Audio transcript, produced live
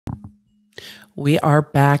We are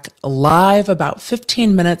back live about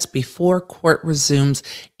 15 minutes before court resumes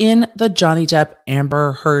in the Johnny Depp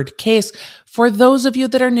Amber Heard case. For those of you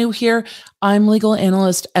that are new here, I'm legal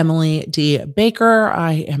analyst Emily D. Baker.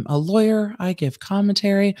 I am a lawyer. I give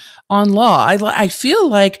commentary on law. I feel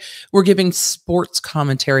like we're giving sports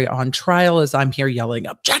commentary on trial as I'm here yelling,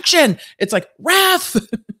 objection! It's like, ref!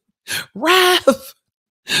 Ref!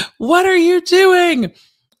 What are you doing?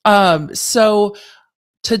 So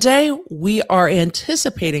today, we are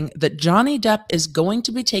anticipating that Johnny Depp is going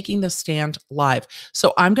to be taking the stand live.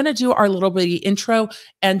 So I'm going to do our little bitty intro,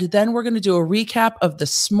 and then we're going to do a recap of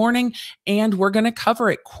this morning, and we're going to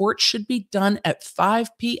cover it. Court should be done at 5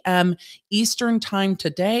 p.m. Eastern time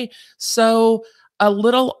today. So a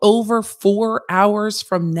little over 4 hours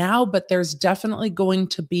from now, but there's definitely going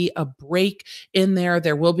to be a break in there.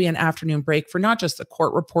 There will be an afternoon break for not just the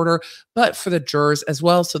court reporter, but for the jurors as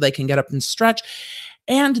well, so they can get up and stretch.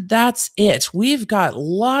 And that's it. We've got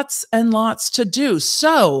lots and lots to do.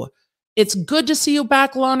 So it's good to see you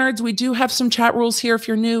back, Law Nerds. We do have some chat rules here if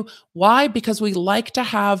you're new. Why? Because we like to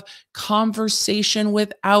have conversation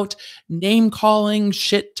without name calling,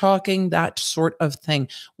 shit talking, that sort of thing.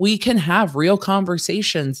 We can have real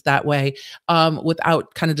conversations that way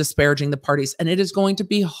without kind of disparaging the parties. And it is going to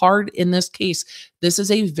be hard in this case. This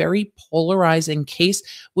is a very polarizing case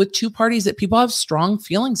with two parties that people have strong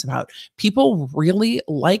feelings about. People really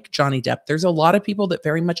like Johnny Depp. There's a lot of people that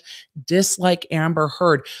very much dislike Amber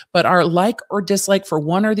Heard, but our like or dislike for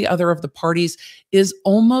one or the other of the parties is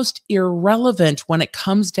almost irrelevant when it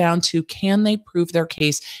comes down to, can they prove their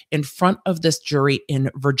case in front of this jury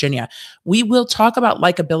in Virginia? We will talk about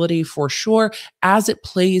likability for sure as it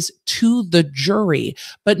plays to the jury,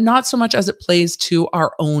 but not so much as it plays to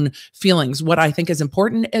our own feelings. What I think is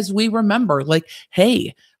important is we remember, like,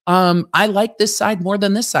 hey, I like this side more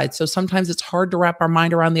than this side. So sometimes it's hard to wrap our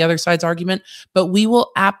mind around the other side's argument, but we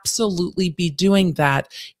will absolutely be doing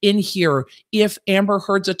that in here. If Amber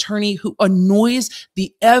Heard's attorney, who annoys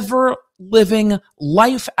the ever living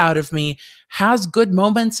life out of me, has good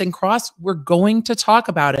moments in cross, we're going to talk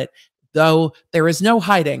about it, though there is no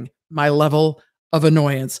hiding my level of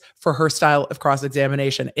annoyance for her style of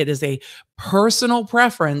cross-examination. It is a personal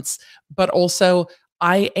preference, but also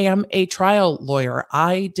I am a trial lawyer.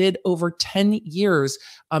 I did over 10 years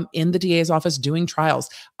in the DA's office doing trials.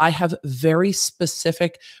 I have very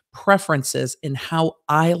specific preferences in how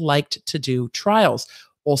I liked to do trials.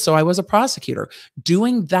 Also, I was a prosecutor.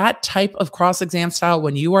 Doing that type of cross-exam style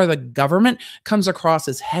when you are the government comes across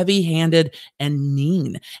as heavy-handed and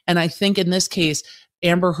mean. And I think in this case,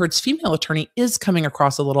 Amber Heard's female attorney is coming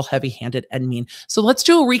across a little heavy-handed and mean. So let's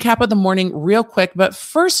do a recap of the morning real quick. But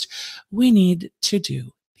first, we need to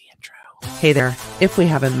do the intro. Hey there. If we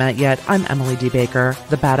haven't met yet, I'm Emily D. Baker,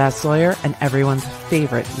 the badass lawyer and everyone's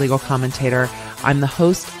favorite legal commentator. I'm the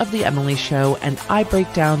host of The Emily Show, and I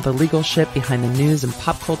break down the legal shit behind the news and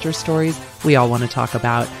pop culture stories we all want to talk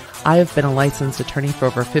about. I have been a licensed attorney for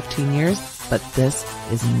over 15 years, but this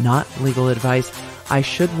is not legal advice. I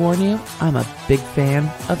should warn you, I'm a big fan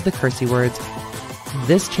of the cursey words.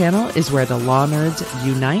 This channel is where the law nerds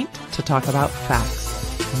unite to talk about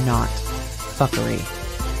facts, not fuckery.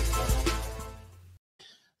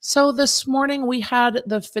 So this morning we had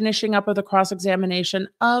the finishing up of the cross-examination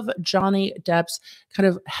of Johnny Depp's kind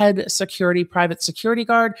of head security, private security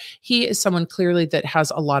guard. He is someone clearly that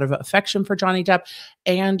has a lot of affection for Johnny Depp.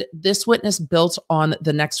 And this witness built on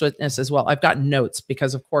the next witness as well. I've got notes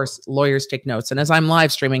because, of course, lawyers take notes. And as I'm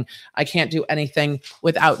live streaming, I can't do anything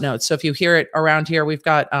without notes. So if you hear it around here, we've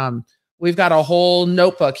got a whole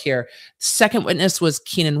notebook here. Second witness was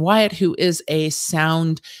Keenan Wyatt, who is a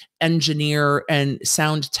sound engineer and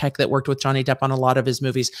sound tech that worked with Johnny Depp on a lot of his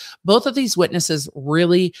movies. Both of these witnesses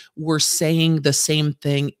really were saying the same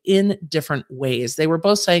thing in different ways. They were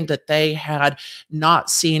both saying that they had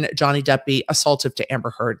not seen Johnny Depp be assaultive to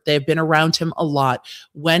Amber Heard. They've been around him a lot.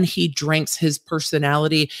 When he drinks, his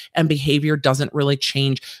personality and behavior doesn't really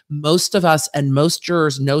change. Most of us and most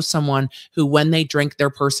jurors know someone who, when they drink,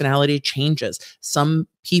 their personality changes. Some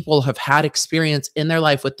people have had experience in their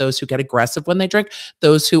life with those who get aggressive when they drink,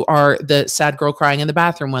 those who are the sad girl crying in the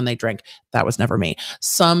bathroom when they drink. That was never me.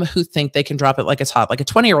 Some who think they can drop it like it's hot, like a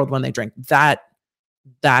 20-year-old when they drink.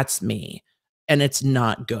 That's me. And it's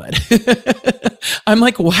not good. I'm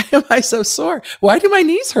like, why am I so sore? Why do my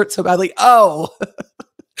knees hurt so badly? Oh,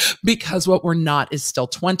 because what we're not is still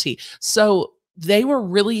 20. So they were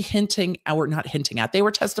really hinting, or not hinting at, they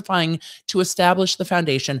were testifying to establish the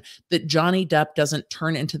foundation that Johnny Depp doesn't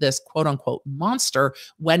turn into this quote unquote monster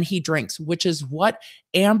when he drinks, which is what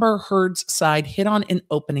Amber Heard's side hit on in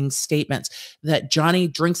opening statements, that Johnny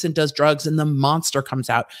drinks and does drugs and the monster comes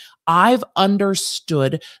out. I've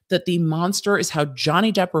understood that the monster is how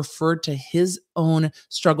Johnny Depp referred to his own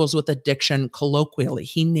struggles with addiction colloquially.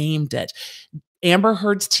 He named it. Amber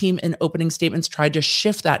Heard's team in opening statements tried to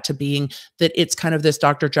shift that to being that it's kind of this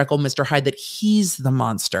Dr. Jekyll, Mr. Hyde, that he's the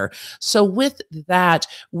monster. So with that,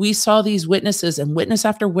 we saw these witnesses and witness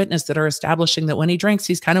after witness that are establishing that when he drinks,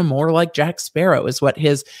 he's kind of more like Jack Sparrow, is what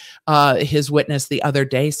his witness the other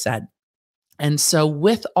day said. And so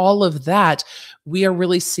with all of that, we are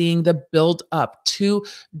really seeing the build up to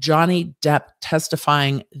Johnny Depp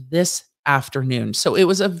testifying this afternoon. So it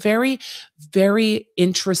was a very, very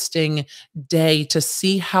interesting day to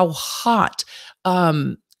see how hot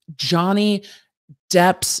Johnny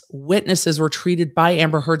Depp's witnesses were treated by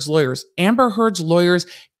Amber Heard's lawyers. Amber Heard's lawyers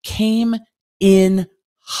came in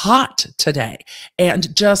hot today,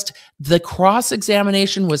 and just the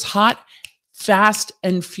cross-examination was hot, fast,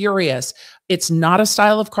 and furious. It's not a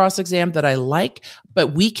style of cross-exam that I like, but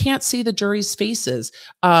we can't see the jury's faces.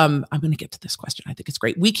 I'm going to get to this question. I think it's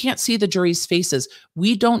great. We can't see the jury's faces.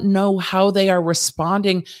 We don't know how they are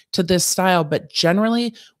responding to this style, but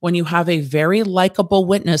generally, when you have a very likable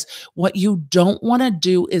witness, what you don't want to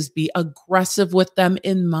do is be aggressive with them,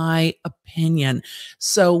 in my opinion.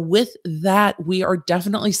 So with that, we are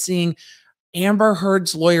definitely seeing Amber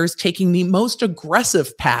Heard's lawyers taking the most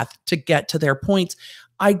aggressive path to get to their points.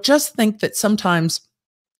 I just think that sometimes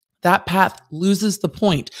that path loses the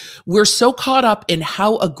point. We're so caught up in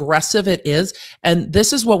how aggressive it is. And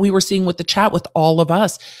this is what we were seeing with the chat with all of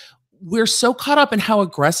us. We're so caught up in how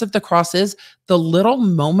aggressive the cross is. The little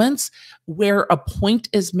moments where a point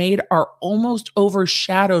is made are almost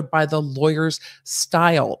overshadowed by the lawyer's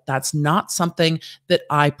style. That's not something that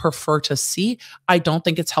I prefer to see. I don't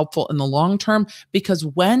think it's helpful in the long term, because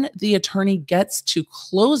when the attorney gets to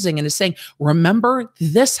closing and is saying, remember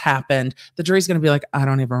this happened, the jury's going to be like, I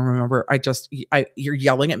don't even remember. You're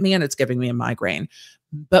yelling at me and it's giving me a migraine.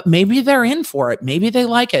 But maybe they're in for it. Maybe they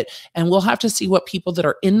like it. And we'll have to see what people that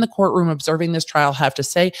are in the courtroom observing this trial have to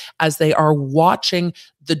say as they are watching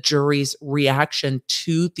the jury's reaction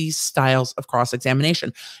to these styles of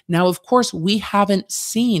cross-examination. Now, of course, we haven't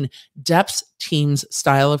seen Depp's team's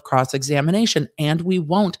style of cross-examination, and we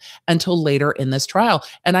won't until later in this trial.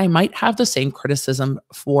 And I might have the same criticism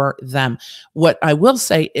for them. What I will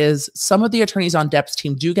say is some of the attorneys on Depp's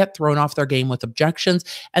team do get thrown off their game with objections,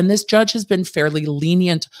 and this judge has been fairly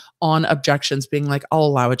lenient on objections, being like, I'll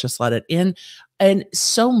allow it, just let it in. And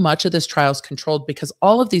so much of this trial is controlled because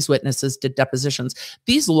all of these witnesses did depositions.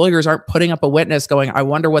 These lawyers aren't putting up a witness going, I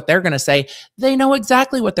wonder what they're going to say. They know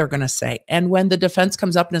exactly what they're going to say. And when the defense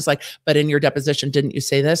comes up and is like, but in your deposition, didn't you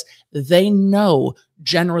say this? They know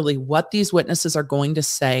generally what these witnesses are going to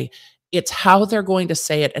say. It's how they're going to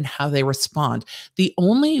say it and how they respond. The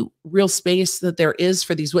only real space that there is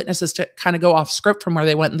for these witnesses to kind of go off script from where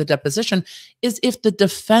they went in the deposition is if the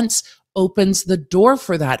defense opens the door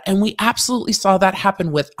for that. And we absolutely saw that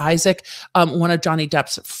happen with Isaac, one of Johnny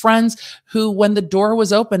Depp's friends, who, when the door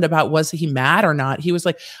was opened about was he mad or not, he was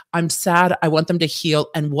like, I'm sad. I want them to heal.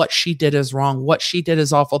 And what she did is wrong. What she did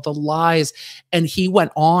is awful. The lies. And he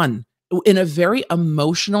went on in a very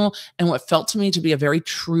emotional and what felt to me to be a very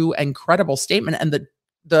true and credible statement. And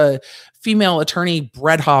the female attorney,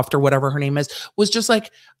 Bredhoft or whatever her name is, was just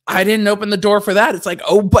like, I didn't open the door for that. It's like,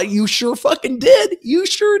 oh, but you sure fucking did. You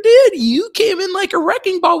sure did. You came in like a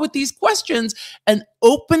wrecking ball with these questions and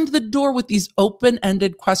opened the door with these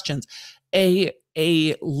open-ended questions. A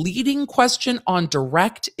leading question on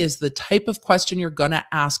direct is the type of question you're going to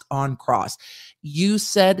ask on cross. You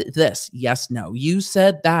said this, yes, no. You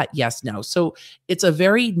said that, yes, no. So it's a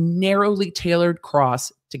very narrowly tailored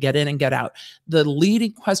cross to get in and get out. The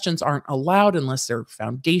leading questions aren't allowed unless they're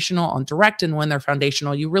foundational on direct. And when they're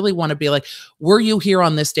foundational, you really want to be like, were you here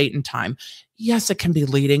on this date and time? Yes, it can be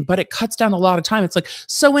leading, but it cuts down a lot of time. It's like,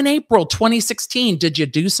 so in April 2016, did you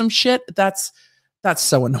do some shit? That's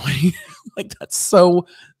so annoying. Like, that's so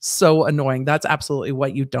annoying. That's absolutely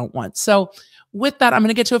what you don't want. So with that, I'm going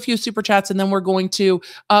to get to a few super chats and then we're going to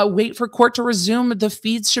wait for court to resume. The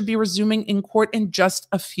feeds should be resuming in court in just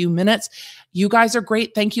a few minutes. You guys are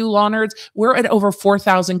great. Thank you, Law Nerds. We're at over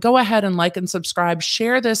 4,000. Go ahead and like and subscribe.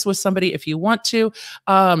 Share this with somebody if you want to.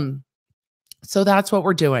 So that's what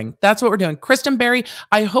we're doing. That's what we're doing. Kristen Berry,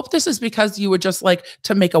 I hope this is because you would just like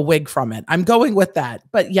to make a wig from it. I'm going with that.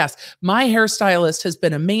 But yes, my hairstylist has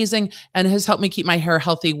been amazing and has helped me keep my hair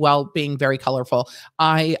healthy while being very colorful.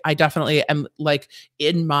 I definitely am like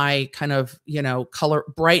in my kind of, you know, color,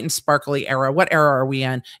 bright and sparkly era. What era are we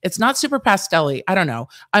in? It's not super pastel-y. I don't know.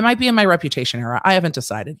 I might be in my Reputation era. I haven't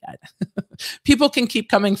decided yet. People can keep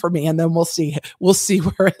coming for me and then we'll see. We'll see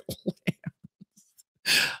where it lands.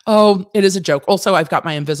 Oh, it is a joke. Also, I've got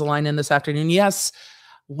my Invisalign in this afternoon. Yes,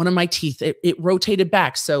 one of my teeth, it rotated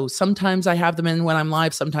back. So sometimes I have them in when I'm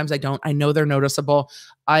live. Sometimes I don't. I know they're noticeable.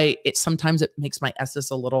 Sometimes it makes my S's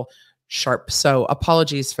a little sharp. So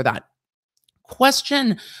apologies for that.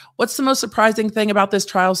 Question: what's the most surprising thing about this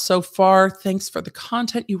trial so far? Thanks for the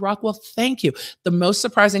content, you rock. Well, thank you. The most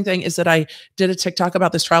surprising thing is that I did a TikTok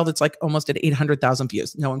about this trial that's like almost at 800,000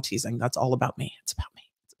 views. No, I'm teasing. That's all about me. It's about me.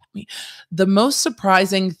 Me. The most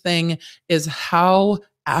surprising thing is how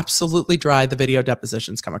absolutely dry the video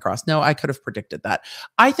depositions come across. No, I could have predicted that.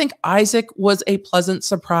 I think Isaac was a pleasant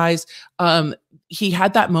surprise. He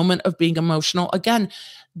had that moment of being emotional. Again,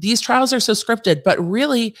 these trials are so scripted, but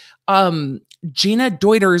really, Gina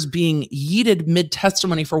Deuter's being yeeted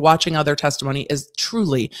mid-testimony for watching other testimony is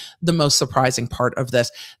truly the most surprising part of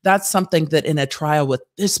this. That's something that in a trial with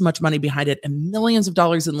this much money behind it and millions of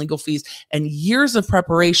dollars in legal fees and years of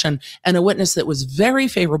preparation and a witness that was very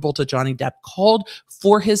favorable to Johnny Depp called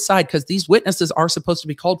for his side, because these witnesses are supposed to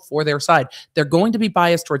be called for their side. They're going to be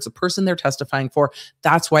biased towards the person they're testifying for.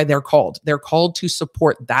 That's why they're called. They're called to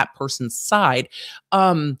support that person's side.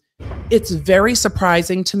 It's very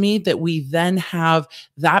surprising to me that we then have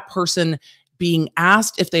that person being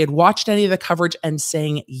asked if they had watched any of the coverage and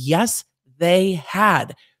saying, yes, they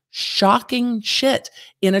had. Shocking shit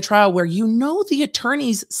in a trial where, you know, the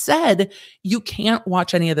attorneys said you can't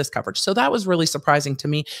watch any of this coverage. So that was really surprising to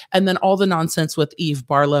me. And then all the nonsense with Eve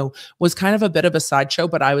Barlow was kind of a bit of a sideshow,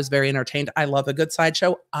 but I was very entertained. I love a good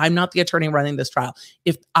sideshow. I'm not the attorney running this trial.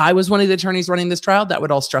 If I was one of the attorneys running this trial, that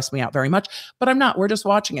would all stress me out very much, but I'm not. We're just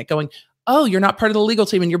watching it going, oh, you're not part of the legal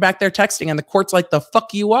team and you're back there texting and the court's like, the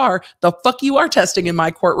fuck you are testing in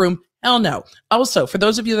my courtroom. Hell no. Also, for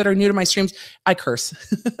those of you that are new to my streams, I curse.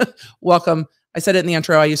 Welcome. I said it in the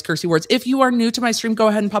intro. I use cursey words. If you are new to my stream, go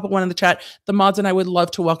ahead and pop up one in the chat. The mods and I would love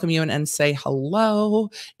to welcome you and say hello.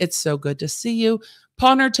 It's so good to see you.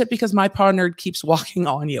 Paw nerd tip, because my paw nerd keeps walking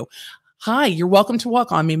on you. Hi, you're welcome to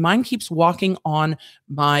walk on me. Mine keeps walking on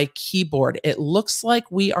my keyboard. It looks like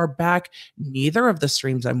we are back. Neither of the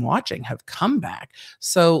streams I'm watching have come back.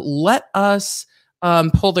 So let us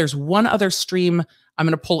pull. There's one other stream I'm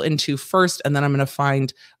going to pull into first, and then I'm going to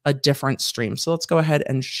find a different stream. So let's go ahead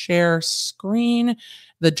and share screen.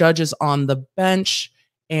 The judge is on the bench,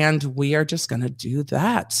 and we are just going to do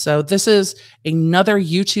that. So this is another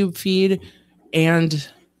YouTube feed, and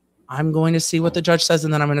I'm going to see what the judge says,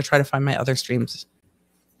 and then I'm going to try to find my other streams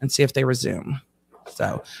and see if they resume.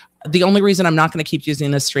 So the only reason I'm not going to keep using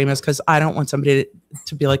this stream is because I don't want somebody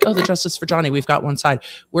to be like, oh, the justice for Johnny, we've got one side.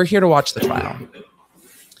 We're here to watch the trial.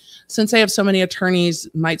 Since I have so many attorneys,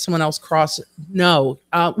 might someone else cross? No.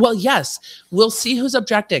 Well, yes, we'll see who's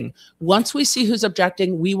objecting. Once we see who's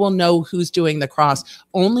objecting, we will know who's doing the cross.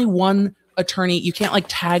 Only one attorney. You can't like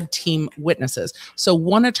tag team witnesses. So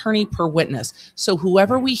one attorney per witness. So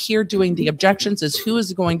whoever we hear doing the objections is who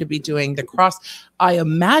is going to be doing the cross. I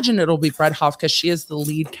imagine it'll be Brett Hoff because she is the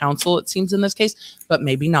lead counsel, it seems, in this case, but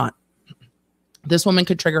maybe not. This woman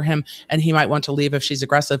could trigger him and he might want to leave if she's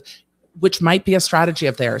aggressive, which might be a strategy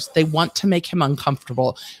of theirs. They want to make him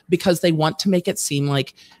uncomfortable because they want to make it seem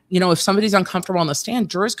like, you know, if somebody's uncomfortable on the stand,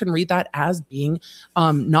 jurors can read that as being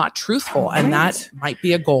not truthful. And that might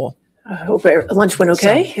be a goal. I hope lunch went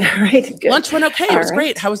okay. So, all right. Good. Lunch went okay. It was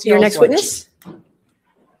great. How was your next lunch? witness?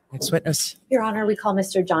 Next witness. Your Honor, we call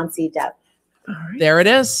Mr. John C. Depp. All right. There it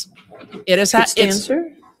is. It is.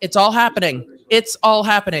 It's all happening. It's all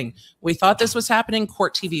happening. We thought this was happening.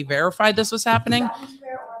 Court TV verified this was happening.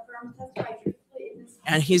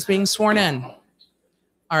 And he's being sworn in.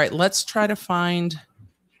 All right, let's try to find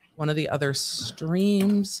one of the other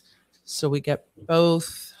streams so we get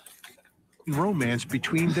both. Romance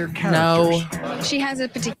between their characters. No. She has a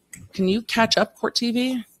particular. Can you catch up, Court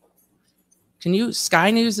TV? Can you? Sky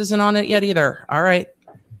News isn't on it yet either. All right.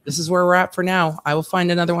 This is where we're at for now. I will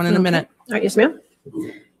find another one in a minute. All right, yes, ma'am.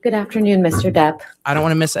 Good afternoon, Mr. Depp. I don't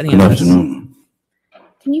want to miss any Good of this. afternoon.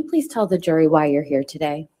 Can you please tell the jury why you're here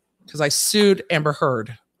today? Because I sued Amber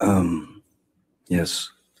Heard. Yes.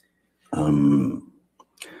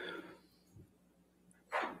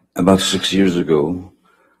 About 6 years ago,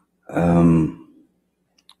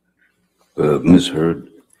 Ms. Heard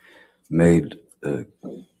made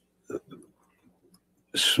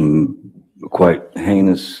some quite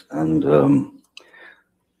heinous and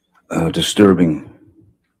disturbing,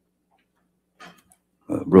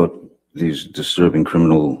 brought these disturbing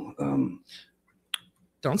criminal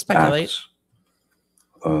Don't speculate. acts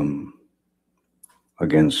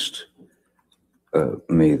against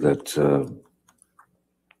me that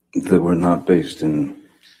were not based in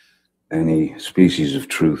any species of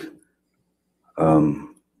truth.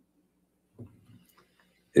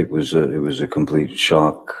 It was a complete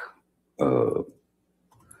shock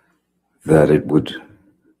that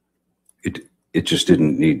it just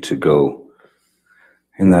didn't need to go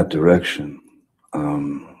in that direction,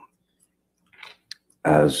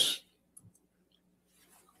 as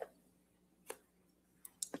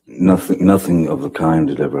nothing of the kind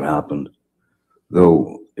had ever happened,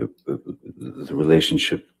 though the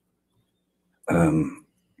relationship,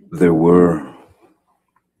 there were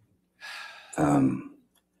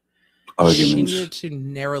arguments. She needed to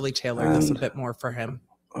narrowly tailor this a bit more for him.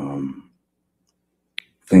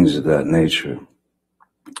 Things of that nature,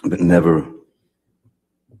 but never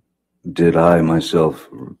did I myself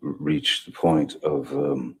reach the point of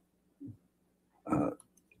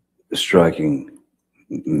striking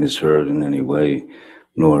Miss Heard in any way,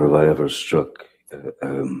 nor have I ever struck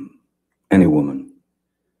any woman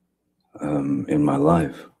in my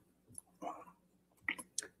life.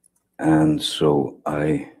 And so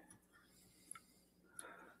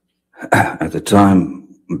at the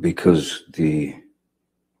time, because the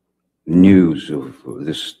news of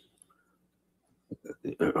this,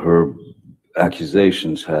 her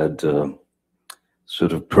accusations had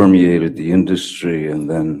sort of permeated the industry and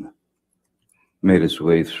then made its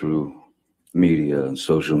way through media and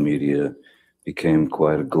social media, became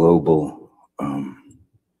quite a global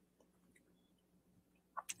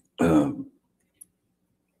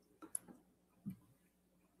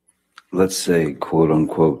let's say, quote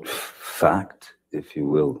unquote, fact, if you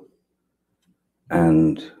will.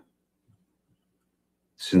 And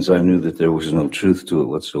since I knew that there was no truth to it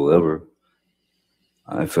whatsoever,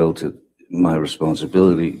 I felt it my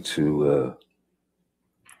responsibility to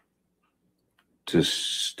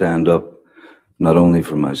stand up, not only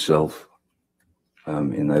for myself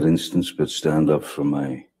in that instance, but stand up for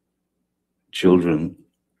my children,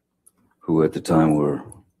 who at the time were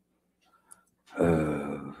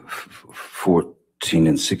 14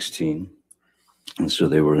 and 16, and so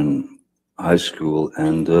they were in high school,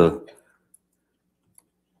 and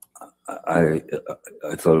I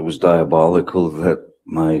thought it was diabolical that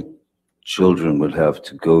my children would have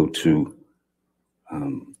to go to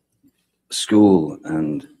school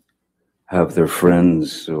and have their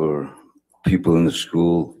friends or people in the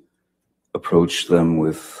school approach them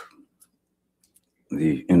with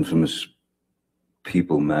the infamous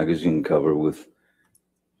People magazine cover with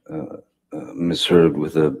Miss Heard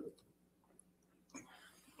with a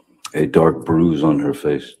dark bruise on her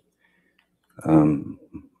face. And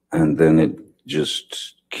then it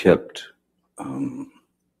just kept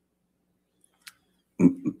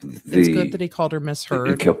it's good that he called her Miss Heard.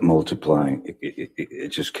 It kept multiplying. It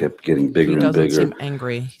just kept getting bigger and bigger. He doesn't seem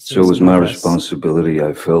angry. So it was my responsibility,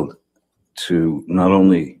 I felt, to not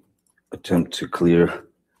only attempt to clear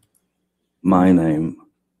my name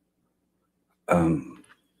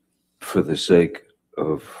for the sake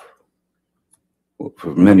of, well,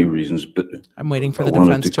 for many reasons, but I'm waiting for the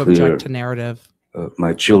defense to object to narrative.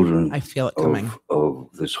 My children, I feel it coming, of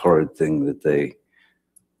this horrid thing that they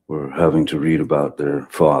were having to read about their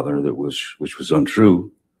father, which was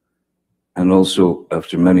untrue. And also,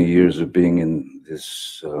 after many years of being in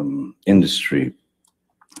this industry,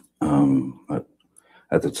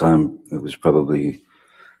 at the time, it was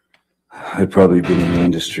I'd probably been in the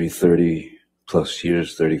industry 30 plus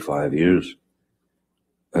years, 35 years.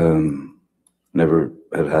 Never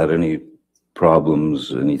had any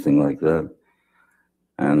problems, anything like that.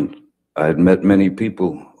 And I had met many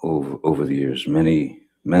people over the years, many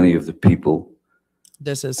of the people.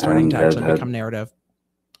 This is starting to actually become narrative,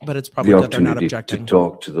 but it's probably the that they're not opportunity objecting. to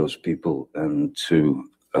talk to those people and to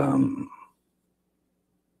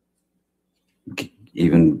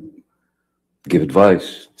even give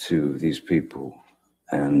advice to these people.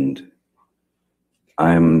 And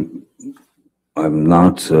I'm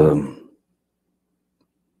not,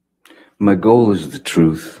 my goal is the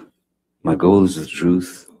truth. My goal is the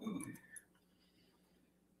truth.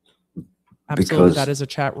 Absolutely, because that is a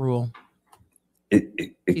chat rule.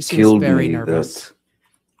 It He seems killed very me nervous. that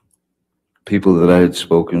people that I had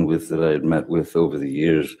spoken with, that I had met with over the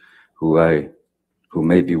years, who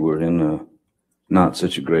maybe were in a not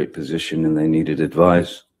such a great position and they needed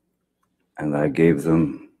advice, and I gave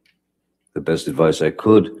them the best advice I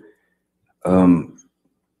could.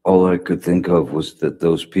 all I could think of was that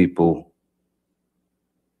those people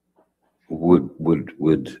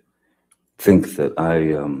would think that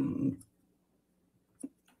I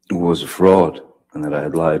was a fraud and that I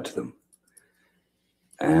had lied to them.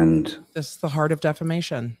 And This is the heart of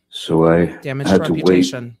defamation. so I Damaged had to wait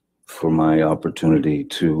reputation. for my opportunity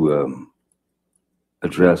to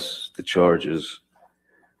address the charges,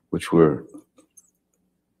 which were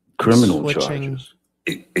criminal Switching charges.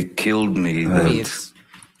 It killed me Please. that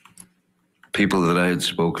people that I had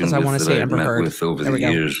spoken 'Cause I wanna with, that say I had Amber met Heard. with over There the we go.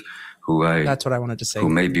 years, who That's what I wanted to say. who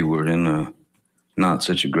maybe were in a not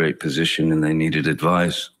such a great position and they needed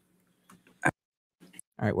advice. All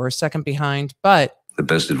right, we're a second behind, but The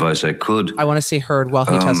best advice I could. I want to see Heard while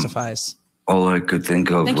he Um, testifies. All I could think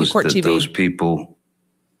of Thank you, was Court that TV. those people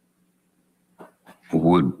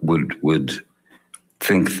would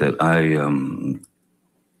think that I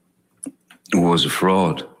was a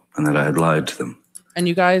fraud and that I had lied to them. And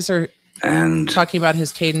you guys are And talking about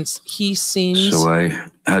his cadence. He seems so I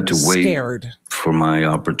had to wait scared. for my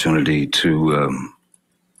opportunity to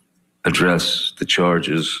address the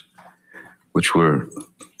charges, which were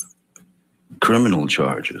criminal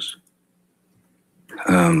charges.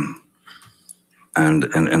 And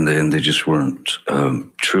they just weren't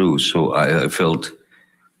true. So I felt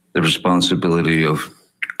the responsibility of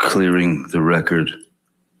clearing the record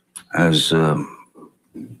as the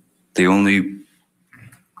only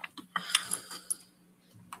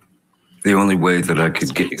way that I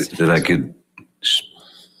could get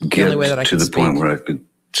only way that I to could the point speak. where I could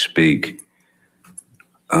speak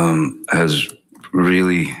has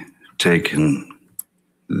really taken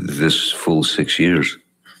this full 6 years.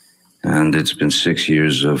 And it's been 6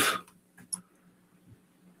 years of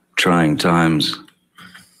trying times.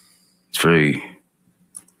 It's very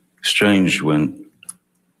strange when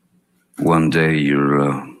one day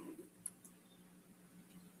you're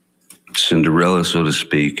Cinderella, so to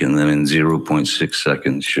speak, and then in 0.6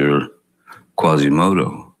 seconds you're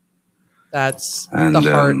Quasimodo. That's And the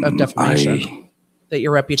heart of defamation. That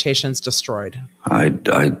your reputation's destroyed. I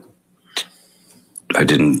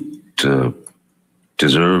didn't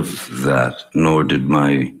deserve that, nor did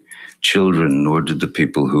my children, nor did the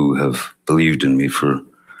people who have believed in me for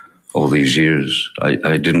all these years. I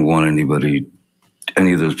didn't want any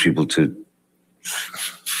of those people to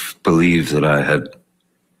believe that I had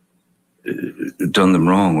done them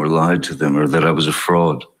wrong or lied to them or that I was a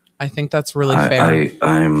fraud. I think that's really fair.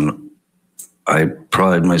 I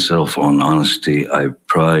pride myself on honesty. I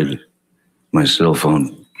pride myself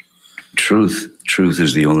on truth. Truth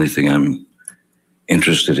is the only thing I'm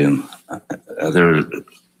interested in.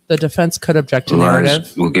 The defense could object to Lies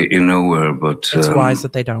narrative. will get you nowhere, but It's wise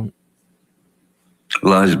that they don't.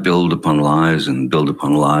 lies build upon lies and build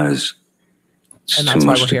upon lies. It's And too that's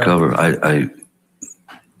why much we're to here. cover.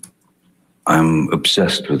 I'm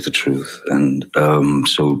obsessed with the truth, and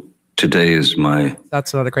so today is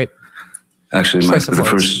That's not a great actually choice of the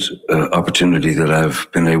words. first opportunity that I've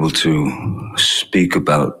been able to speak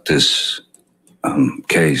about this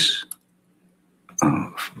case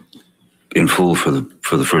in full for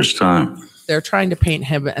the first time. They're trying to paint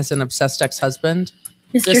him as an obsessed ex-husband.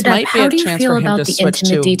 Mr. This Depp, might be how a do you chance feel for him about to the switch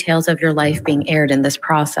intimate to- details of your life being aired in this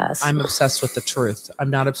process? I'm obsessed with the truth. I'm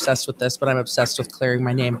not obsessed with this, but I'm obsessed with clearing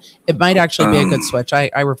my name. It might actually be a good switch. I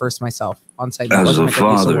reversed myself on saying that As wasn't a a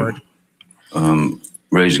good use of father, word.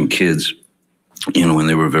 raising kids, when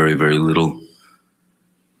they were very, very little,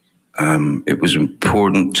 it was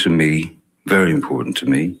important to me, very important to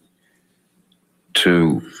me,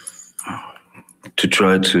 to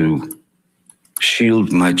try to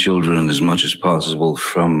shield my children as much as possible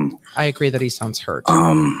from I agree that he sounds hurt.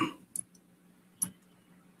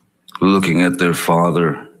 looking at their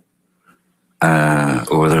father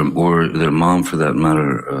or their mom, for that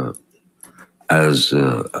matter, as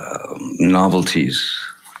novelties.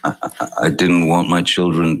 I didn't want my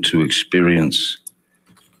children to experience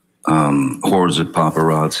hordes of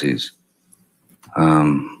paparazzis.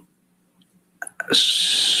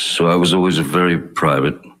 So I was always a very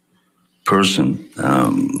private person.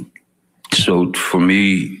 So for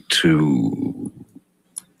me to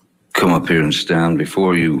come up here and stand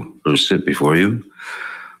before you or sit before you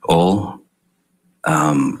all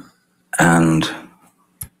and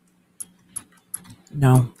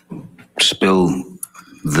No. spill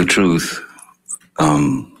the truth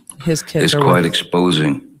His kids is are quite with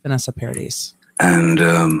exposing. Vanessa Paradis. And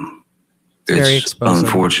very it's exposing.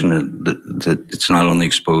 unfortunate that it's not only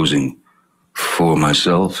exposing for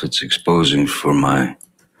myself, it's exposing for my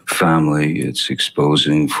family, it's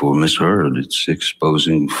exposing for Miss Heard, it's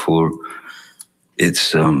exposing for, it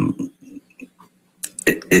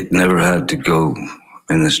never had to go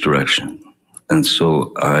in this direction. And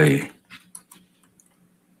so I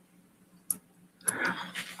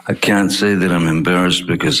can't say that I'm embarrassed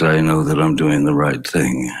because I know that I'm doing the right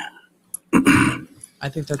thing. I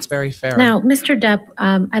think that's very fair. Now, Mr. Depp,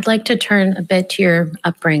 I'd like to turn a bit to your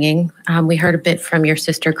upbringing. We heard a bit from your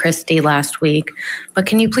sister Christy last week, but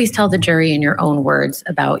can you please tell the jury in your own words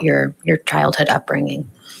about your childhood upbringing?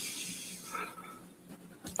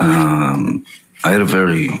 I had a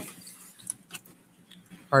very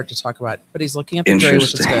hard to talk about, but he's looking at the jury,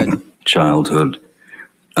 which is good. Childhood,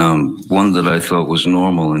 one that I thought was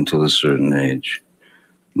normal until a certain age.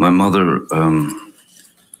 My mother, I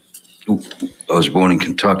was born in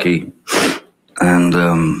Kentucky, and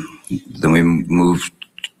then we moved,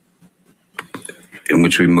 in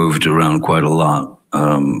which we moved around quite a lot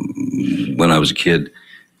when I was a kid.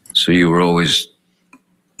 So you were always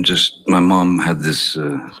just, my mom had this,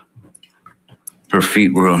 her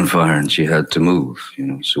feet were on fire and she had to move, you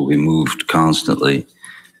know, so we moved constantly.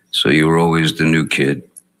 So you were always the new kid,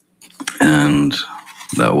 and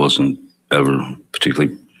that wasn't ever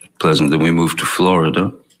particularly pleasant. Then we moved to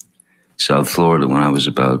Florida, South Florida, when I was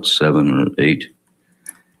about 7 or 8.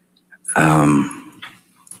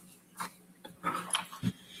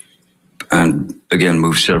 And again,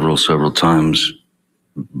 moved several times.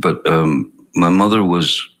 But my mother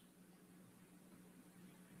was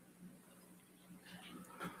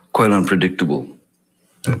quite unpredictable.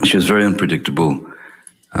 She was very unpredictable.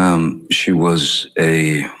 She was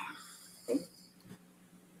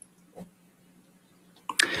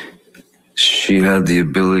she had the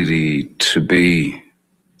ability to be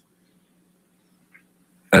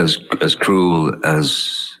as cruel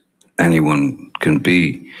as anyone can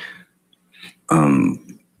be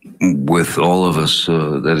with all of us.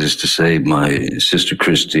 That is to say, my sister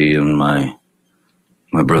Christy and my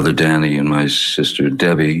brother Danny and my sister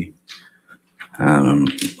Debbie,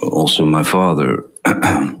 also my father.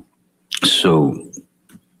 So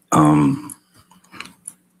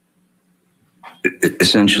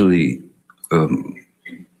essentially,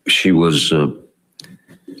 she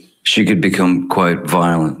could become quite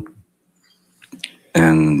violent,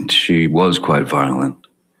 and she was quite violent,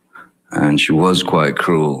 and she was quite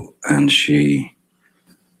cruel, and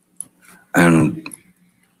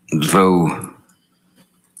though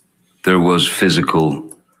there was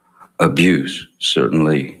physical abuse,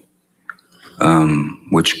 certainly,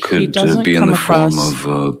 which could be in the form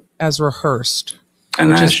of as rehearsed, an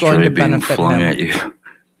which is going ashtray to being benefit flung him. at you,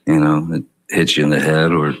 you know, it hits you in the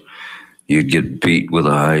head, or you'd get beat with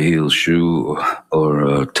a high heel shoe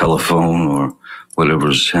or a telephone or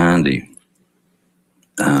whatever's handy.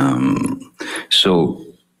 So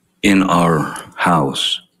in our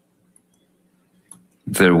house,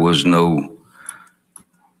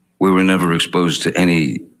 we were never exposed to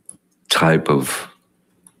any type of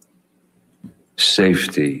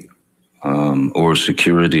safety or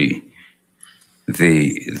security.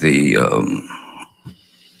 The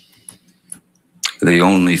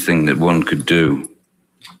only thing that one could do,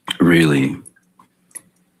 really,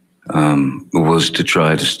 was to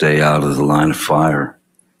try to stay out of the line of fire.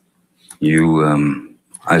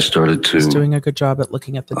 I started to He's doing a good job at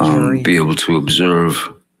looking at the jury be able to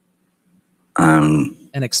observe and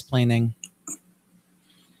explaining.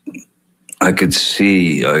 I could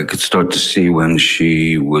start to see when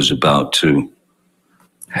she was about to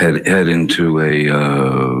head into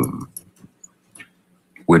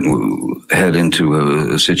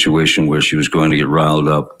a situation where she was going to get riled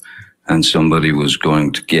up and somebody was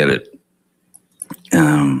going to get it.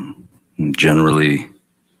 Generally,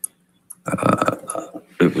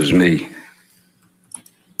 it was me.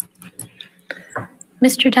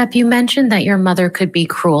 Mr. Depp, you mentioned that your mother could be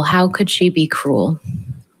cruel. How could she be cruel?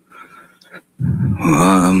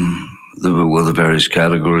 The various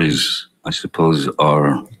categories, I suppose,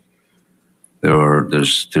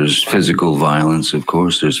 there's physical violence, of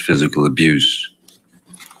course, there's physical abuse,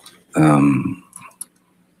 to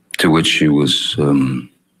which she was,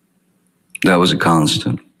 that was a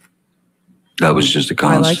constant. That was just a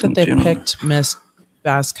constant. I like that they picked Miss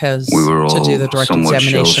Vasquez we were all to do the direct somewhat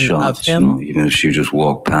examination of him. You know, even if she just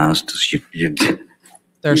walked past us,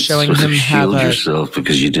 They're showing sort of him have shield a yourself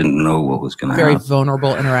because you didn't know what was going to very happen.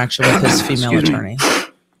 vulnerable interaction with his female attorney,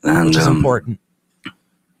 And, which is important.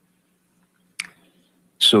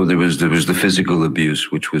 So there was the physical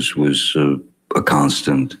abuse, which was a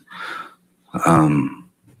constant.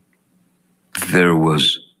 There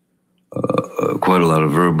was quite a lot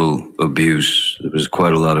of verbal abuse. There was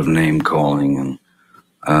quite a lot of name calling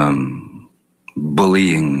and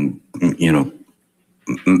bullying. You know,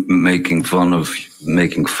 making fun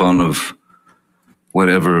of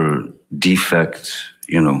whatever defect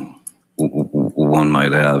one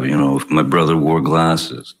might have. If my brother wore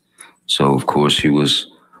glasses, so of course he was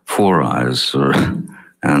four eyes,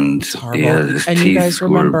 and yeah, his and teeth you guys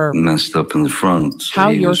remember were messed up in the front. So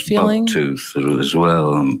how he you're was feeling buck-toothed as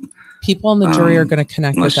well. People in the jury are going to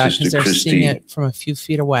connect my with that sister because they're Christy, seeing it from a few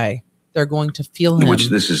feet away. They're going to feel him. Which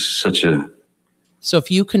this is such a so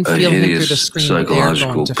if you can feel him through the screen,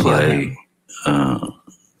 psychological play.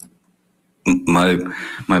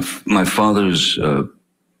 My father's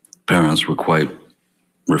parents were quite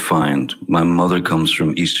refined. My mother comes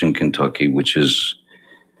from Eastern Kentucky, which is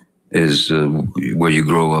where you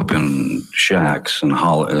grow up in shacks and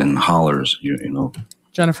hollers.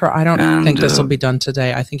 Jennifer, I don't think this will be done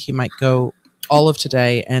today. I think he might go all of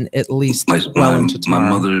today and at least into tomorrow. My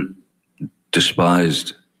mother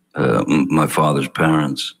despised my father's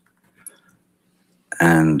parents,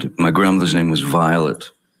 and my grandmother's name was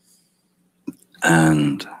Violet,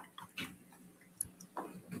 and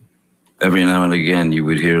every now and again you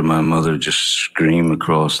would hear my mother just scream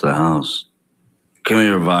across the house, "Come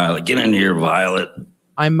here, Violet, get in here, Violet."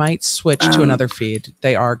 I might switch to another feed.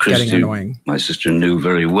 They are Christy, getting annoying. My sister knew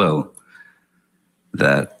very well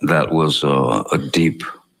that was a deep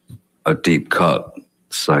cut,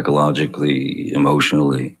 psychologically,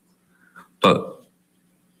 emotionally, but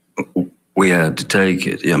we had to take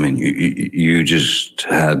it. I mean, you just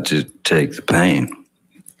had to take the pain.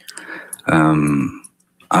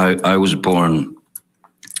 I was born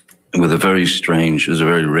with a very strange, it was a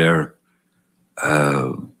very rare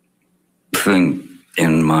thing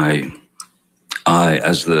in my eye,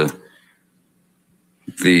 as the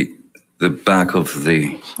back of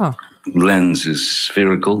the lens is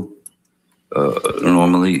spherical.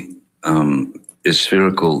 Normally is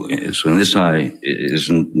spherical, so in this eye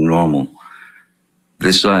isn't normal.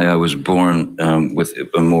 This eye, I was born with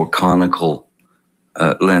a more conical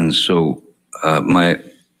lens, so my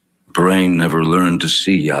brain never learned to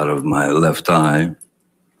see out of my left eye,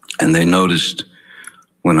 and they noticed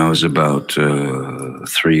when I was about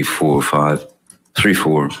 3, 4,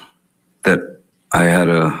 that I had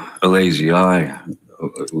a lazy eye, a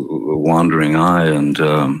wandering eye, and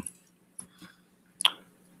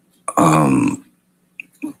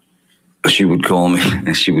she would call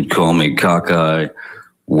me cockeye,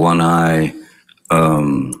 one eye,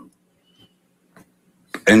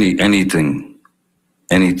 anything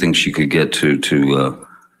she could get to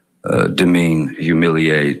demean,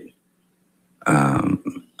 humiliate.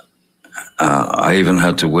 I even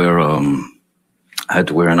had to wear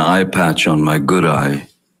an eye patch on my good eye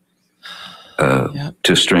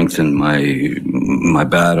to strengthen my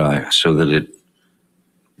bad eye, so that it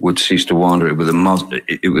would cease to wander. It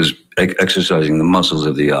was exercising the muscles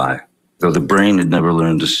of the eye, though the brain had never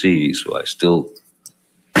learned to see. So I still,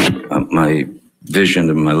 my vision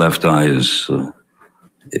in my left eye is,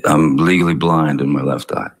 I'm legally blind in my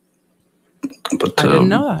left eye. But I didn't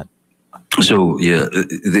know that. So yeah,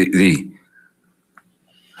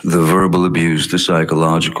 the verbal abuse, the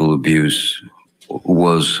psychological abuse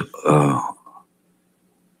was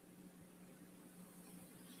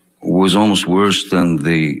almost worse than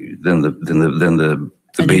the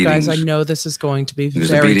beatings. You guys, I know this is going to be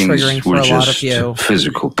very triggering for a lot of you.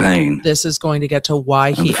 Physical pain. This is going to get to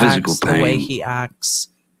why he acts the way he acts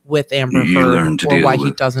with Amber Heard, or why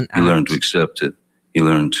he doesn't act. You learn to accept it. You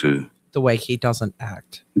learn to the way he doesn't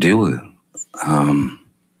act. Deal with it.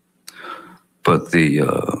 But the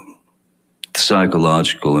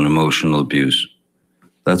psychological and emotional abuse,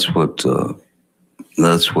 that's what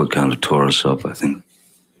kind of tore us up, I think.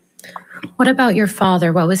 What about your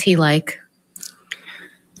father? What was he like?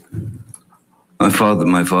 My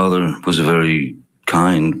father was a very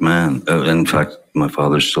kind man. In fact, my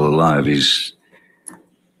father's still alive. He's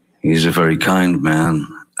a very kind man.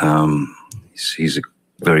 He's a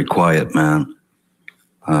very quiet man.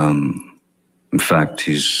 In fact,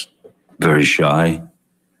 he's very shy.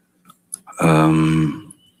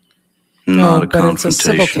 Not a but it's a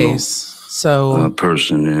civil case, so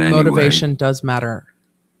person in any motivation way. Does matter.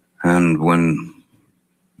 And when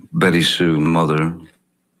Betty Sue, mother,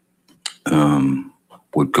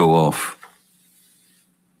 would go off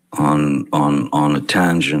on a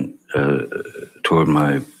tangent toward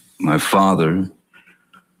my father,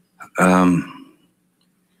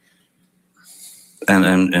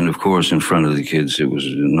 and of course in front of the kids it was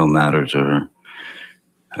no matter to her.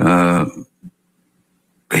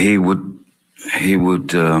 He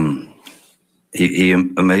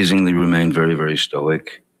amazingly remained very, very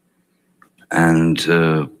stoic, and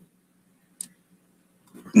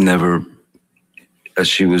never, as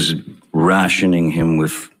she was rationing him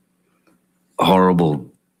with horrible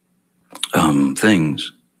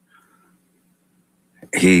things,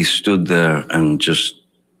 he stood there and just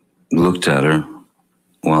looked at her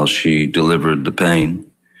while she delivered the pain,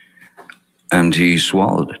 and he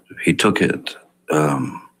swallowed it. He took it.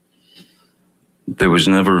 There was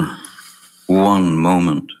never one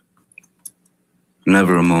moment,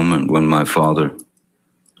 never a moment when my father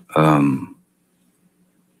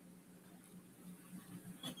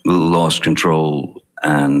lost control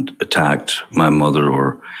and attacked my mother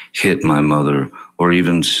or hit my mother or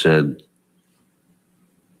even said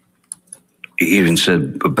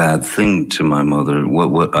a bad thing to my mother.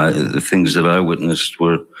 The things that I witnessed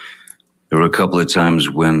there were a couple of times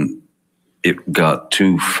when it got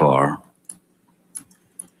too far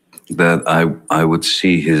that I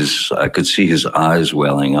could see his eyes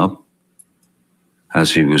welling up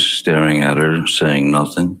as he was staring at her, saying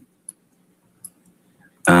nothing.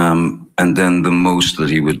 And then the most that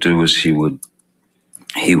he would do is he would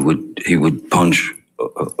punch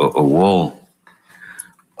a wall.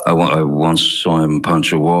 I once saw him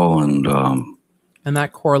punch a wall, and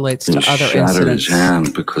that correlates to other shattered incidents. his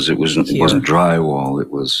hand because it wasn't drywall. It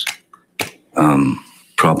was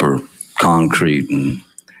proper concrete and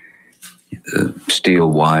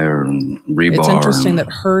steel wire and rebar. It's interesting that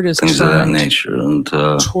Heard is things of that turned nature, and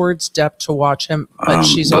towards Depp to watch him, but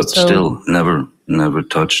she's also still never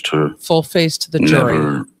touched her. Full face to the jury.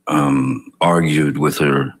 Never argued with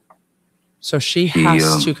her. So she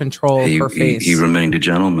has to control her face. He remained a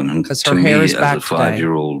gentleman. And because to her hair me, is back as a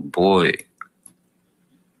 5-year-old boy,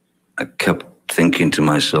 I kept thinking to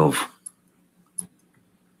myself,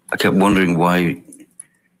 I kept wondering why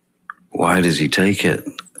does he take it?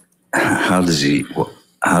 How does he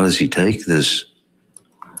take this?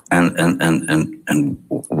 And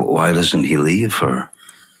why doesn't he leave her?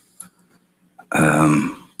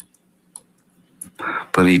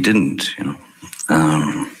 But he didn't,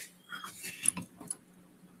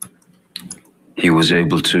 he was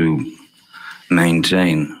able to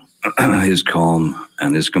maintain his calm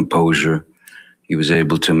and his composure. He was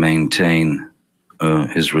able to maintain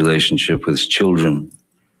his relationship with his children.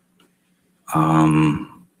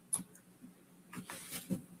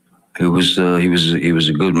 He was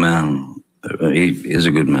a good man. He is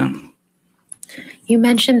a good man. You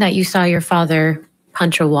mentioned that you saw your father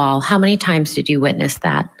punch a wall. How many times did you witness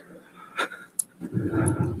that?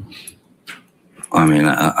 I mean,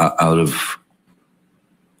 out of.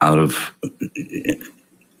 All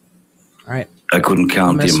right. I couldn't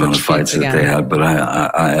count the amount of fights that they had, but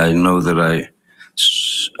I know that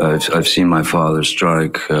I've seen my father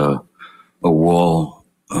strike a wall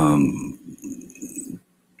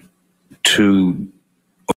to.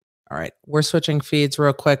 All right, we're switching feeds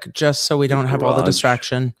real quick just so we don't have all the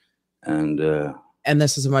distraction. And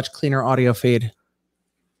this is a much cleaner audio feed.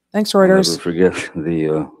 Thanks, Reuters. Never forget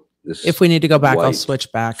this. If we need to go back, I'll switch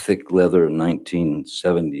back. Thick leather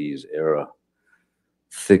 1970s era.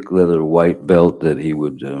 Thick leather white belt that he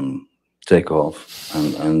would take off,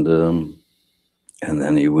 and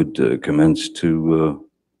then he would commence to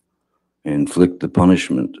inflict the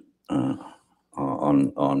punishment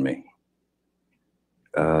on me.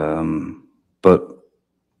 But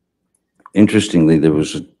interestingly, there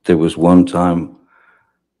was one time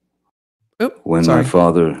when my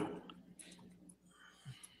father,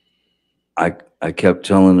 I kept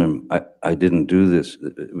telling him I didn't do this.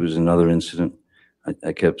 It was another incident.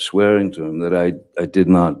 I kept swearing to him that I did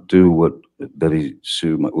not do what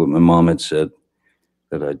my mom had said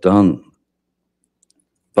that I'd done.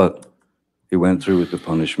 But he went through with the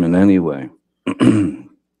punishment anyway. And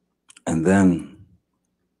then,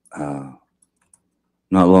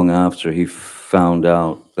 not long after, he found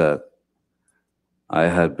out that I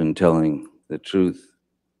had been telling the truth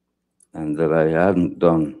and that I hadn't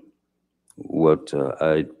done what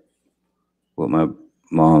my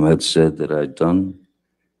mom had said that I'd done.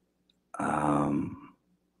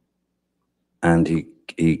 And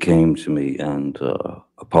he came to me and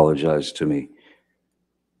apologized to me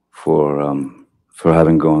for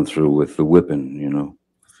having gone through with the whipping,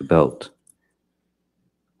 the belt.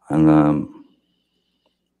 And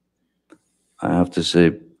I have to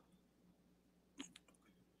say,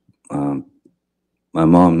 my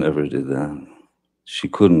mom never did that. She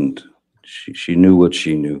couldn't. She knew what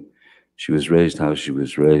she knew. She was raised how she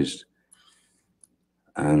was raised.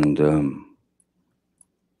 And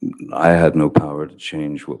I had no power to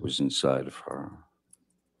change what was inside of her,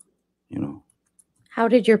 How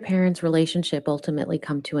did your parents' relationship ultimately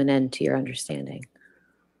come to an end, to your understanding?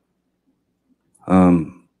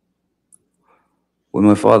 When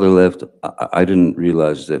my father left, I didn't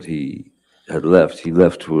realize that he had left. He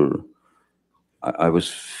left I was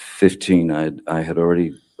 15. I had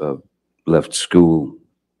already left school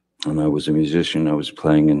and I was a musician. I was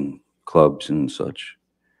playing in clubs and such.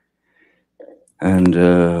 And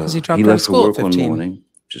he left for work one morning,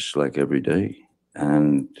 just like every day,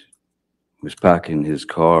 and was packing his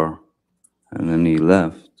car, and then he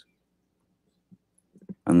left.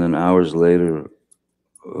 And then hours later,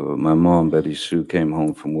 my mom, Betty Sue, came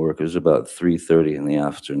home from work. It was about 3:30 in the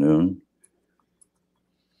afternoon.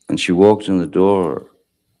 And she walked in the door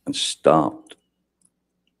and stopped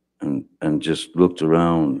and just looked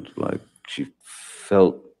around like she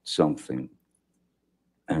felt something.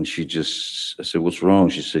 And I said, "What's wrong?"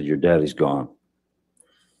 She said, "Your daddy's gone."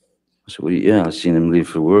 I said, "Well, yeah, I seen him leave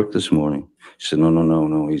for work this morning." She said,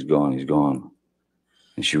 No, he's gone, he's gone.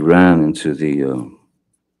 And she ran into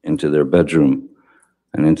their bedroom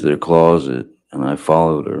and into their closet, and I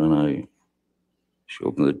followed her, and she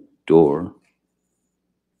opened the door,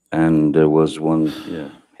 and there was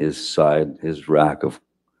his rack of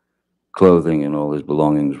clothing and all his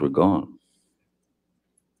belongings were gone.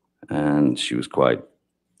 And she was quite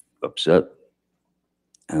upset.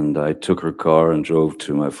 And I took her car and drove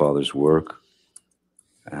to my father's work,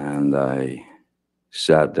 and I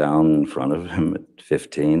sat down in front of him at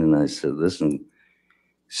 15, and I said, "Listen,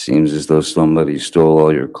 seems as though somebody stole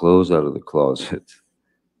all your clothes out of the closet."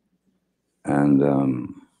 And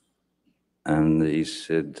he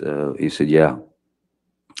said, "Yeah."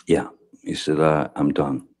 He said, "I'm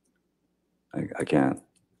done. I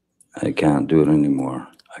can't do it anymore.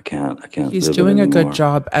 I can't. He's live it doing a anymore. good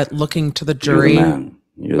job at looking to the You're the jury, man.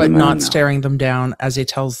 You're but the man not now." staring them down as he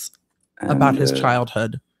tells about And, his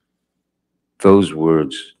childhood. Those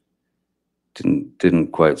words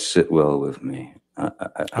didn't quite sit well with me. I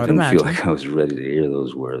didn't imagine. feel like I was ready to hear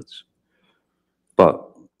those words. But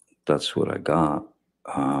that's what I got.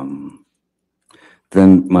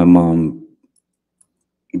 Then my mom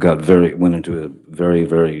went into a very,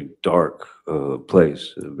 very dark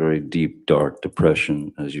place, a very deep, dark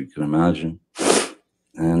depression, as you can imagine.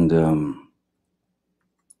 And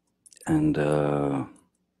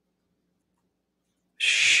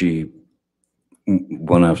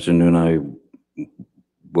one afternoon, I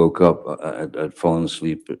woke up. I'd fallen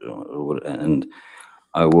asleep, and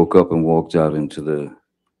I woke up and walked out into the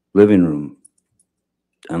living room,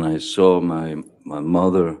 and I saw my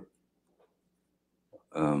mother,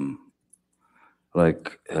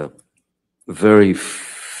 like very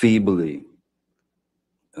feebly,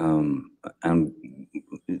 and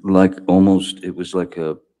like almost, it was like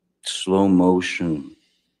a slow motion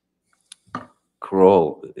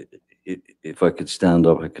crawl. If I could stand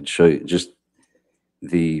up, I could show you just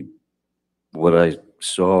what I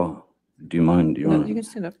saw. Do you mind? Do you want? You can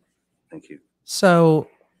stand up. Thank you. So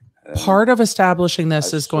part of establishing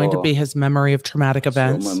this I is going to saw- be his memory of traumatic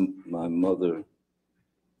events. So my mother,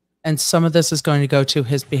 And some of this is going to go to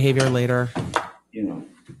his behavior later.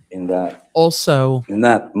 in that Also,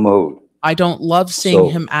 mode, I don't love seeing So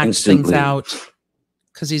him act things instantly, out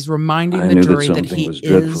because he's reminding I the knew jury that that something he was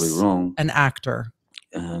dreadfully is wrong, an actor.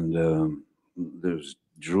 and there's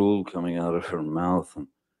drool coming out of her mouth. And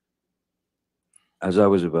as I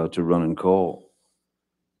was about to run and call,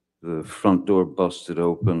 the front door busted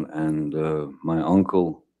open, and my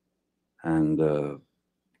uncle and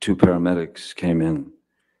two paramedics came in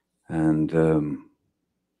and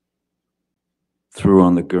threw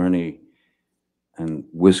on the gurney and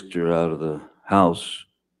whisked her out of the house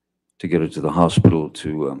to get her to the hospital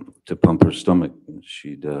to pump her stomach.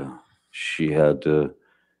 She had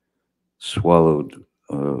swallowed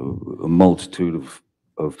a multitude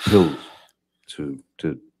of pills to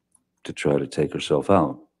try to take herself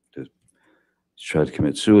out, to try to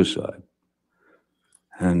commit suicide.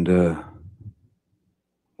 And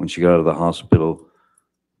when she got out of the hospital,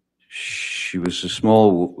 she was a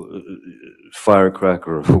small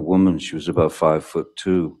firecracker of a woman. She was about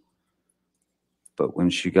 5'2". But when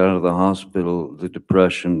she got out of the hospital, the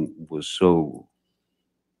depression was so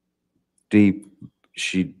deep.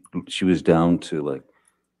 She was down to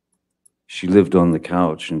she lived on the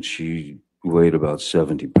couch, and she weighed about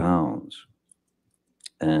 70 pounds.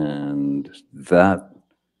 And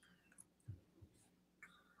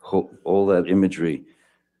all that imagery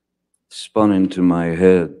spun into my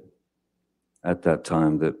head at that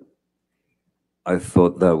time, that I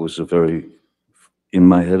thought that was in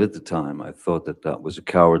my head at the time, I thought that was a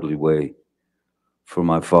cowardly way for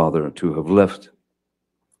my father to have left.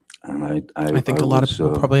 And I think a lot of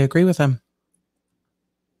people probably agree with him.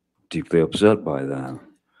 Deeply upset by that.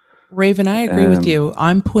 Raven, I agree with you.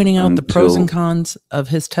 I'm pointing out the pros and cons of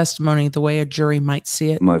his testimony the way a jury might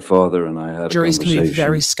see it. My father and I had Juries a conversation. can be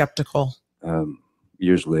very skeptical.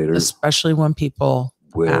 Years later. Especially when people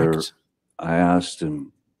where act. I asked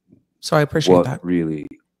him So I appreciate what that. really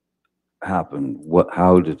happened?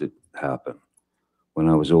 How did it happen when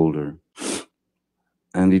I was older?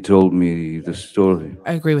 And he told me the story.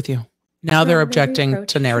 I agree with you. Now they're objecting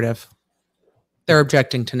to narrative. They're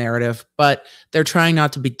objecting to narrative, but they're trying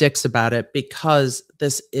not to be dicks about it because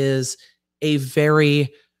this is a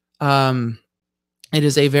very, it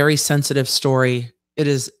is a very sensitive story. It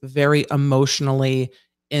is very emotionally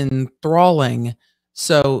enthralling.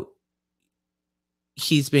 So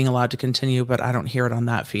he's being allowed to continue, but I don't hear it on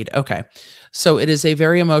that feed. Okay. So it is a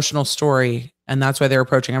very emotional story, and that's why they're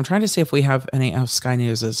approaching. I'm trying to see if we have any. Oh, Sky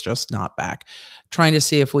News is just not back. Trying to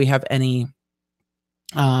see if we have any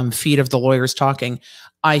feed of the lawyers talking.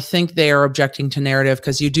 I think they are objecting to narrative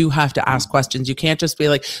because you do have to ask questions. You can't just be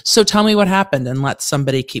like, so tell me what happened and let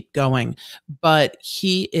somebody keep going. But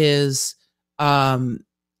he is retelling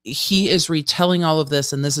all of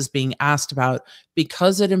this, and this is being asked about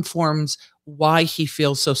because it informs why he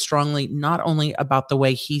feels so strongly, not only about the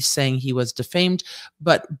way he's saying he was defamed,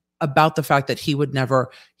 but about the fact that he would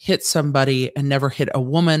never hit somebody and never hit a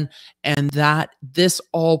woman, and that this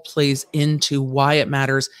all plays into why it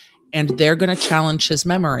matters. And they're going to challenge his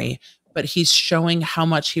memory, but he's showing how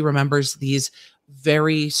much he remembers these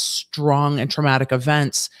very strong and traumatic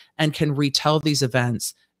events and can retell these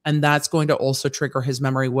events. And that's going to also trigger his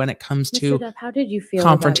memory when it comes to Depp, how did you feel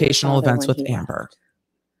confrontational about events with Amber.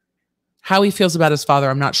 How he feels about his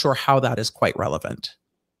father, I'm not sure how that is quite relevant.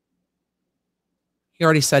 He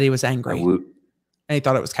already said he was angry, and he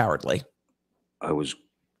thought it was cowardly. I was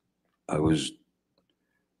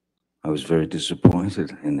very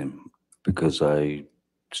disappointed in him because I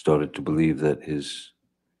started to believe that his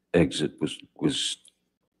exit was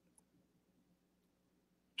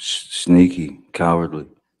sneaky, cowardly.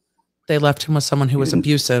 They left him with someone who was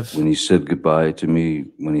abusive. When he said goodbye to me,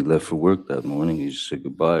 when he left for work that morning, he just said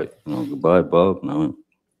goodbye. Goodbye, Bob. And I went,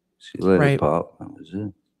 see you later, Pop. That was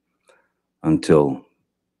it. Until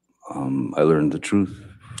I learned the truth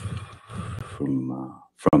from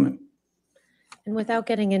him. And without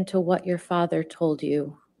getting into what your father told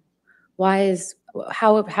you,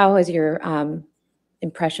 how has your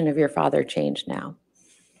impression of your father changed now?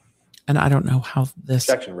 And I don't know how this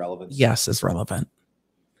objection relevance. Yes, is relevant.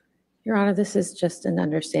 Your Honor, this is just an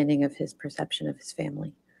understanding of his perception of his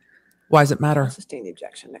family. Why does it matter? I'll sustain the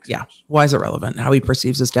objection next. Yeah. Why is it relevant? How he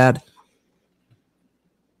perceives his dad.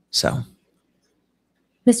 So.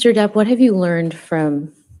 Mr. Depp, what have you learned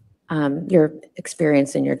from your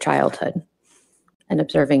experience in your childhood and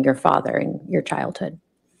observing your father in your childhood?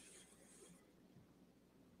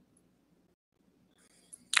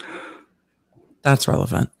 That's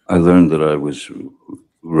relevant. I learned that I was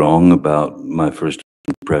wrong about my first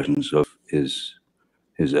impressions of his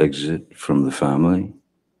exit from the family.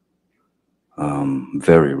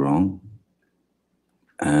 Very wrong.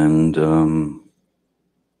 And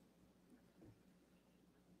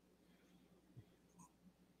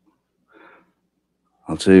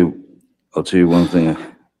I'll tell you one thing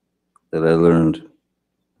that I learned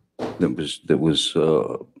that was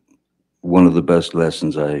one of the best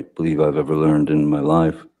lessons I believe I've ever learned in my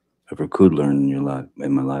life, ever could learn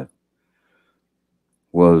in my life,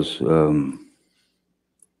 was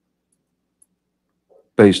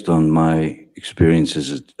based on my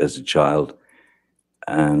experiences as a child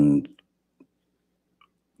and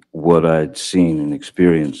what I'd seen and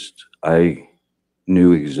experienced. I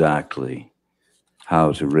knew exactly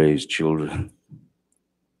how to raise children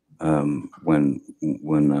when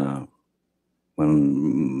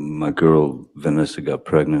my girl Vanessa got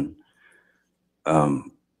pregnant.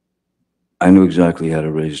 I knew exactly how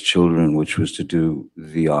to raise children, which was to do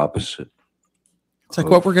the opposite. It's like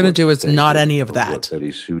what we're going to do is not any of that. What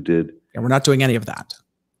Betty Sue did. And we're not doing any of that.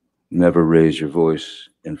 Never raise your voice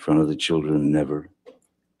in front of the children, never.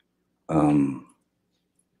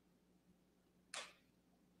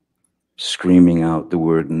 Screaming out the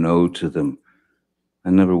word no to them. I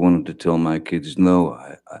never wanted to tell my kids no.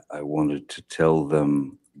 I wanted to tell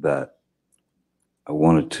them that I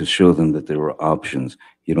wanted to show them that there were options.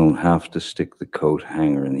 You don't have to stick the coat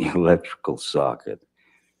hanger in the electrical socket.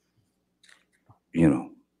 You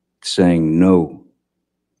know, saying no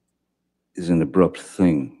is an abrupt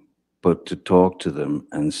thing, but to talk to them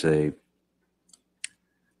and say,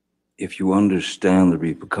 if you understand the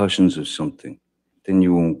repercussions of something, then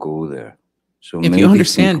you won't go there. So if you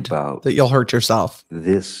understand that you'll hurt yourself,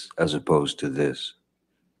 this as opposed to this,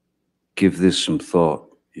 give this some thought,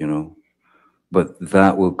 you know, but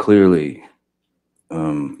that will clearly,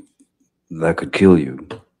 that could kill you.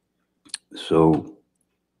 So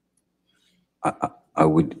I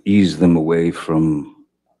would ease them away from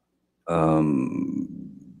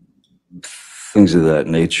things of that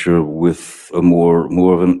nature with a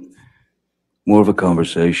more of an more of a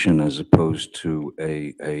conversation as opposed to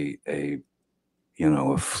a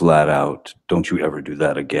flat out, don't you ever do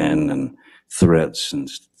that again, and threats and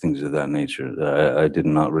things of that nature. I did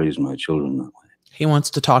not raise my children that way. He wants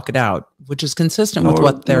to talk it out, which is consistent with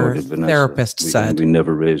what their therapist said. We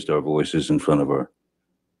never raised our voices in front of our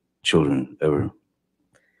children, ever.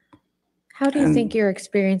 How do you think your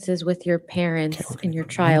experiences with your parents in your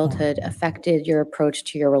childhood affected your approach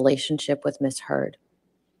to your relationship with Miss Heard?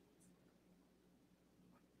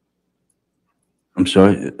 I'm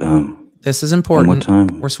sorry. This is important. One more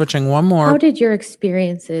time. We're switching one more. How did your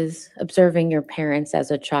experiences observing your parents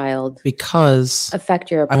as a child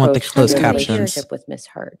affect your approach I want the closed to your captions. relationship with Miss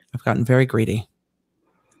Heard? I've gotten very greedy.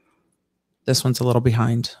 This one's a little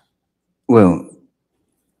behind. Well,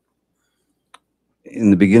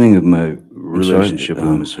 in the beginning of my relationship with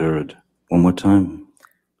Miss Heard, one more time.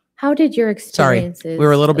 How did your experiences Sorry, we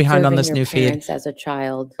were a little behind on observing this your new feed parents as a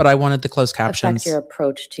child but I wanted the closed captions affect your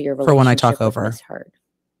approach to your for when I relationship talk with over. Miss Heard?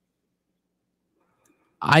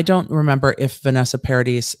 I don't remember if Vanessa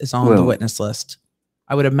Paradis is on the witness list.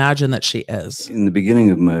 I would imagine that she is. In the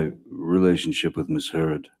beginning of my relationship with Miss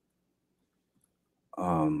Heard,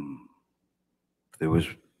 there was,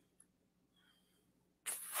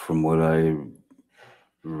 from what I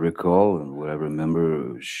recall and what I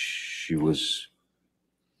remember, she was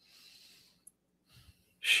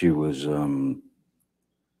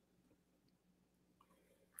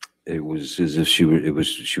it was as if she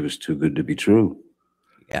was too good to be true.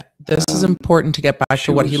 Yeah, this is important to get back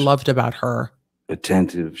to what he loved about her.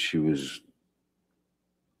 Attentive, she was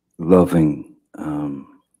loving.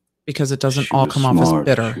 Because it doesn't all come off as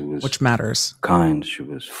bitter, which matters. Kind, she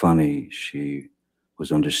was funny, she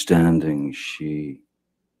was understanding,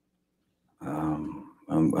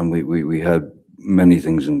 and we had many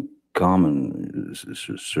things in common,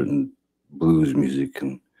 certain blues music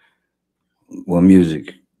and,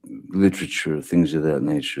 music, literature, things of that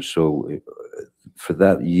nature. So for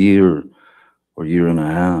that year or year and a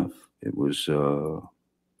half, it was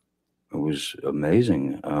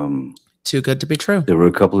amazing. Too good to be true. There were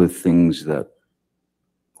a couple of things that,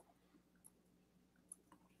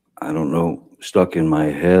 I don't know, stuck in my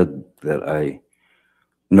head that I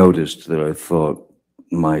noticed that I thought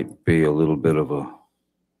might be a little bit of a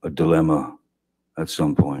dilemma at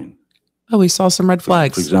some point. Oh, we saw some red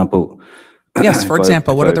flags. For example. Yes, for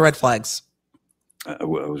example, what are the red flags? I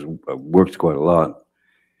worked quite a lot.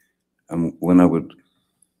 And when I would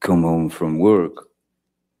come home from work,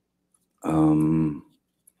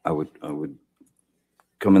 I would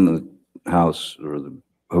come in the house or the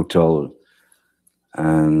hotel,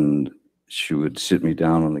 and she would sit me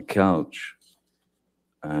down on the couch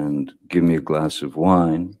and give me a glass of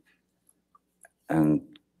wine and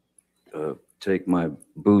take my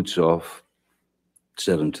boots off,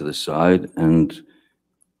 set them to the side, and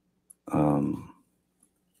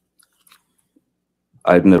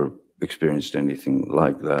I'd never experienced anything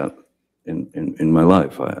like that in my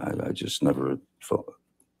life. I just never thought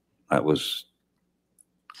I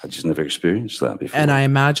just never experienced that before. And I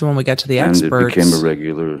imagine when we get to the experts, and it became a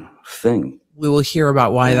regular thing. We will hear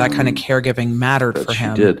about why that kind of caregiving mattered for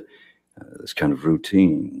him. She did this kind of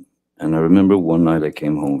routine. And I remember one night I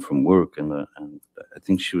came home from work, and I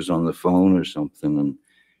think she was on the phone or something,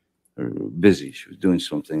 or busy. She was doing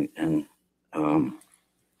something, and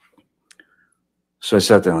so I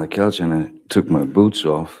sat down on the couch and I took my boots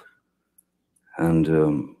off, and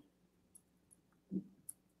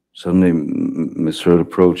suddenly Miss Heard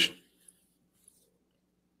approached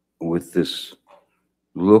with this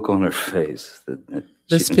look on her face that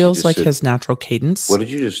this feels like his natural cadence. What did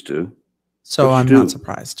you just do? So I'm not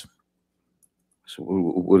surprised. So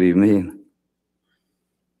what do you mean?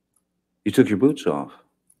 You took your boots off.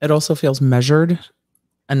 It also feels measured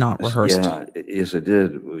and not rehearsed. Yeah, yes, I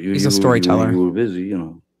did. He's a storyteller. You were busy, you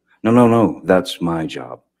know. No. That's my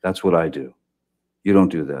job. That's what I do. You don't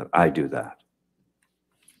do that. I do that.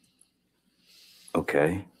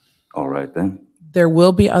 Okay. All right, then. There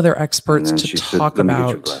will be other experts to talk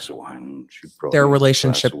about their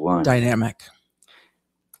relationship dynamic.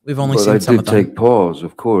 We've only seen some of them. But I did take pause,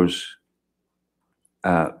 of course,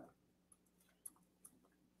 at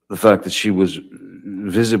the fact that she was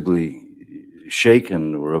visibly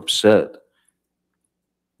shaken or upset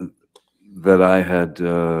that I had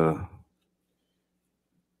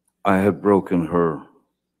broken her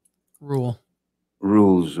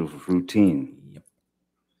rules of routine. Yep.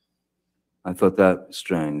 I thought that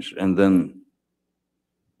strange. And then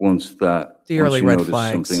once the early you red notice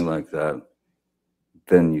flags, something like that,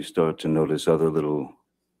 then you start to notice other little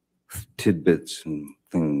tidbits and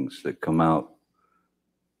things that come out.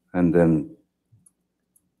 And then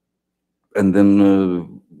And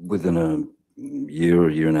then within a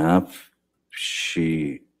year and a half,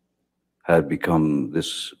 she had become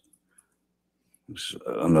this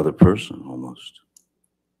another person almost.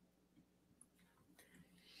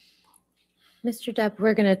 Mr. Depp,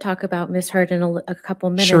 we're going to talk about Miss Heard in a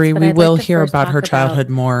couple minutes. Sheree, but we I'd will like to hear first about talk her childhood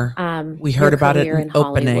more. We heard your about it career in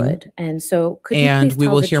Hollywood. opening. And so could you And please we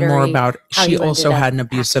tell will the hear more jury about, how she you also ended had an up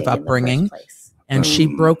abusive acting in the first upbringing, place? and she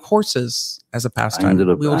broke horses as a I pastime. ended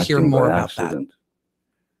up We will hear acting more by about accident.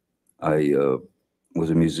 I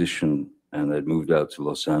was a musician, and I'd moved out to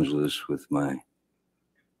Los Angeles with my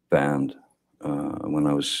band when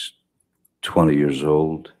I was 20 years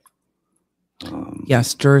old. that.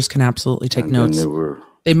 Yes, jurors can absolutely take and then notes. there were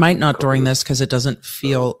They might not couple during of, this because it doesn't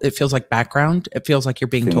feel, it feels like background. It feels like you're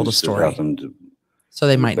being told a things that story. happened So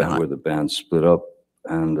they in the might band not. where the band split up,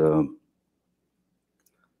 and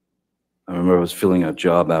I remember I was filling out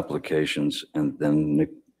job applications, and then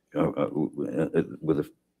Nick, with a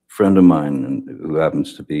friend of mine who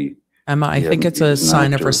happens to be Emma, I think it's a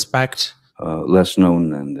sign of respect. less known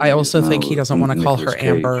than I also think he doesn't want to call Nicolas her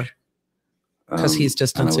Amber Cage. because he's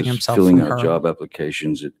distancing and I was himself filling from out her. job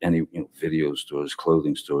applications at any video stores,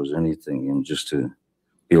 clothing stores, anything, and just to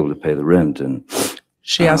be able to pay the rent. And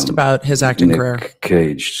She asked about his acting Nick career.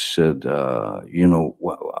 Cage said, you know,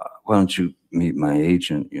 why don't you meet my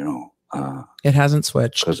agent? You know, It hasn't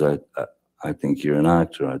switched. because I think you're an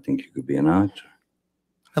actor. I think you could be an actor.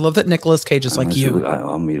 I love that Nicolas Cage is And like I said, you. "Look,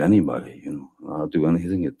 I'll meet anybody. You know, I'll do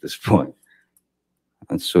anything at this point."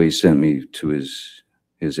 And so he sent me to his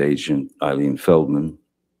agent, Eileen Feldman,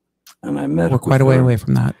 and I met. We're quite a way away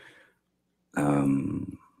from that.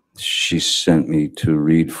 She sent me to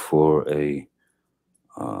read for a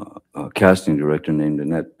casting director named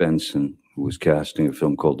Annette Benson, who was casting a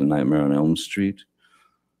film called The Nightmare on Elm Street.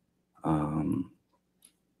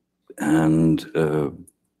 And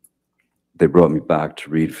they brought me back to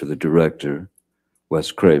read for the director,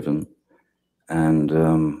 Wes Craven. And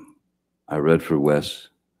I read for Wes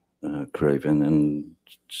Craven and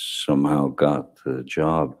somehow got the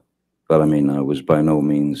job. But I mean, I was by no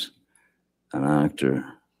means an actor.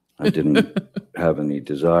 I didn't have any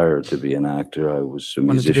desire to be an actor. I was a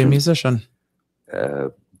Wanted to be a musician.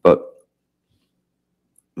 musician. But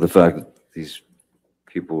the fact that these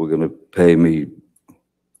people were going to pay me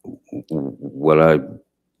what I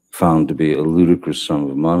found to be a ludicrous sum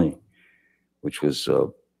of money, which was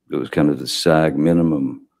it was kind of the SAG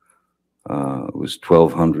minimum. It was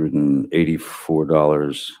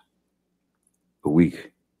 $1,284 a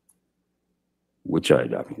week, which I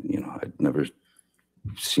mean, you know, I'd never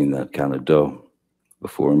seen that kind of dough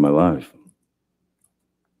before in my life.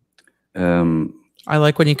 I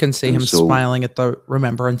like when you can see him so smiling at the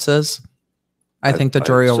remembrances. I think the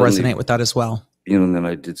jury will resonate with that as well. You know, and then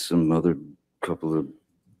I did some other couple of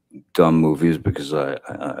dumb movies because I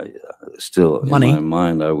still, Money. in my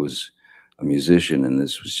mind, I was a musician, and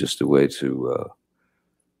this was just a way to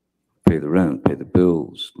pay the rent, pay the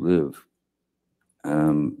bills, live.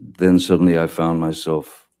 Then suddenly I found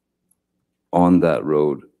myself on that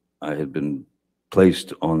road. I had been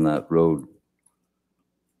placed on that road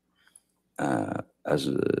as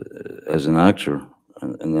an actor,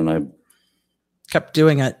 and then I Kept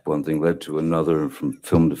doing it. one thing led to another, from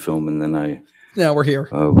film to film, and then I Now we're here.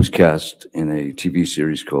 was cast in a TV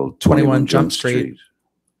series called 21 Jump Street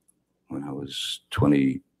when I was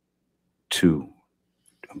 22,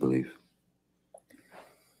 I believe.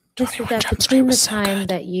 Mr. Depp, between the time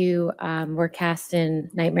that you were cast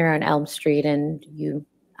in Nightmare on Elm Street and you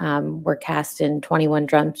were cast in 21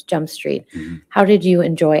 Jump Street, how did you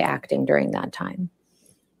enjoy acting during that time?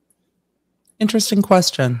 Interesting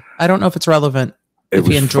question. I don't know if it's relevant if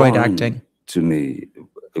he enjoyed acting. To me,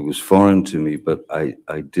 it was foreign to me, but I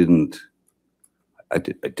didn't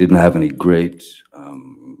have any great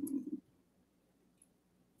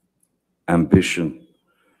ambition.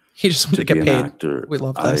 He just wanted to get be an paid. actor. We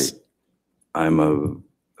love this. I'm a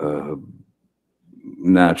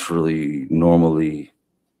naturally, normally,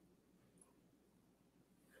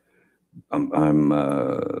 I've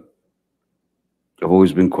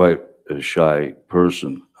always been quite a shy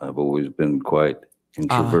person. I've always been quite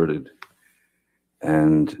introverted.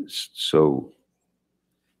 And so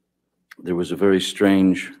there was a very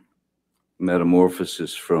strange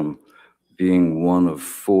metamorphosis from being one of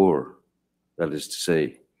four, that is to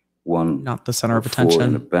say, one Not the center of four in a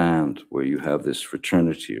attention. band where you have this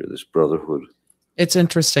fraternity or this brotherhood. It's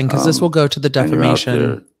interesting because this will go to the and you're out there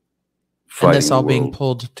defamation and fighting this all the being world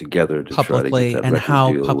pulled together to publicly, try to get that and record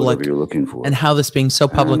how deal or public whatever you're looking for. and how this being so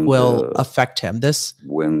public And, will affect him. This,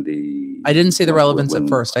 when I didn't see the relevance at when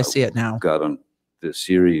first. I see it now. got on the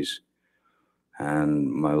series,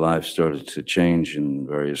 and my life started to change in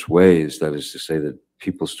various ways. That is to say that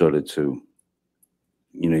people started to,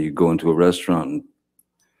 you go into a restaurant and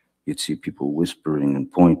you'd see people whispering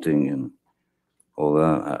and pointing and all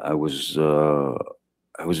that. I was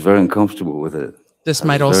very uncomfortable with it. This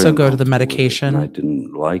might also go to the And medication I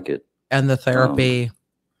didn't like it. and the therapy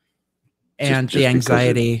and just the because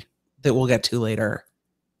anxiety that we'll get to later.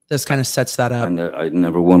 This kind of sets that up. I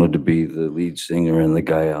never wanted to be the lead singer and the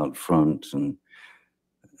guy out front and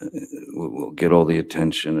will get all the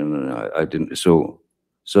attention. And I didn't. So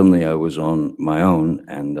suddenly I was on my own,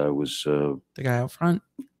 and I was The guy out front.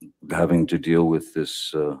 having to deal with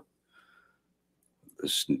this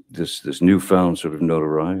this newfound sort of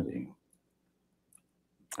notoriety,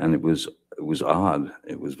 and it was odd.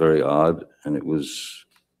 It was very odd, and it was.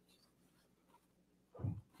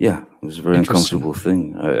 Yeah, it was a very uncomfortable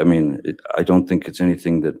thing. I mean, I don't think it's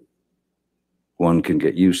anything that one can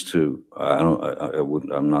get used to.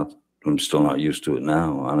 I'm still not used to it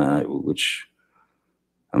now, and which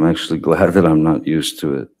I'm actually glad that I'm not used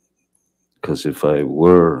to it, because if I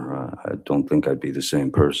were, I don't think I'd be the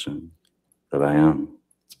same person that I am.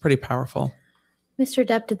 It's pretty powerful. Mr.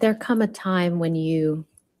 Depp, did there come a time when you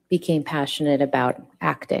became passionate about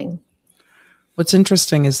acting? What's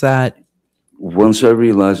interesting is that once I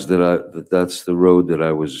realized that that's the road that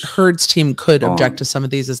I was. Heard's team could on, object to some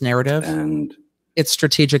of these as narrative, and it's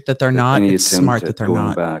strategic that they're not. It's smart that they're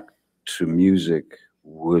not. Back to music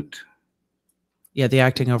would. Yeah, the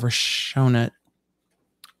acting overshone it.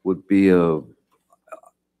 Would be a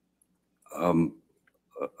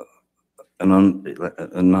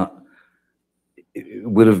not. It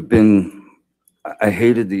would have been. I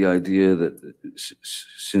hated the idea that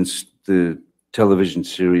since the television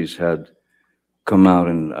series had come out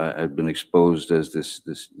and I had been exposed as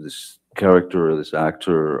this character or this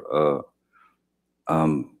actor,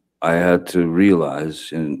 I had to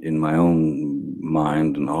realize in my own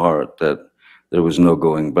mind and heart that there was no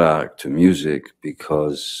going back to music,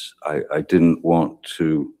 because I didn't want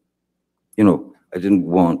to, I didn't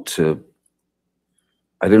want to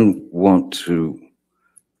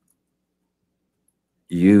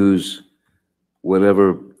use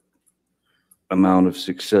whatever amount of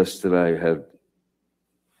success that I had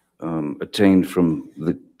attained from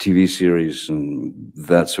the TV series and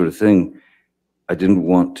that sort of thing. I didn't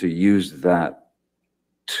want to use that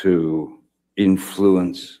to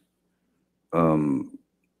influence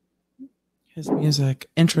his music.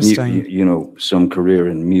 Interesting. Some career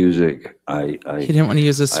in music. He didn't want to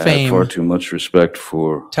use his fame. I had far too much respect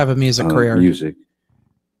for to have a music career. Music.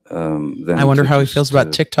 I wonder how he feels about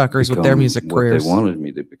TikTokers with their music careers. What they wanted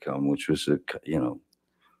me to become, which was a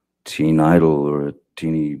teen idol or a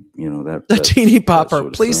teeny, a teeny popper. Sort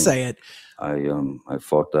of Please say it. I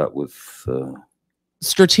fought that with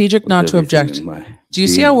strategic not to object. Do you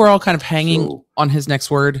see how we're all kind of hanging on his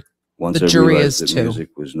next word? Once the jury is too. Music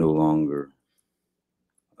was no longer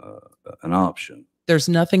an option. There's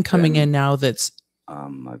nothing coming in now that's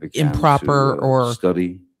improper or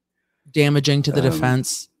damaging to the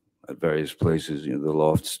defense. At various places, the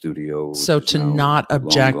Loft Studio. So to not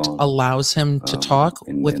object allows him to talk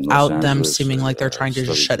without them seeming like they're trying to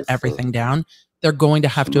just shut everything down. They're going to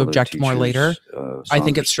have to object more later. I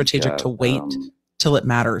think it's strategic to wait till it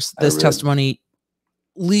matters. This testimony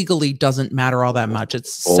legally doesn't matter all that much.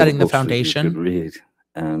 It's setting the foundation,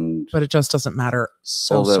 but it just doesn't matter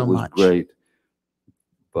so much. Great,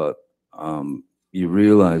 but you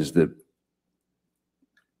realize that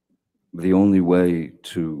the only way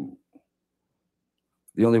to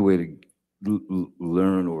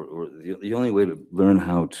learn, or the only way to learn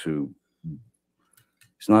how to,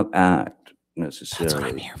 it's not act necessarily. That's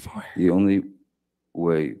what I'm here for. The only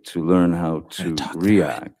way to learn how to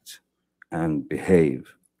react and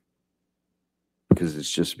behave, because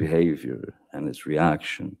it's just behavior and it's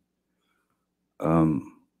reaction,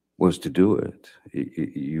 was to do it.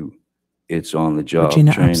 It's on the job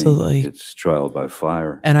Regina, training. absolutely. It's trial by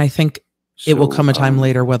fire. And I think it will come a time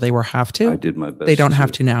later where they will have to. I did my best. They don't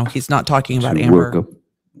have to now. He's not talking about Amber.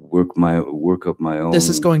 Work up my own. This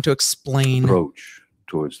is going to explain approach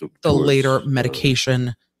towards the later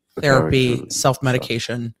medication, therapy,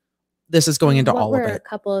 self-medication. This is going into all of it. What were a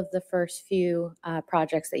couple of the first few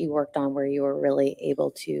projects that you worked on where you were really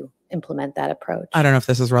able to implement that approach? I don't know if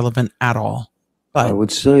this is relevant at all, but I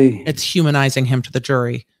would say it's humanizing him to the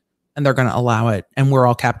jury, and they're going to allow it. And we're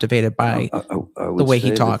all captivated by the way he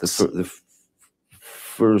talks. The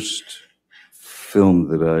first film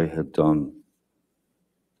that I had done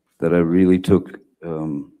that I really took,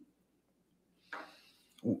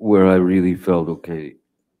 where I really felt, okay,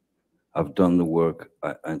 I've done the work.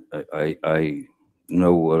 I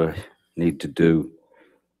know what need to do.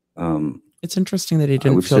 It's interesting that he I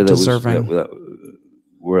didn't would feel say that deserving.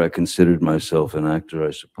 where I considered myself an actor,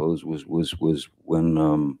 I suppose, was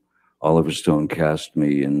when Oliver Stone cast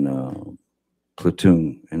me in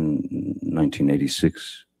Platoon in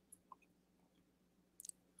 1986.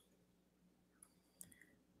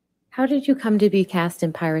 How did you come to be cast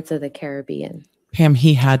in Pirates of the Caribbean? Pam,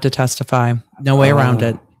 he had to testify. No way around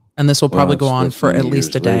it. And this will probably go on that's for many at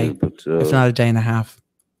least a years day, later, but, if not a day and a half.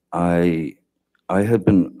 I had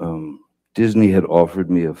been Disney had offered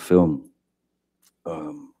me a film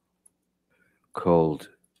called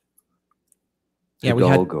Yeah, we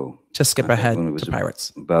had Hidalgo. to skip When ahead it was to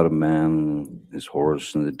Pirates. about a man, his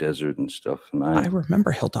horse in the desert and stuff. And I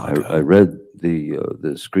remember Hidalgo. I read the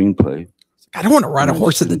screenplay. I don't want to ride a and I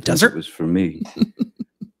horse just in the didn't think desert. It was for me.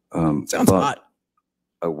 Sounds but hot.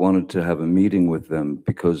 I wanted to have a meeting with them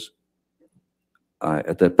because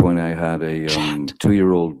at that point I had a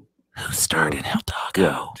 2-year-old. Who starred in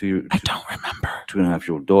Hidalgo? Yeah, I don't remember.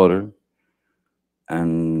 2.5-year-old daughter,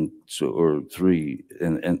 and or 3,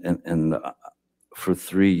 and for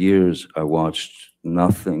 3 years I watched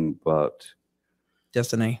nothing but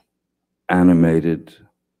Disney animated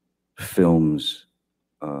films,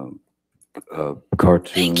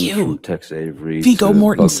 cartoons from Tex Avery Viggo to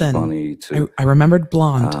Mortensen. Bugs Bunny to I remembered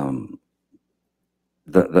Blonde.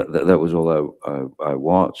 that was all I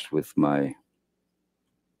watched with my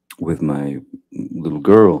little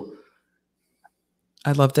girl.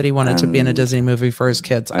 I love that he wanted to be in a Disney movie for his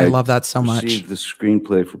kids. I love that so much. Received the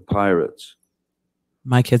screenplay for Pirates.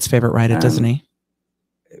 My kid's favorite ride at Disney.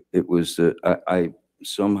 It was I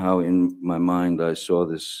somehow in my mind I saw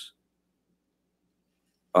this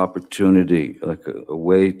opportunity, like a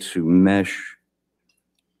way to mesh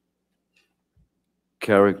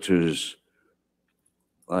characters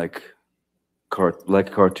like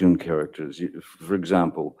cartoon characters. For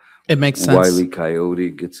example, it makes sense. Wile E. Coyote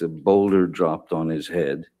gets a boulder dropped on his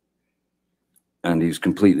head, and he's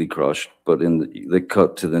completely crushed. But they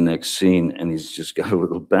cut to the next scene, and he's just got a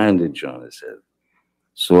little bandage on his head.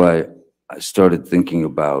 So I started thinking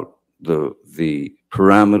about the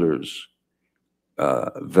parameters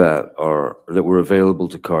that were available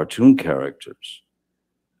to cartoon characters,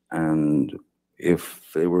 and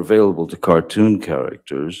if they were available to cartoon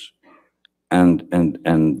characters, and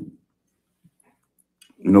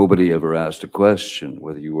nobody ever asked a question,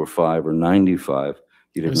 whether you were 5 or 95,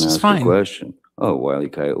 you didn't ask a question. Oh, Wile E.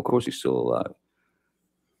 Coyote, of course he's still alive.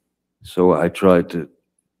 So I tried to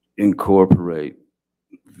incorporate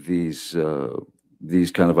these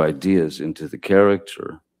kind of ideas into the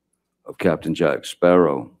character of Captain Jack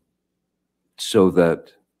Sparrow, so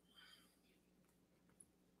that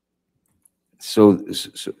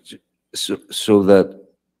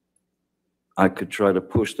I could try to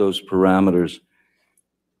push those parameters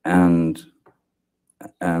and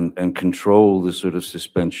control the sort of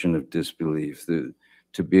suspension of disbelief,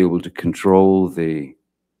 to be able to control the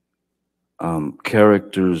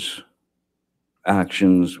characters'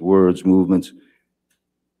 actions, words, movements,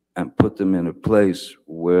 and put them in a place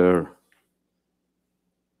where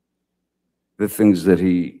the things that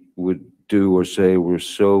he would do or say were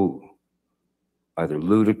so either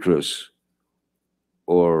ludicrous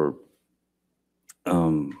or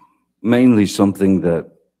mainly something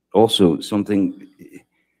that also something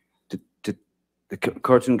the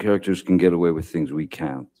cartoon characters can get away with things we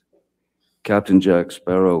can't. Captain Jack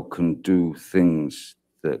Sparrow can do things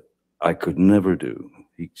that I could never do.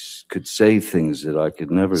 He could say things that I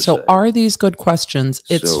could never say. So are these good questions?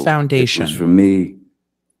 It's foundation. It was for me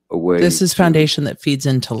a way. This is foundation that feeds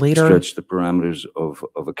into later. Stretch the parameters of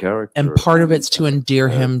a character. And part of it's to endear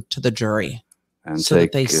him to the jury. And so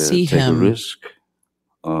that they see him a risk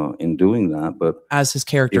in doing that. But as his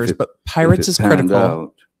characters. But Pirates is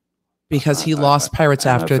critical because he lost Pirates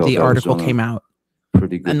after the article came out.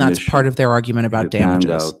 Pretty good and that's part of their argument about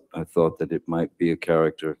damages. I thought that it might be a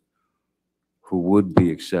character who would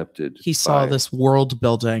be accepted. He saw this world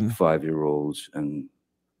building. 5-year-olds and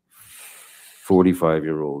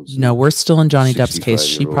 45-year-olds. No, we're still in Johnny Depp's case.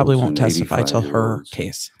 She probably won't testify till her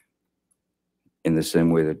case. In the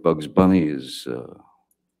same way that Bugs Bunny is,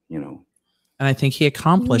 And I think he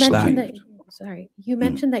accomplished that. You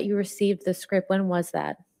mentioned that you received the script. When was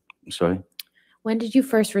that? Sorry? When did you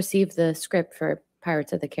first receive the script for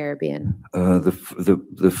Pirates of the Caribbean?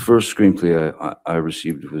 The first screenplay I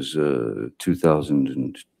received was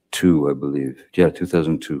 2002, I believe. Yeah,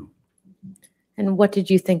 2002. And what did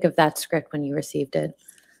you think of that script when you received it?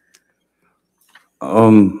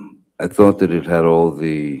 I thought that it had all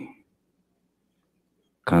the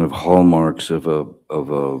kind of hallmarks of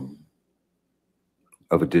a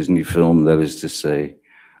Disney film. That is to say,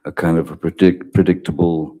 a kind of a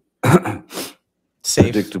predictable Safe.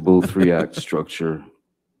 predictable 3-act structure,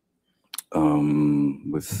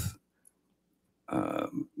 with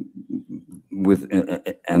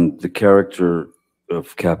and the character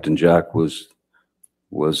of Captain Jack was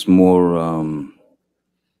more,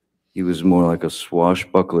 he was more like a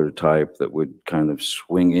swashbuckler type that would kind of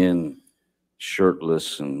swing in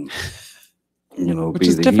shirtless and, you know, Which be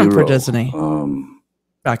is the different hero. for Disney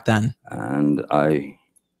back then. And I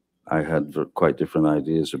had quite different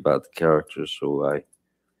ideas about the character, so I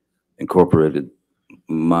incorporated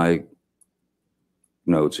my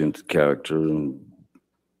notes into character and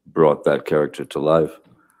brought that character to life,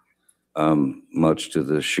 much to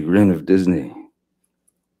the chagrin of Disney.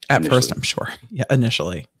 At first, initially. I'm sure. Yeah,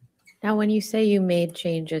 initially. Now, when you say you made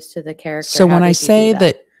changes to the character, So how when I did you do say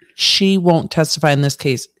that she won't testify in this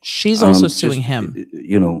case, she's also suing Just, him.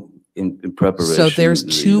 you know, in preparation. So there's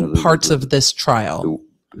you two know, parts of this trial.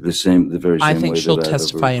 the very same I think way she'll that I've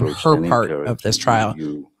testify in approached her any part character. of this trial.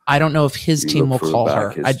 I don't know if his you team will look for a call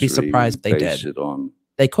back her. I'd be history, surprised if they base did. it on,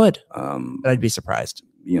 They could, but I'd be surprised.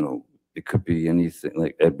 you know, it could be anything.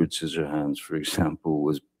 Like Edward Scissorhands, for example,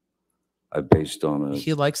 was I based on a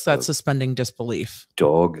He likes that suspending disbelief.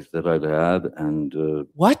 dog that I'd had and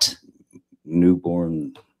What?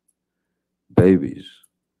 newborn babies.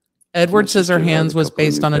 Edward My sister had a Scissorhands was couple of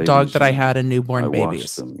based new on a dog babies, that I and had and newborn I watched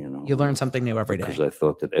babies. them, you know. You learn something new every because day. I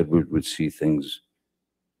thought that Edward would see things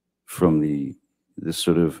from the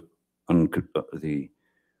sort of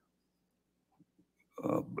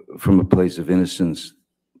from a place of innocence,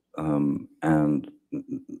 and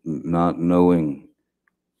not knowing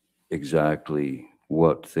exactly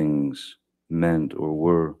what things meant or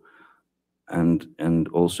were, and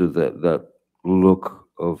also that look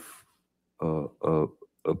of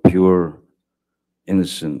a pure,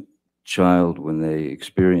 innocent child when they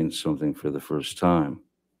experience something for the first time.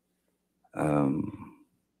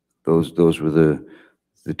 Those were the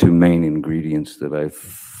two main ingredients that I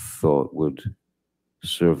thought would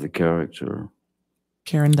serve the character.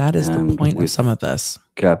 Karen, that is the And point of with some of this.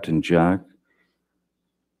 Captain Jack,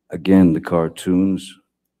 again, the cartoons,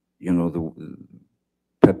 you know, the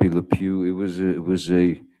Pepe Le Pew. It was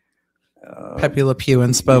a Pepe Le Pew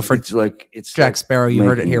and Spo for it's Jack like Sparrow. You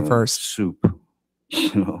heard it here making a first. Soup,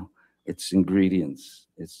 you know, it's ingredients.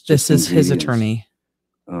 It's This just is his ingredients. attorney,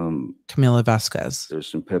 Camila Vasquez. There's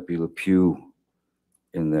some Pepe Le Pew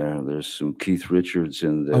in there. There's some Keith Richards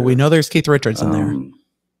in there. Oh, we know there's Keith Richards in there.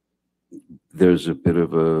 There's a bit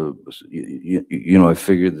of a, you know, I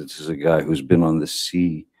figured this is a guy who's been on the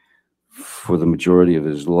sea for the majority of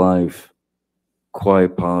his life.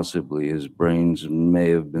 Quite possibly his brains may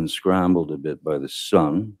have been scrambled a bit by the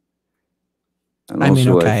sun. And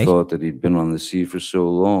also I thought that he'd been on the sea for so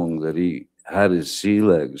long that he had his sea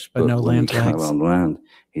legs, but no when land he got legs. on land,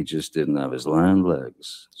 he just didn't have his land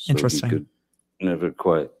legs. So Interesting. he could never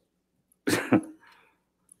quite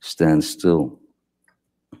stand still.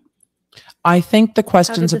 I think the How did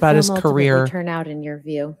questions the about his film ultimately career turn out in your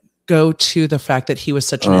view? go to the fact that he was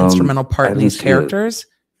such an instrumental I part in didn't these see it. characters,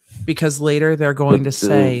 because later they're going to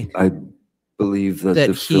say I believe that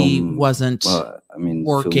the he film, wasn't I mean, the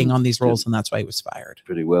working film on these did roles, and that's why he was fired.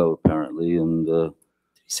 pretty well, apparently, and Did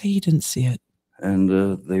he say he didn't see it?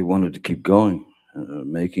 they wanted to keep going,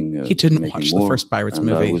 making. He didn't making watch more, the first Pirates and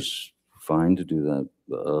movie. I was fine to do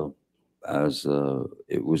that, as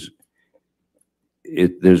it was.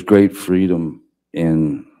 There's great freedom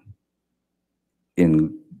in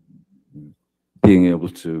being able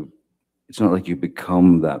to. It's not like you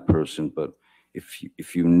become that person, but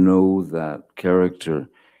if you know that character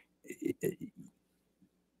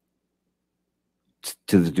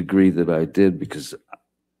to the degree that I did, because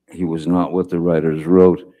he was not what the writers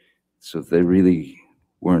wrote, so they really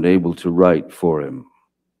weren't able to write for him.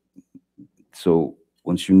 So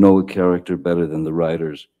once you know a character better than the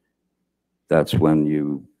writers, that's when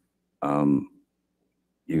you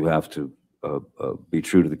have to be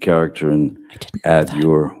true to the character and add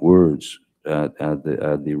your words, add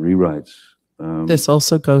the rewrites. This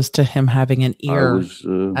also goes to him having an ear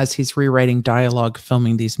as he's rewriting dialogue,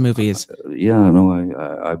 filming these movies. Yeah,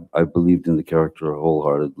 no, I believed in the character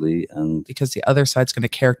wholeheartedly, and because the other side's going to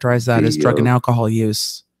characterize that as drug and alcohol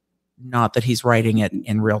use, not that he's writing it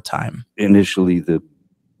in real time. Initially, the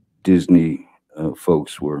Disney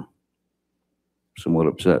folks were somewhat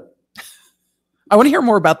upset. I want to hear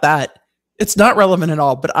more about that. It's not relevant at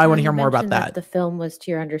all, but I want to hear more about that. The film was,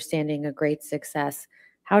 to your understanding, a great success.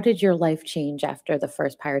 How did your life change after the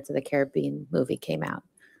first Pirates of the Caribbean movie came out?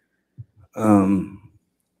 Though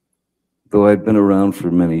I'd been around for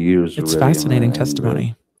many years, it's already, fascinating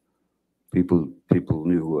testimony. People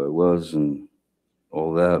knew who I was, and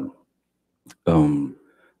all that.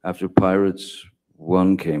 After Pirates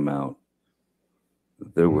 1 came out,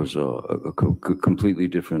 there was a completely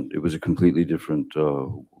different. It was a completely different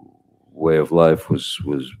way of life. Was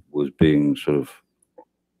being sort of,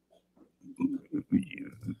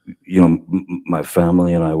 my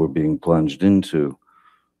family and I were being plunged into.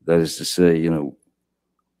 That is to say,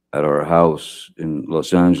 at our house in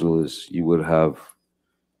Los Angeles, you would have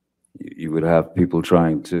people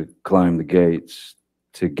trying to climb the gates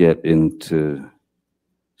to get into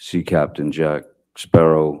see Captain Jack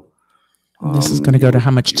Sparrow. This is going to go to how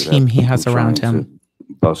much team he has around him.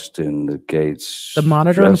 Bust in the gates. The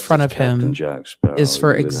monitor in front of him is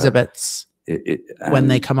for exhibits when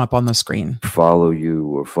they come up on the screen. Follow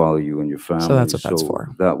you and your family. So that's what that's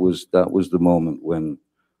for. That was the moment when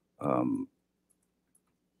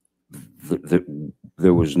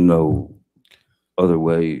there was no other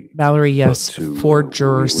way. Mallory, yes, for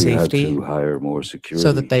juror safety, had to hire more security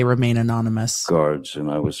so that they remain anonymous. Guards,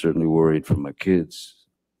 and I was certainly worried for my kids'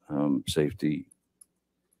 safety.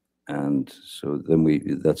 And so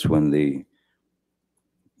then that's when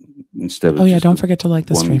instead of don't forget to like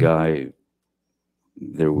this one stream. guy,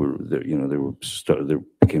 there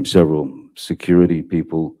became several security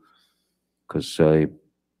people, because I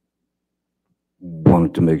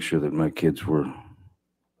wanted to make sure that my kids were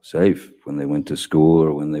safe when they went to school,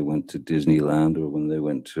 or when they went to Disneyland, or when they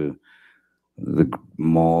went to the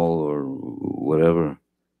mall, or whatever.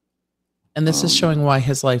 And this is showing why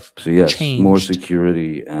his life changed. More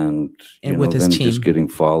security, and with his team, just getting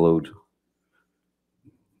followed,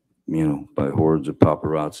 by hordes of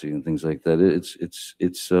paparazzi and things like that. It's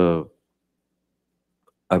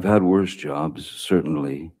I've had worse jobs,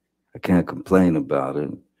 certainly. I can't complain about it,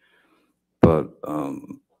 but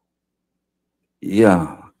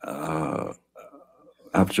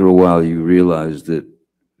after a while, you realize that.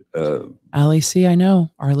 LEC, I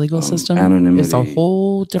know our legal system is a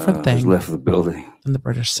whole different thing. Has left the building than the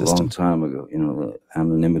British system. A long time ago.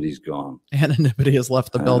 Anonymity's gone. Anonymity has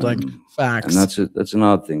left the building. Facts. And that's an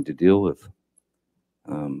odd thing to deal with.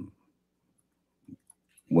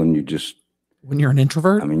 When you're an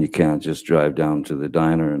introvert. I mean, you can't just drive down to the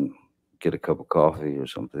diner and get a cup of coffee or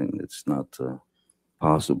something. It's not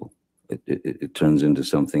possible. It turns into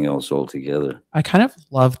something else altogether. I kind of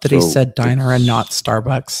love that he said diner and not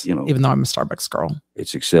Starbucks, even though I'm a Starbucks girl.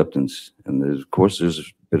 It's acceptance. And there's a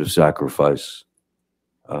bit of sacrifice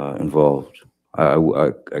involved.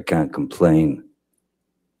 I can't complain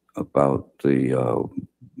about the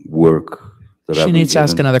work that She needs to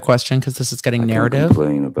ask another question, because this is getting narrative. I can't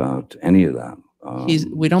complain about any of that.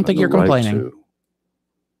 We don't think you're complaining.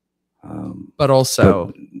 But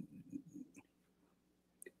also...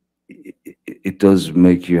 It does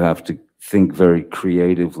make you have to think very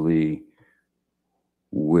creatively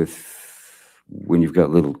when you've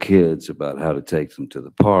got little kids, about how to take them to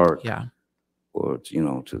the park, or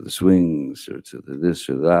to the swings, or to the this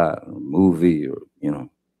or that, or movie, or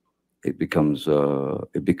it becomes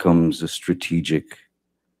a strategic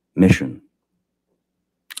mission,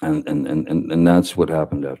 and that's what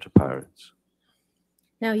happened after Pirates.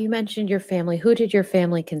 Now, you mentioned your family. Who did your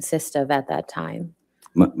family consist of at that time?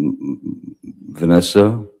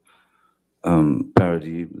 Vanessa,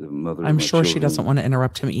 Paradis, the mother. I'm sure she doesn't want to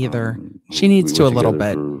interrupt him either. She needs to a little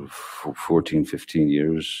bit. For 14, 15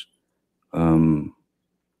 years.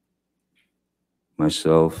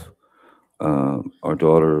 Myself, our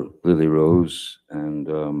daughter Lily Rose, and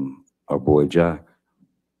our boy Jack.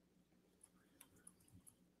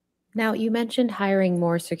 Now, you mentioned hiring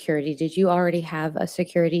more security. Did you already have a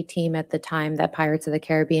security team at the time that Pirates of the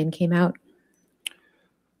Caribbean came out?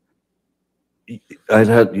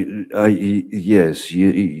 Yes,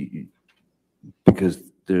 because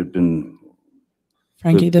there'd been.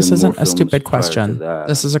 Frankie, this isn't a stupid question.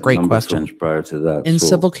 This is a great question. Prior to that, in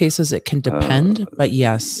civil cases, it can depend, but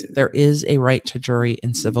yes, there is a right to jury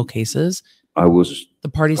in civil cases. The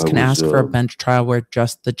parties can ask for a bench trial where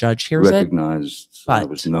just the judge hears it. Recognized, but I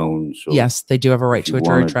was known. So yes, they do have a right to a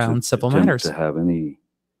jury trial in civil matters. To have any,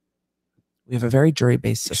 we have a very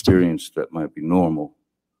jury-based system. Experience that might be normal.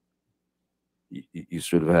 You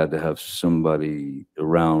sort of had to have somebody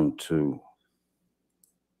around to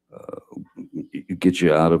get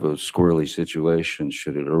you out of a squirrely situation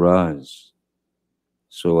should it arise.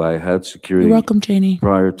 So I had security. You're welcome, Janie.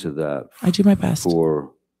 Prior to that, I do my best.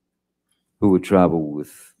 For who would travel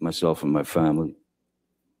with myself and my family.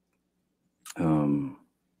 But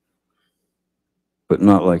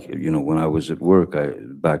not like, when I was at work,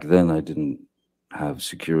 back then I didn't have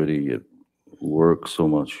security at work so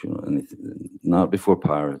much, anything, not before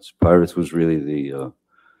Pirates. Pirates was really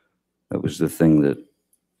that was the thing that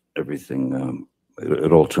everything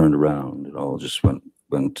it all turned around. It all just went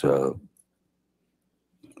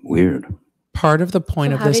weird. Part of the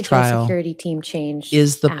point So of how this did your trial security team change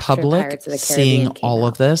is the after public Pirates of the seeing Caribbean came all out?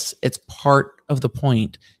 of this. It's part of the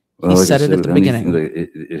point. He Well, like I said it at with the anything, beginning.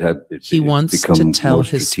 it He wants become to more tell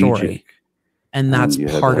his story, strategic, and that's you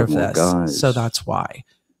had to part have of more this. guys, So that's why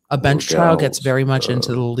a more bench trial gets gals, very much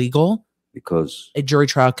into the legal. because A jury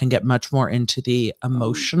trial can get much more into the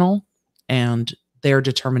emotional, and they're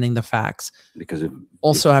determining the facts. because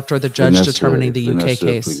Also, after the judge determining the UK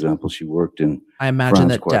case, for example, she worked in I imagine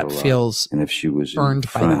France that quite a Depp lot, feels and if she was burned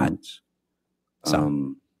in by that. France,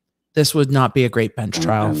 So this would not be a great bench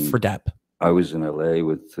trial and for Depp. I was in LA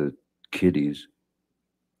with the kiddies,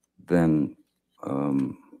 then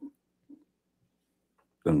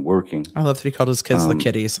been working. I love that he called his kids the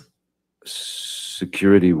kiddies.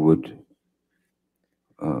 Security would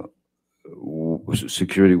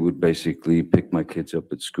basically pick my kids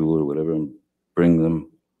up at school or whatever and bring them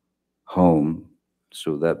home.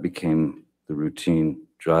 So that became the routine,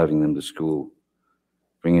 driving them to school,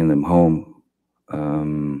 bringing them home.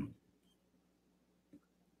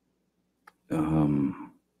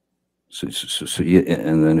 So yeah,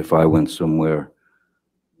 and then if I went somewhere,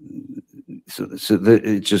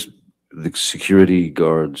 it just, the security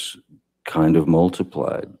guards kind of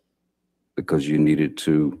multiplied because you needed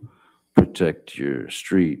to protect your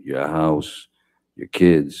street, your house, your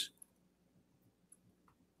kids.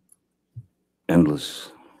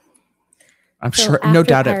 Endless. I'm So sure, no after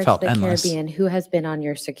doubt it Pirates felt of the endless. Caribbean, who has been on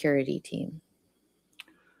your security team?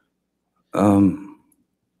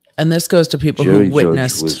 And this goes to people Jerry who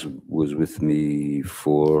witnessed Judge was with me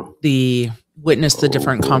for the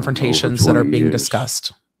different over confrontations that are 20 being years.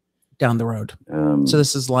 discussed down the road. So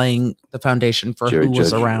this is laying the foundation for Jerry who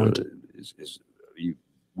was Judge, around.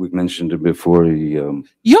 We mentioned it before.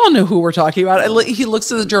 Y'all know who we're talking about. He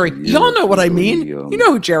looks at the jury. Y'all know what I mean. You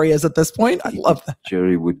know who Jerry is at this point. I love that.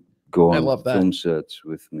 Jerry would go I on love that. film sets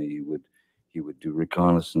with me. He would do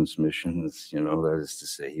reconnaissance missions. That is to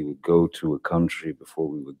say, he would go to a country before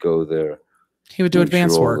we would go there. He would do make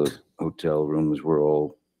advanced sure all work. the hotel rooms were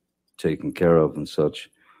all taken care of and such.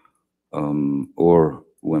 Or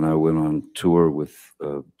when I went on tour with,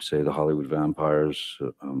 say, the Hollywood Vampires,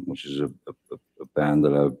 which is a band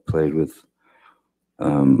that I played with,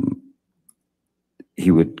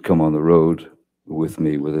 he would come on the road with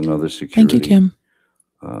me with another security. Thank you, Kim.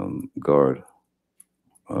 Guard.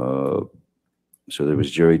 So there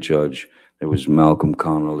was Jerry Judge. There was Malcolm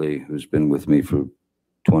Connolly, who's been with me for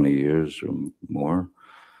 20 years or more.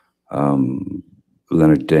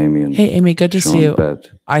 Leonard Damian. Hey, Amy, good to Sean see you.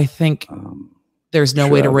 Bett, I think there's no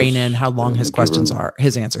way to rein Travis, in how long his questions McGivern, are,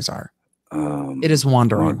 his answers are. It is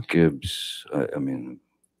wandering. Mark Gibbs. I mean,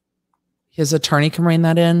 His attorney can rein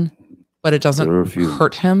that in, but it doesn't there are a few.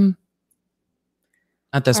 hurt him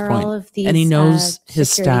at this Are point. all of these And he knows his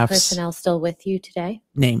security staff's personnel still with you today?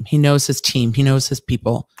 name. He knows his team. He knows his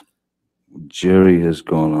people. Jerry has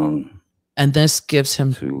gone on And this gives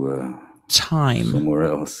him to time. somewhere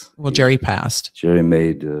else. Well, Jerry passed. Jerry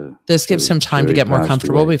made. This gives him time to Jerry get more passed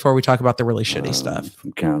comfortable away, before we talk about the really shitty stuff.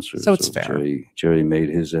 from cancer. So it's fair. Jerry made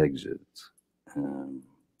his exit.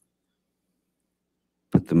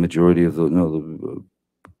 But the majority of I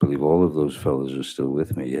believe all of those fellows are still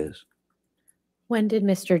with me, yes. When did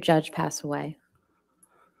Mr. Judge pass away?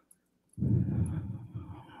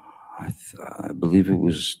 I believe it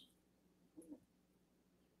was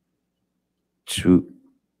two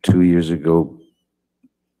years ago,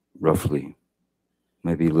 roughly.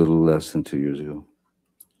 Maybe a little less than 2 years ago.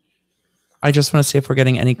 I just want to see if we're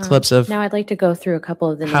getting any clips of Now I'd like to go through a couple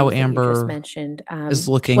of the how names that you Amber just mentioned. is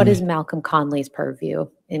looking. What is Malcolm Conley's purview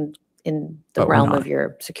in the But we're realm not. of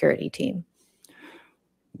your security team?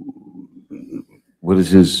 What is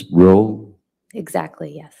his role?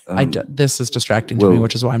 Exactly, yes. This is distracting to me, well,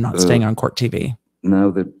 which is why I'm not staying on court TV. Now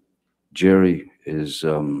that Jerry is,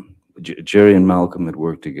 Jerry and Malcolm had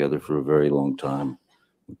worked together for a very long time.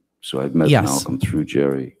 So I'd met Yes. Malcolm through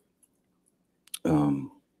Jerry.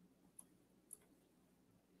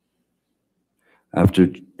 After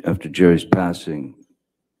Jerry's passing,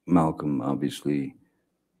 Malcolm obviously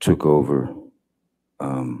took over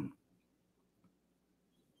for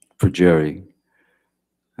Jerry,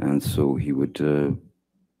 and so he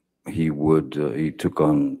took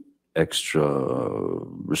on extra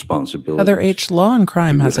responsibility. Heather H. Law and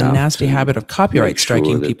Crime He has would a have nasty to habit of copyright make sure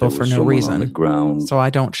striking that people there for was no someone on the reason. ground So I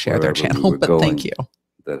don't share their wherever we channel, were but going thank you.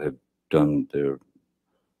 that had done their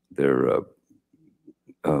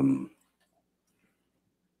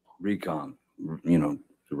recon, the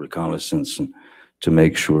reconnaissance, and to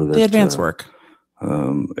make sure that The advance work.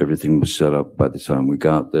 everything was set up by the time we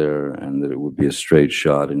got there, and that it would be a straight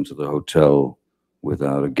shot into the hotel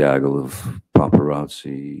without a gaggle of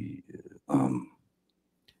paparazzi.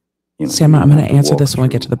 Sam, I'm going to answer this when we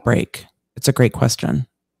get to the break. It's a great question.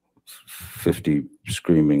 50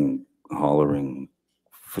 screaming, hollering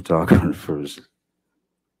photographers.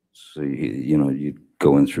 So, you'd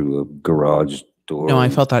go in through a garage door. No, I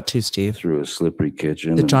felt that too, Steve. Through a slippery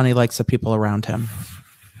kitchen. That Johnny likes the people around him.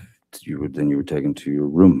 Then you were taken to your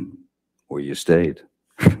room where you stayed.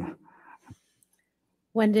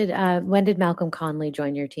 When did Malcolm Conley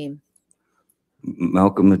join your team?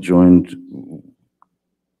 Malcolm had joined.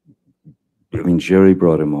 I mean, Jerry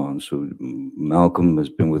brought him on, so Malcolm has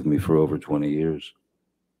been with me for over 20 years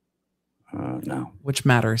now. Which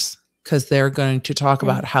matters, because they're going to talk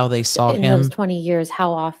about how they saw him. In those 20 years,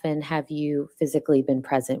 how often have you physically been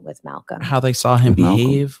present with Malcolm? How they saw him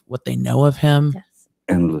behave, what they know of him. Yes.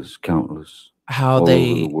 Endless, countless. How all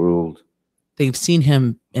they, over the world. They've seen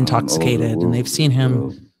him intoxicated, and they've seen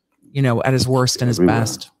him, at his worst and his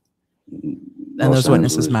best. And those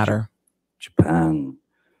witnesses matter. Japan,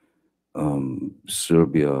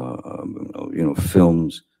 Serbia,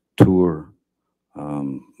 films, tour.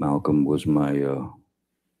 Malcolm was my,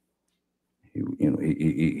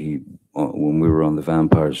 he when we were on the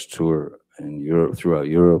Vampires tour in Europe, throughout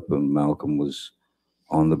Europe, and Malcolm was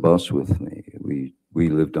on the bus with me. We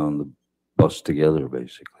lived on the bus together,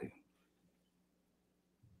 basically.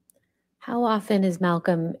 How often is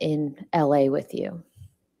Malcolm in LA with you?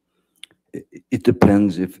 It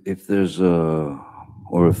depends if there's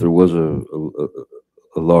if there was a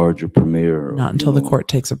larger premiere. Not until the court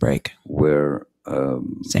takes a break. Where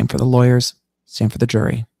same for the lawyers, same for the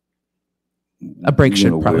jury. A break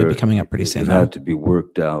should probably be coming up pretty soon. It had to be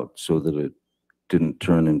worked out so that it didn't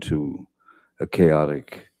turn into a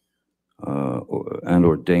chaotic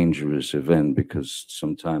or dangerous event, because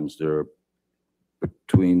sometimes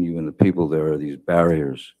between you and the people there are these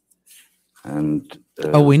barriers, and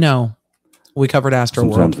we know. We covered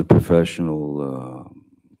Astroworld. Sometimes the professional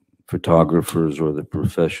photographers or the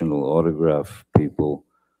professional autograph people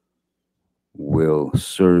will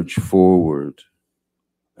surge forward,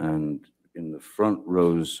 and in the front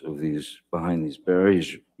rows of behind these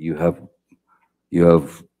barriers, you have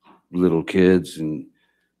little kids and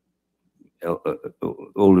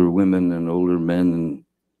older women and older men, and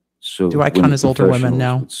so do I count as older women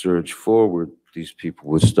now? Would surge forward, these people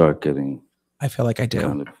would start getting. I feel like I do.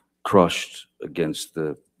 Kind of crushed against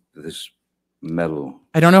this metal.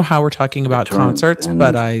 I don't know how we're talking about concerts,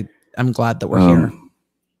 but I'm glad that we're here.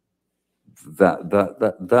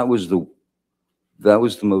 That was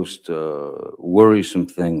the most worrisome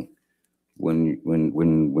thing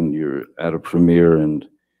when you're at a premiere and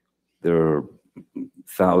there are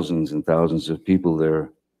thousands and thousands of people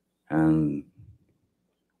there, and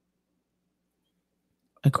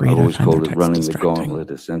agreed. I always called it running the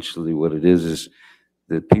gauntlet. Essentially, what it is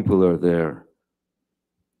that people are there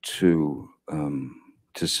to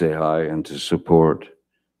say hi and to support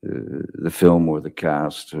the film or the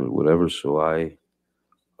cast or whatever. So I've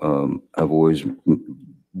always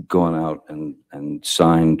gone out and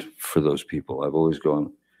signed for those people. I've always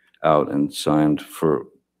gone out and signed for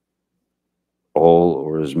all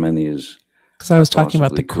or as many as. Because I was talking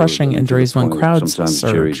about the crushing injuries when crowds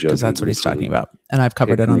surge, because that's what he's talking about. And I've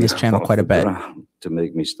covered it on this channel quite a bit. To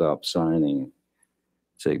make me stop signing,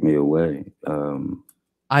 take me away.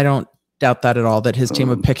 I don't doubt that at all, that his team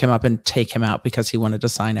would pick him up and take him out because he wanted to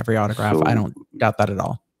sign every autograph. I don't doubt that at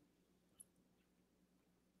all.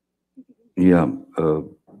 Yeah.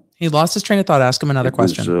 He lost his train of thought. Ask him another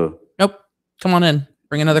question. Nope. Come on in.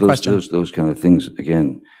 Bring another question. Those kind of things,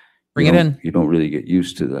 again. Bring it in. You don't really get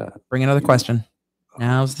used to that. Bring another question.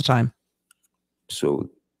 Now's the time. So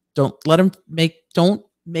don't make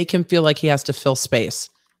him feel like he has to fill space.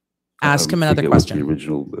 Ask him another question. What the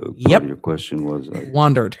original part of your question was. I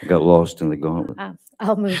wandered. I got lost in the gauntlet.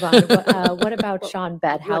 I'll move on. What about Sean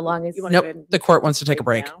Bett? How long is? Nope. The court wants to take a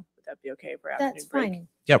break. Would that be okay for afternoon That's break? fine.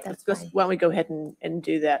 Yep. Why don't we go ahead and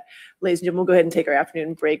do that, ladies and gentlemen? We'll go ahead and take our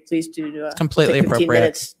afternoon break. Please do. Completely take 15 appropriate.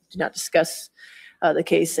 minutes. Do not discuss the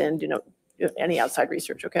case and do not do any outside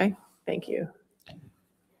research. Okay. Thank you.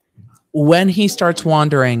 When he starts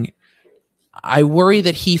wandering, I worry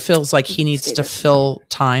that he feels like he needs to fill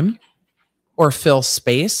time or fill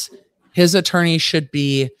space. His attorney should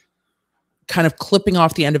be kind of clipping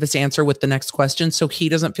off the end of his answer with the next question, so he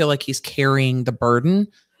doesn't feel like he's carrying the burden.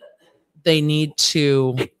 They need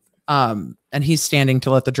to, and he's standing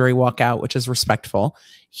to let the jury walk out, which is respectful.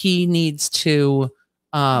 He needs to,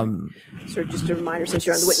 Sir, just a reminder, since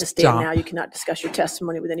you're on the witness stand now, you cannot discuss your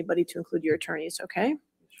testimony with anybody, to include your attorneys. Okay.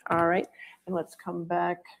 All right. And let's come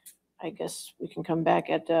back. I guess we can come back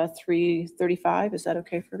at 3:35. Is that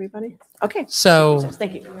okay for everybody? Okay. So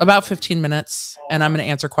Thank you. about 15 minutes, and I'm going to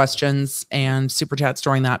answer questions and super chats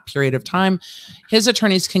during that period of time. His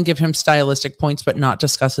attorneys can give him stylistic points, but not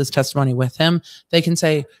discuss his testimony with him. They can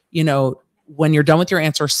say, you know, when you're done with your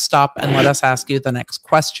answer, stop and let us ask you the next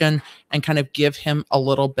question, and kind of give him a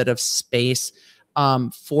little bit of space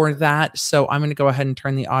for that. So I'm going to go ahead and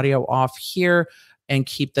turn the audio off here and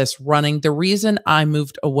keep this running. The reason I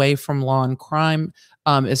moved away from Law and Crime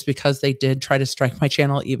is because they did try to strike my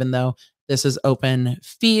channel, even though this is open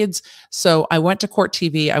feeds. So I went to Court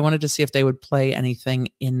TV. I wanted to see if they would play anything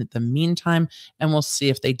in the meantime, and we'll see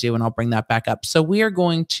if they do, and I'll bring that back up. So we are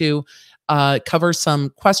going to cover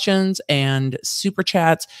some questions and super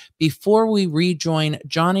chats before we rejoin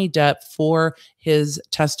Johnny Depp for his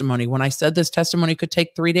testimony. When I said this testimony could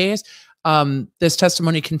take 3 days, this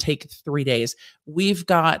testimony can take 3 days.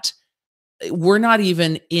 We're not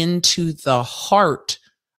even into the heart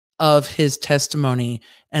of his testimony.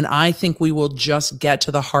 And I think we will just get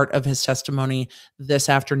to the heart of his testimony this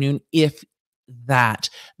afternoon, if that.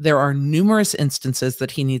 There are numerous instances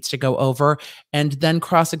that he needs to go over, and then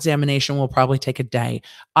cross-examination will probably take a day.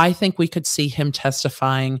 I think we could see him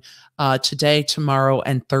testifying today, tomorrow,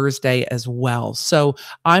 and Thursday as well. So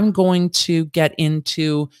I'm going to get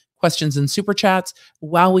into questions and super chats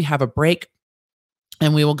while we have a break,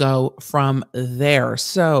 and we will go from there.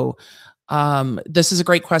 So this is a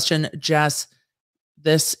great question, Jess.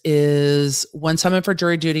 This is, when summoned for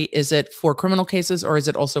jury duty, is it for criminal cases or is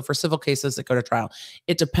it also for civil cases that go to trial?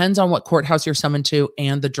 It depends on what courthouse you're summoned to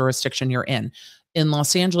and the jurisdiction you're in. In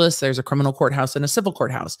Los Angeles, there's a criminal courthouse and a civil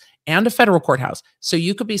courthouse and a federal courthouse. So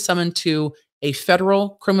you could be summoned to a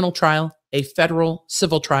federal criminal trial, a federal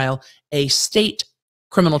civil trial, a state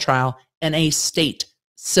criminal trial, and a state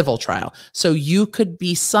civil trial. So you could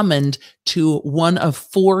be summoned to one of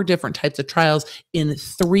 4 different types of trials in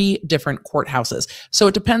 3 different courthouses. So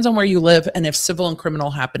it depends on where you live and if civil and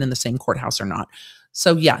criminal happen in the same courthouse or not.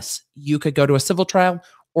 So yes, you could go to a civil trial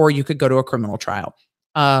or you could go to a criminal trial.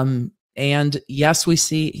 And yes, we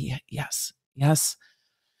see, yes.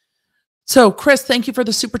 So Chris, thank you for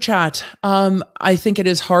the super chat. I think it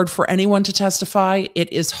is hard for anyone to testify.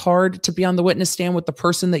 It is hard to be on the witness stand with the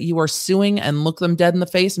person that you are suing and look them dead in the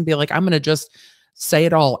face and be like, I'm going to just say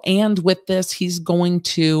it all. And with this, he's going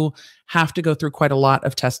to have to go through quite a lot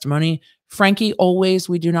of testimony. Frankie, always,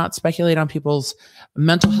 we do not speculate on people's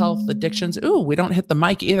mental health, addictions. Ooh, we don't hit the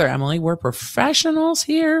mic either, Emily. We're professionals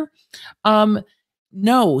here.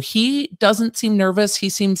 No, he doesn't seem nervous. He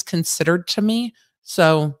seems considered to me.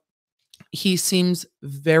 So he seems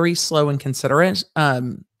very slow and considerate,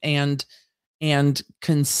 and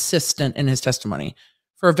consistent in his testimony.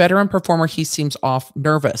 For a veteran performer, he seems off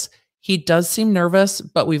nervous. He does seem nervous,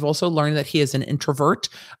 but we've also learned that he is an introvert,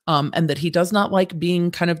 and that he does not like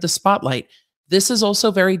being kind of the spotlight. This is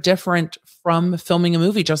also very different from filming a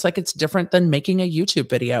movie, just like it's different than making a YouTube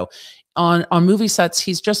video. On movie sets,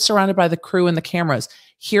 he's just surrounded by the crew and the cameras.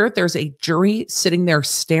 Here, there's a jury sitting there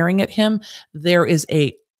staring at him. There is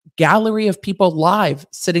a gallery of people live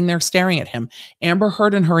sitting there staring at him. Amber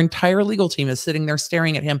Heard and her entire legal team is sitting there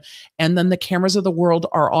staring at him. And then the cameras of the world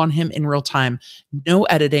are on him in real time. No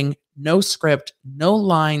editing, no script, no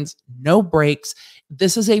lines, no breaks.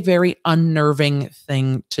 This is a very unnerving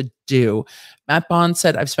thing to do. Matt Bond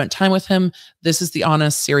said, I've spent time with him. This is the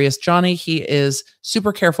honest, serious Johnny. He is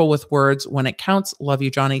super careful with words when it counts. Love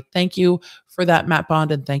you, Johnny. Thank you for that, Matt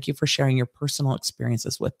Bond. And thank you for sharing your personal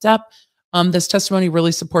experiences with Depp. This testimony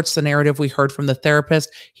really supports the narrative we heard from the therapist.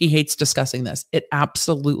 He hates discussing this. It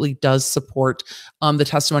absolutely does support the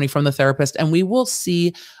testimony from the therapist. And we will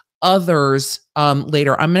see others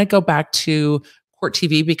later. I'm going to go back to Court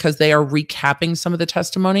TV because they are recapping some of the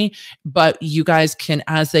testimony. But you guys can,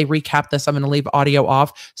 as they recap this, I'm going to leave audio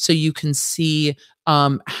off so you can see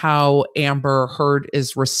how Amber Heard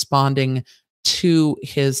is responding to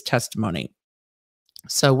his testimony.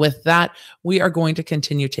 So with that, we are going to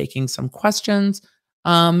continue taking some questions.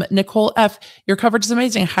 Nicole F., your coverage is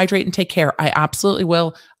amazing. Hydrate and take care. I absolutely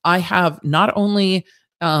will. I have not only,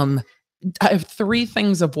 I have 3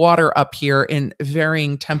 things of water up here in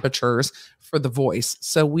varying temperatures for the voice.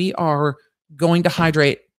 So we are going to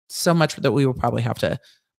hydrate so much that we will probably have to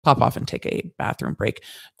pop off and take a bathroom break.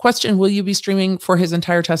 Question, will you be streaming for his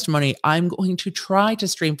entire testimony? I'm going to try to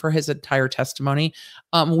stream for his entire testimony.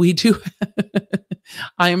 We do.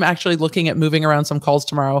 I am actually looking at moving around some calls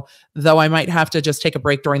tomorrow, though I might have to just take a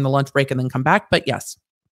break during the lunch break and then come back. But yes,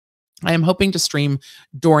 I am hoping to stream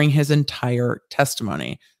during his entire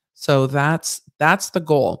testimony. So that's the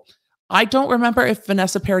goal. I don't remember if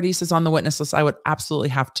Vanessa Paradis is on the witness list. I would absolutely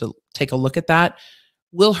have to take a look at that.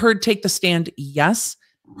 Will Heard take the stand? Yes.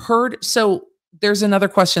 Heard. So there's another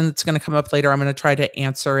question that's going to come up later. I'm going to try to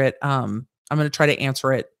answer it. I'm going to try to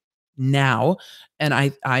answer it now. And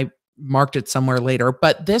I marked it somewhere later,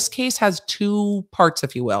 but this case has two parts,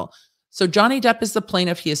 if you will. So Johnny Depp is the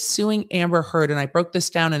plaintiff. He is suing Amber Heard. And I broke this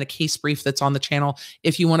down in a case brief that's on the channel.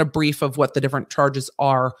 If you want a brief of what the different charges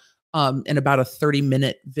are, in about a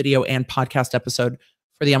 30-minute video and podcast episode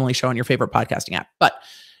for the Emily Show on your favorite podcasting app. But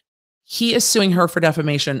he is suing her for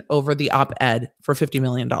defamation over the op-ed for $50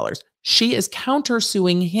 million. She is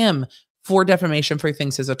countersuing him for defamation for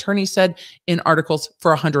things his attorney said in articles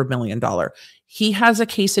for $100 million. He has a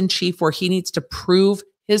case in chief where he needs to prove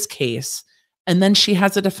his case, and then she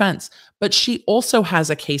has a defense. But she also has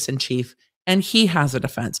a case in chief, and he has a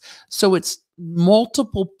defense. So it's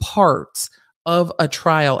multiple parts of a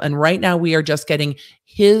trial. And right now we are just getting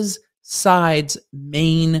his side's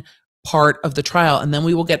main part of the trial. And then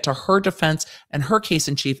we will get to her defense and her case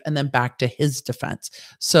in chief, and then back to his defense.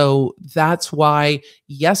 So that's why,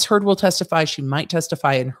 yes, Heard will testify. She might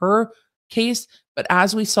testify in her case. But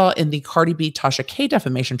as we saw in the Cardi B Tasha K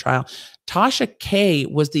defamation trial, Tasha K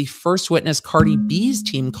was the first witness Cardi B's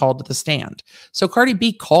team called to the stand. So Cardi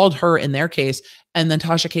B called her in their case, and then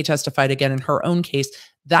Tasha K testified again in her own case.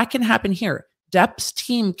 That can happen here. Depp's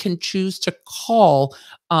team can choose to call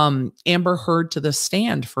Amber Heard to the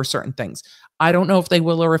stand for certain things. I don't know if they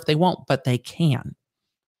will or if they won't, but they can.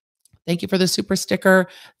 Thank you for the super sticker.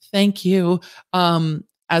 Thank you.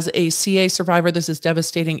 As a CA survivor, this is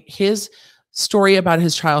devastating. His story about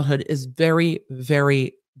his childhood is very,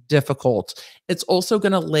 very difficult. It's also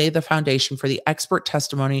going to lay the foundation for the expert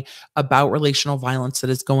testimony about relational violence that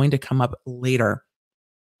is going to come up later.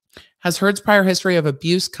 Has Heard's prior history of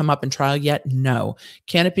abuse come up in trial yet? No.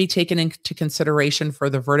 Can it be taken into consideration for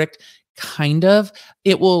the verdict? Kind of.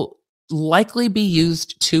 It will likely be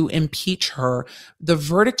used to impeach her. The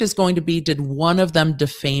verdict is going to be, did one of them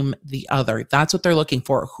defame the other? That's what they're looking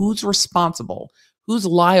for. Who's responsible? Who's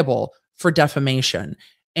liable for defamation?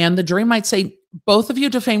 And the jury might say, both of you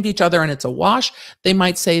defamed each other and it's a wash. They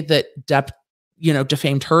might say that Depp,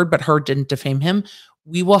 defamed Heard, but Heard didn't defame him.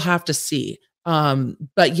 We will have to see.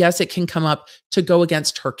 But yes, it can come up to go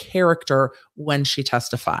against her character when she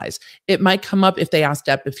testifies. It might come up if they ask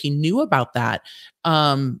Depp if he knew about that.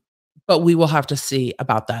 But we will have to see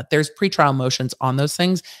about that. There's pretrial motions on those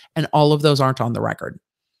things, and all of those aren't on the record.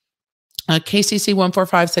 KCC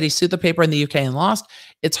 145 said he sued the paper in the UK and lost.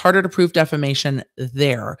 It's harder to prove defamation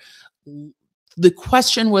there. The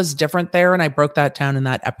question was different there, and I broke that down in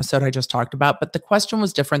that episode I just talked about, but the question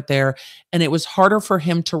was different there, and it was harder for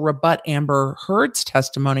him to rebut Amber Heard's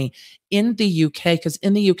testimony in the UK, because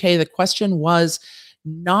in the UK, the question was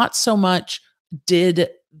not so much, did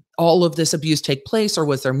all of this abuse take place, or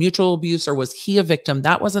was there mutual abuse, or was he a victim?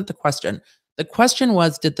 That wasn't the question. The question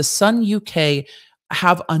was, did the Sun UK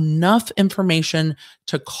have enough information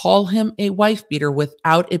to call him a wife beater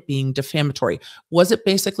without it being defamatory? Was it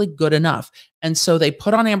basically good enough? And so they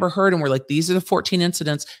put on Amber Heard and were like, these are the 14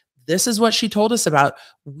 incidents. This is what she told us about.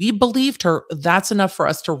 We believed her. That's enough for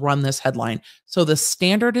us to run this headline. So the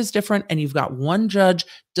standard is different, and you've got one judge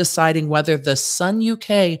deciding whether the Sun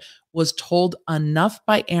UK was told enough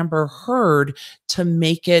by Amber Heard to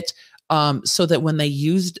make it so that when they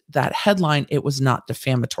used that headline, it was not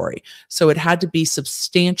defamatory. So it had to be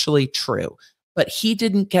substantially true. But he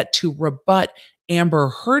didn't get to rebut Amber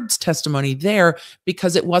Heard's testimony there,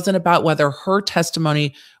 because it wasn't about whether her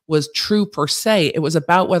testimony was true per se. It was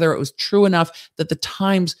about whether it was true enough that the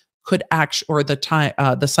Times could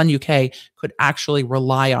the Sun UK could actually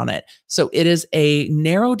rely on it. So it is a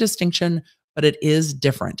narrow distinction, but it is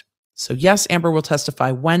different. So yes, Amber will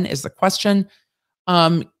testify. When is the question?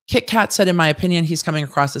 Kit Kat said, in my opinion, he's coming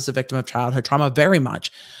across as a victim of childhood trauma. Very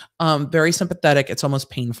much. Very sympathetic. It's almost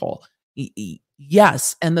painful.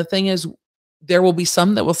 Yes. And the thing is, there will be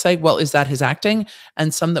some that will say, well, is that his acting?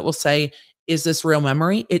 And some that will say, is this real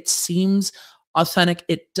memory? It seems authentic.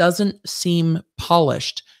 It doesn't seem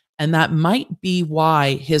polished. And that might be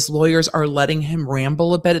why his lawyers are letting him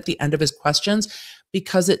ramble a bit at the end of his questions,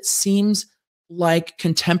 because it seems like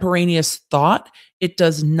contemporaneous thought. It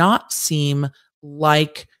does not seem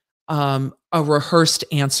like a rehearsed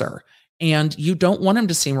answer. And you don't want him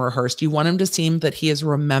to seem rehearsed. You want him to seem that he is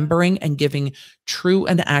remembering and giving true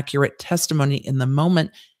and accurate testimony in the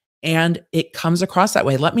moment. And it comes across that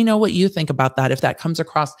way. Let me know what you think about that, if that comes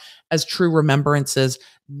across as true remembrances,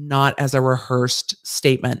 not as a rehearsed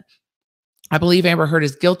statement. I believe Amber Heard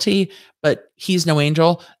is guilty, but he's no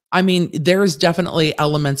angel. I mean, there's definitely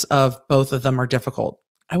elements of both of them are difficult.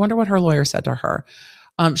 I wonder what her lawyer said to her.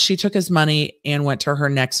 She took his money and went to her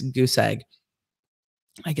next goose egg.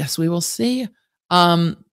 I guess we will see.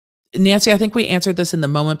 Nancy, I think we answered this in the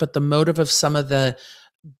moment, but the motive of some of the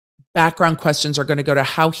background questions are going to go to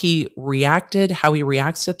how he reacted, how he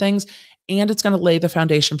reacts to things, and it's going to lay the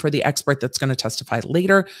foundation for the expert that's going to testify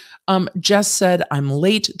later. Jess said, I'm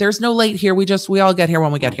late. There's no late here. We all get here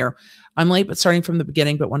when we get here. I'm late, but starting from the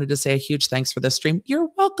beginning, but wanted to say a huge thanks for this stream. You're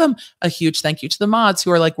welcome. A huge thank you to the mods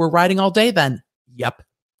who are like, we're riding all day then. Yep.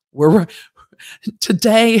 We're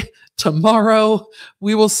today, tomorrow,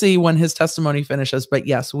 we will see when his testimony finishes. But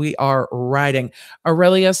yes, we are riding.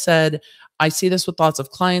 Aurelia said, I see this with lots of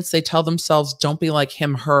clients. They tell themselves, don't be like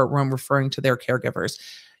him, her, when referring to their caregivers.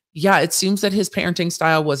 Yeah, it seems that his parenting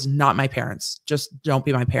style was not my parents. Just don't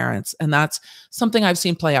be my parents. And that's something I've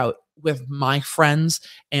seen play out with my friends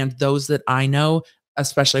and those that I know,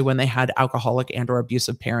 especially when they had alcoholic and or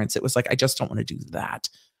abusive parents. It was like, I just don't want to do that.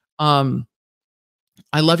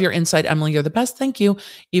 I love your insight, Emily. You're the best. Thank you.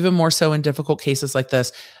 Even more so in difficult cases like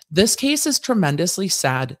this. This case is tremendously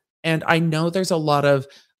sad. And I know there's a lot of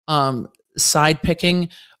side picking,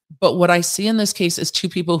 but what I see in this case is two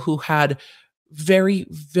people who had very,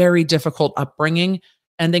 very difficult upbringing,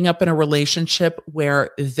 ending up in a relationship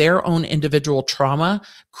where their own individual trauma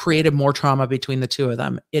created more trauma between the two of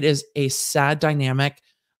them. It is a sad dynamic.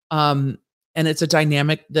 And it's a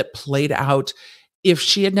dynamic that played out. If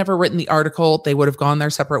she had never written the article, they would have gone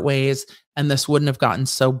their separate ways and this wouldn't have gotten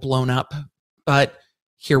so blown up. But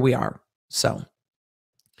here we are. So,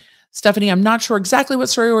 Stephanie, I'm not sure exactly what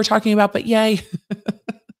story we're talking about, but yay.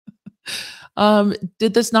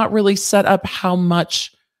 Did this not really set up how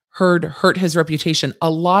much Heard hurt his reputation? A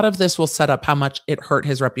lot of this will set up how much it hurt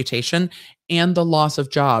his reputation and the loss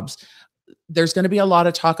of jobs. There's going to be a lot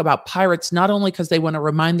of talk about pirates, not only because they want to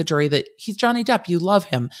remind the jury that he's Johnny Depp, you love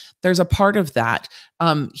him. There's a part of that.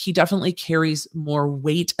 He definitely carries more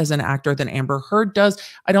weight as an actor than Amber Heard does.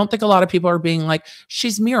 I don't think a lot of people are being like,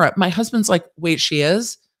 she's Mira. My husband's like, wait, she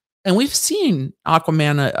is? And we've seen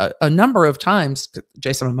Aquaman a number of times,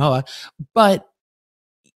 Jason Momoa, but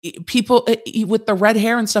people with the red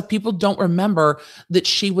hair and stuff, people don't remember that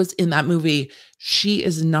she was in that movie. She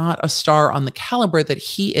is not a star on the caliber that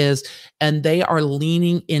he is, and they are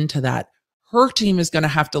leaning into that. Her team is going to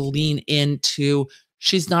have to lean into,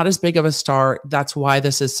 she's not as big of a star. That's why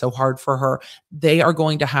this is so hard for her. They are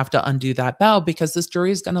going to have to undo that bell because this jury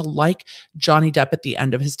is going to like Johnny Depp at the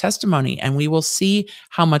end of his testimony, and we will see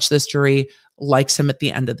how much this jury likes him at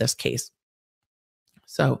the end of this case.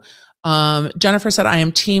 So, Jennifer said, I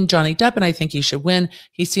am team Johnny Depp and I think he should win.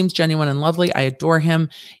 He seems genuine and lovely. I adore him.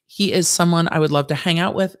 He is someone I would love to hang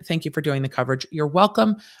out with. Thank you for doing the coverage. You're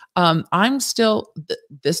welcome.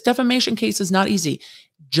 This defamation case is not easy.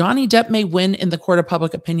 Johnny Depp may win in the court of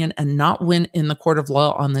public opinion and not win in the court of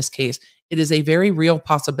law on this case. It is a very real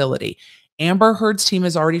possibility. Amber Heard's team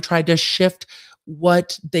has already tried to shift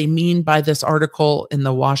what they mean by this article in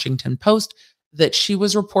the Washington Post, that she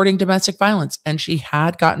was reporting domestic violence and she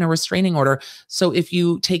had gotten a restraining order. So if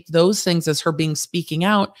you take those things as her being speaking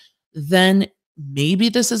out, then maybe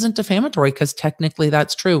this isn't defamatory because technically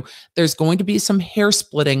that's true. There's going to be some hair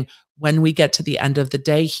splitting when we get to the end of the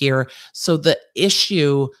day here. So the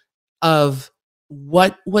issue of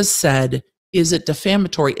what was said, is it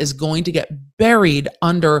defamatory, is going to get buried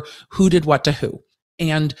under who did what to who.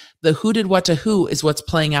 And the who did what to who is what's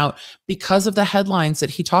playing out because of the headlines that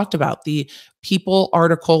he talked about. The People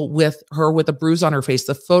article with her with a bruise on her face,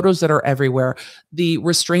 the photos that are everywhere, the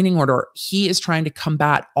restraining order. He is trying to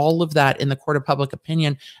combat all of that in the court of public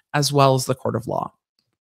opinion as well as the court of law.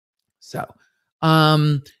 So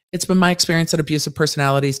it's been my experience that abusive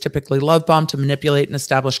personalities typically love bomb to manipulate and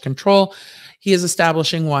establish control. He is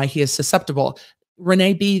establishing why he is susceptible.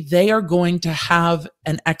 Renee B., they are going to have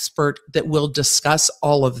an expert that will discuss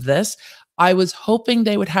all of this. I was hoping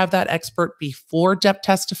they would have that expert before Depp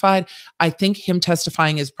testified. I think him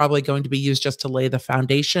testifying is probably going to be used just to lay the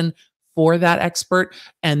foundation for that expert,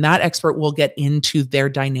 and that expert will get into their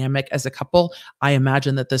dynamic as a couple. I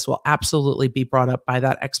imagine that this will absolutely be brought up by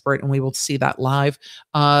that expert, and we will see that live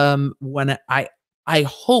when I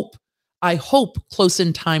hope close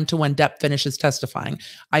in time to when Depp finishes testifying.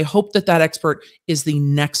 I hope that that expert is the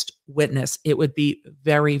next witness. It would be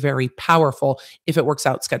very, very powerful if it works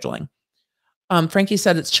out scheduling. Frankie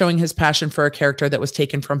said it's showing his passion for a character that was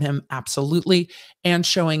taken from him. Absolutely. And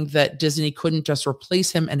showing that Disney couldn't just replace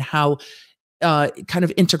him and how kind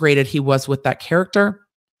of integrated he was with that character.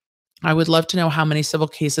 I would love to know how many civil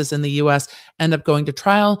cases in the US end up going to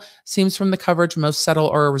trial. Seems from the coverage most settle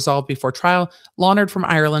or are resolved before trial. Launard from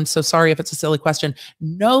Ireland. So sorry if it's a silly question.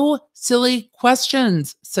 No silly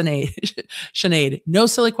questions, Sinead. Sinead. No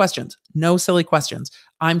silly questions. No silly questions.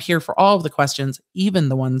 I'm here for all of the questions, even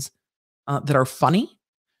the ones that are funny.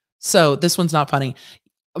 So this one's not funny.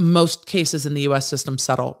 Most cases in the US system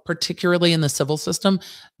settle, particularly in the civil system.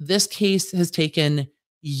 This case has taken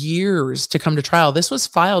years to come to trial. This was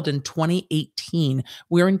filed in 2018.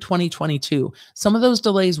 We're in 2022. Some of those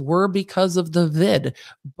delays were because of the vid,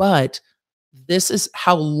 but this is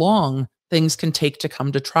how long things can take to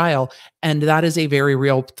come to trial. And that is a very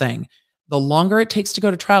real thing. The longer it takes to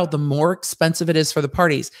go to trial, the more expensive it is for the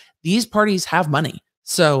parties. These parties have money.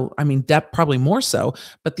 So, I mean, Depp probably more so,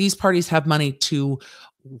 but these parties have money to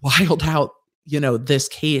wild out, this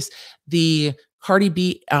case. The Cardi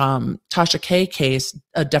B, Tasha K case,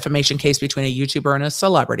 a defamation case between a YouTuber and a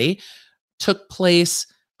celebrity, took place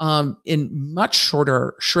in much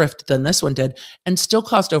shorter shrift than this one did, and still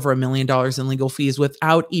cost over $1 million in legal fees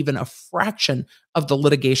without even a fraction of the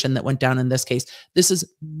litigation that went down in this case. This is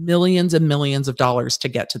millions and millions of dollars to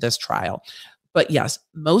get to this trial. But yes,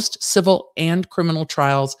 most civil and criminal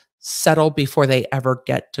trials settle before they ever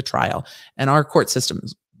get to trial. And our court system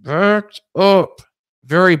is backed up,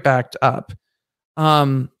 very backed up.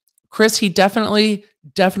 Chris, he definitely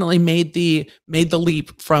made the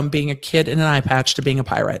leap from being a kid in an eye patch to being a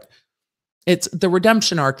pirate. It's the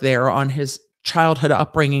redemption arc there on his childhood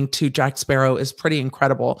upbringing to Jack Sparrow is pretty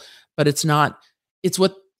incredible, but it's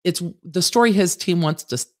the story his team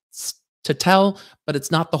wants to tell, but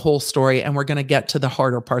it's not the whole story. And we're going to get to the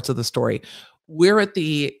harder parts of the story. We're at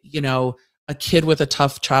the, a kid with a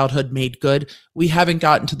tough childhood made good. We haven't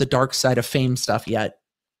gotten to the dark side of fame stuff yet.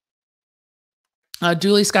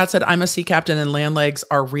 Julie Scott said, I'm a sea captain and land legs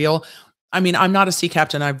are real. I mean, I'm not a sea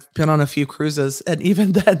captain. I've been on a few cruises. And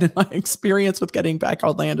even then, my experience with getting back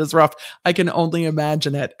on land is rough. I can only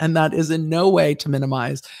imagine it. And that is in no way to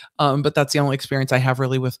minimize. But that's the only experience I have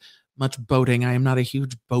really with much boating. I am not a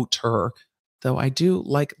huge boater, though I do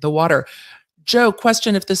like the water. Joe,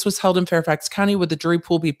 question, if this was held in Fairfax County, would the jury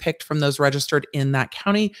pool be picked from those registered in that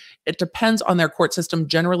county? It depends on their court system.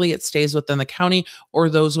 Generally, it stays within the county or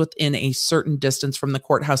those within a certain distance from the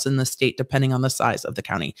courthouse in the state, depending on the size of the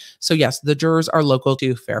county. So yes, the jurors are local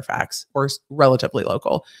to Fairfax or relatively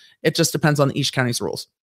local. It just depends on each county's rules.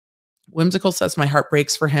 Whimsical says, my heart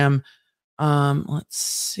breaks for him. Let's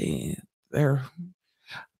see.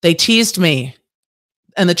 They teased me.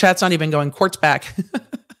 And the chat's not even going, court's back.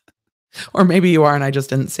 Or maybe you are and I just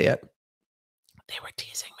didn't see it. They were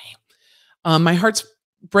teasing me. My heart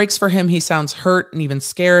breaks for him. He sounds hurt and even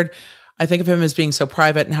scared. I think of him as being so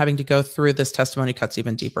private, and having to go through this testimony cuts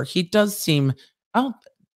even deeper. He does seem,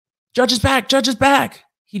 judge is back, judge is back.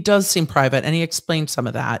 He does seem private, and he explained some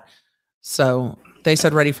of that. So they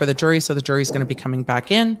said ready for the jury. So the jury's going to be coming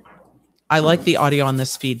back in. I like the audio on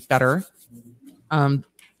this feed better.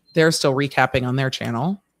 They're still recapping on their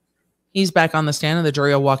channel. He's back on the stand and the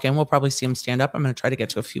jury will walk in. We'll probably see him stand up. I'm going to try to get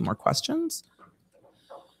to a few more questions.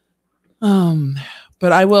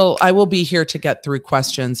 But I will be here to get through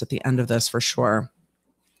questions at the end of this for sure.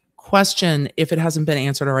 Question, if it hasn't been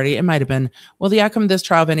answered already, it might have been, will the outcome of this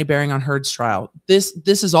trial have any bearing on Heard's trial? This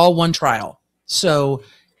is all one trial. So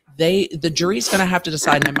the jury's going to have to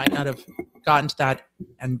decide, and I might not have gotten to that,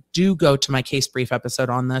 and do go to my case brief episode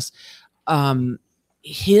on this.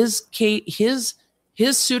 His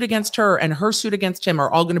suit against her and her suit against him are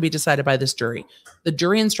all going to be decided by this jury. The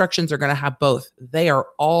jury instructions are going to have both. They are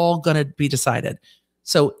all going to be decided.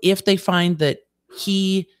 So if they find that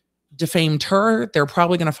he defamed her, they're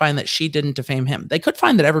probably going to find that she didn't defame him. They could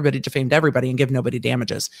find that everybody defamed everybody and give nobody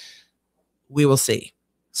damages. We will see.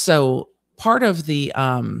 So part of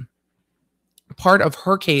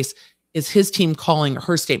her case is his team calling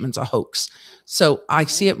her statements a hoax. So I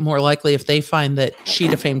see it more likely if they find that she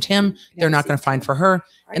defamed him, they're not going to find for her.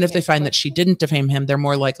 And if they find that she didn't defame him, they're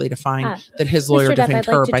more likely to find that his lawyer defamed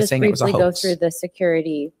her by saying it was a hoax. Go through the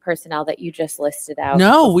security personnel that you just listed out.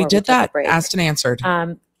 No, we did that. Asked and answered.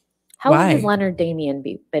 How long has Leonard Damien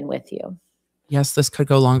been with you? Yes, this could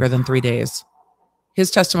go longer than 3 days.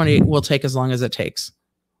 His testimony will take as long as it takes.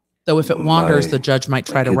 Though if it wanders, the judge might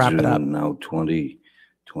try to wrap it up. Now 20,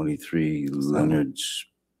 23.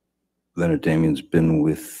 Leonard Damien's been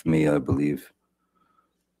with me, I believe,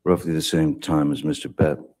 roughly the same time as Mr.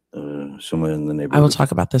 Depp, somewhere in the neighborhood. I will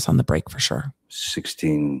talk about this on the break for sure.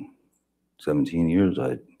 16, 17 years.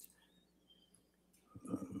 I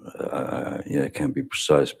can't be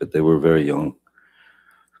precise, but they were very young.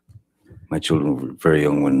 My children were very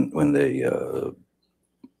young when they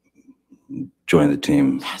joined the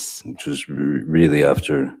team. Yes. Which was really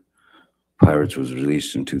after Pirates was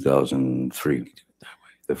released in 2003,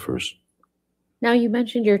 the first. Now, you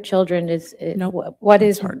mentioned your children. Nope, what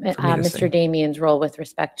is that's hard for me to say. Mr. Damien's role with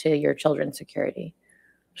respect to your children's security?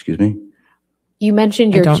 Excuse me? You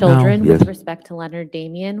mentioned I your don't know. children with Yes. respect to Leonard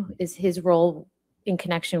Damien. Is his role in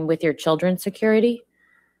connection with your children's security?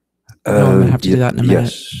 No, I'm gonna have to do that in a minute.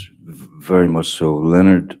 Yes, very much so.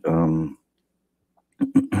 Leonard,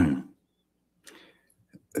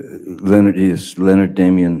 Leonard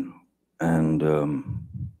Damien and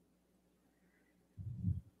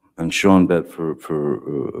Sean Bett for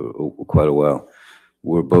quite a while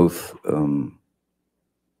were both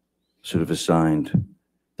sort of assigned.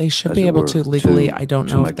 They should as be it able were, to legally. I don't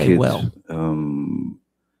to know my if they kids, will.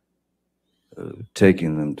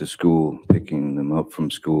 taking them to school, picking them up from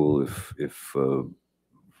school if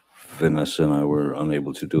Vanessa and I were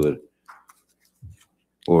unable to do it.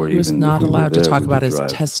 Or He was even not if we were allowed to there, talk we about could his drive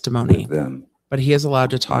testimony, with them, but he is allowed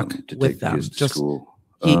to talk to with take the them. kids to Just school.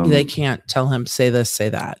 they can't tell him say this, say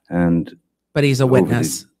that. And But he's a over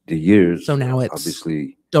witness. the years, So now it's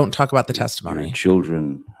obviously don't talk about the your testimony.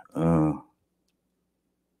 children,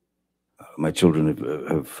 my children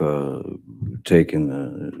have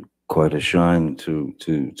taken quite a shine to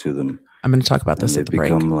them. I'm going to talk about And this they've at the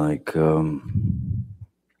break. become like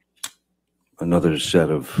another set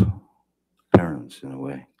of parents in a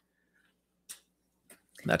way.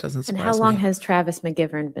 That doesn't And surprise how long me. has Travis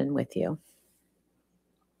McGivern been with you?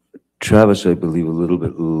 Travis, I believe, a little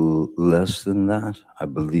bit less than that, I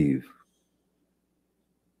believe.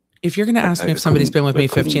 If you're going to ask me I if somebody's been with me I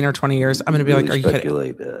couldn't 15 or 20 years, I'm going to be really like, are you kidding?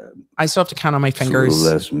 speculate. I still have to count on my It's a little fingers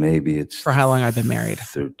less, maybe it's for how long I've been married.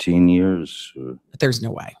 13 years, or, But there's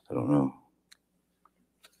no way. I don't know.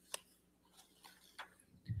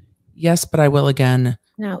 Yes, but I will again.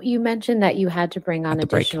 Now, you mentioned that you had to bring on At the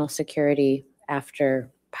break. additional security after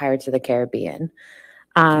Pirates of the Caribbean.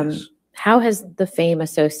 Yes. How has the fame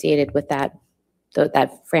associated with that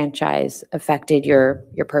franchise affected your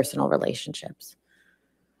personal relationships?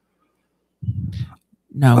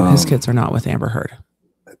 No, his kids are not with Amber Heard.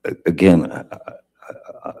 Again,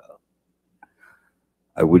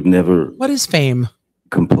 I would never What is fame?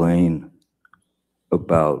 complain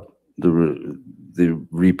about the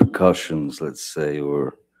repercussions, let's say,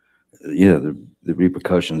 or the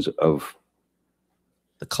repercussions of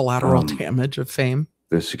The collateral damage of fame.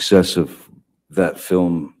 the success of that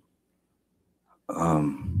film.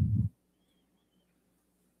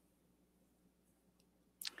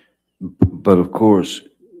 But of course,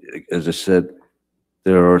 as I said,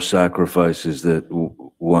 there are sacrifices that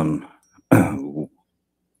one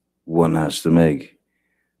has to make.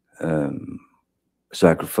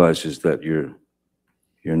 Sacrifices that you're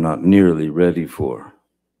not nearly ready for.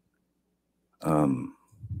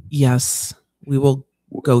 Yes, we will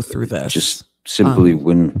go through this. Just simply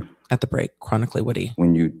when at the break, chronically witty.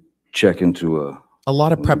 When you check into a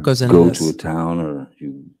lot of prep goes into go this. to a town, or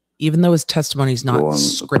you even though his testimony is not go on a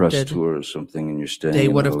press scripted, tour or something, and you're staying. They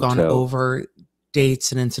in would a have gone hotel. over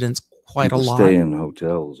dates and incidents quite People a lot. Stay in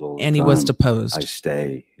hotels all the and time. he was deposed. I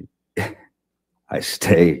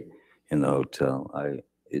stay in the hotel.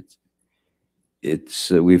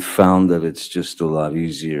 We've found that it's just a lot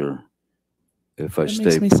easier if I That stay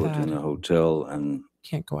makes me put sad. in a hotel and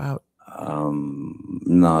Can't go out.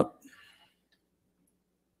 not.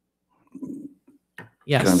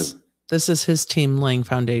 Yes, kind of- this is his team laying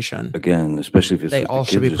foundation. Again, especially if it's They with the all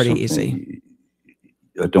should be kids or pretty something, easy.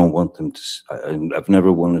 I don't want them to. I've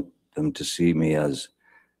never wanted them to see me as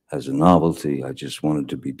a novelty. I just wanted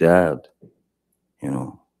to be dad.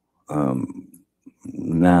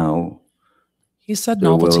 Now He said they're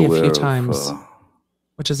novelty well a few aware of, times,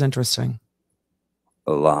 which is interesting.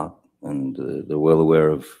 a lot, and they're well aware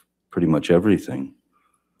of pretty much everything.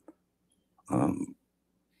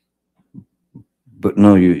 But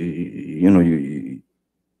no, you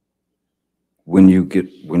when you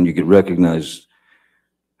get recognized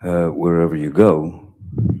wherever you go,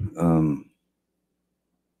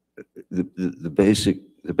 the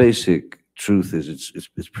basic truth is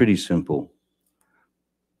it's pretty simple.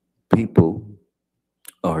 People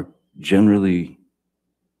are generally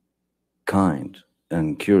kind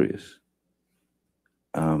and curious,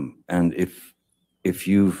 and if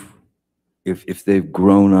they've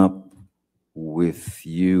grown up with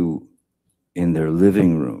you in their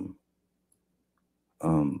living room,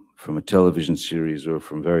 from a television series or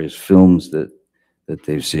from various films that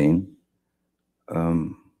they've seen,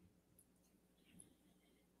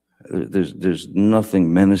 there's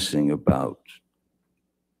nothing menacing about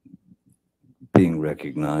being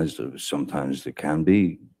recognized. Or sometimes there can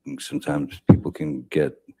be. Sometimes people can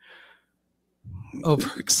get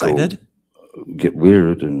Overexcited. Get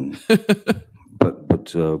weird, and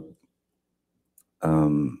but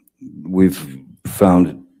we've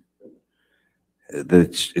found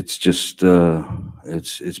that it's just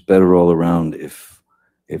it's better all around if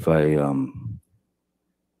I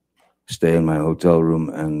stay in my hotel room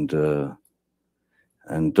and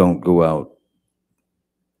don't go out.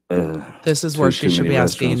 This is where she should be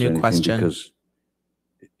asking a new question. Because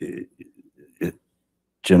it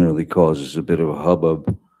generally causes a bit of a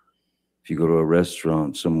hubbub. If you go to a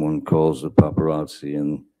restaurant, someone calls the paparazzi,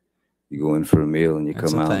 and you go in for a meal, and you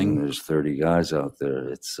come out, and there's 30 guys out there.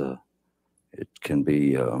 It can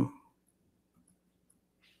be a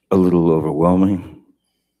little overwhelming.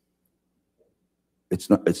 It's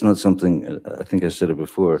not something. I think I said it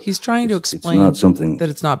before. He's trying to explain it's not something that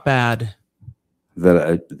it's not bad.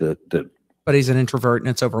 But he's an introvert, and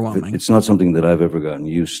it's overwhelming. It's not something that I've ever gotten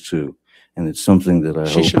used to, and it's something that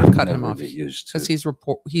She should have cut him off because he's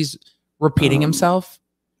repeating himself,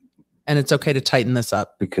 and it's okay to tighten this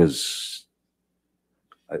up. Because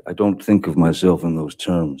I don't think of myself in those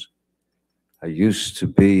terms. I used to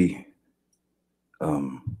be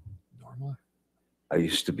normal. I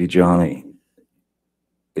used to be Johnny,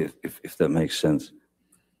 if that makes sense.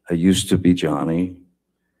 I used to be Johnny,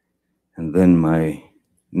 and then my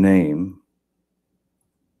name,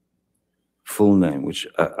 full name, which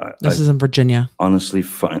this is in Virginia. Honestly,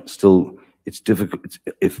 still, it's difficult.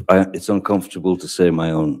 It's uncomfortable to say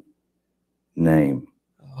my own name.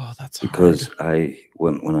 Oh, that's because hard.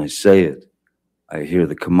 When I say it, I hear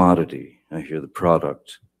the commodity, I hear the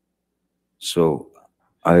product. So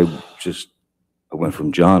I went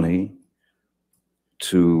from Johnny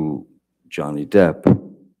to Johnny Depp,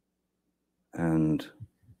 and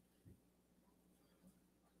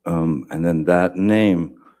then that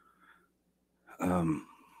name,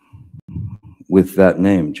 with that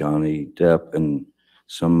name, Johnny Depp, and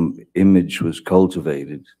some image was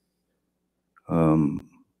cultivated.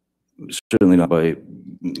 Certainly not by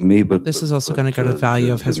me, but this is also going to go to the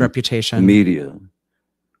value of his reputation. Media,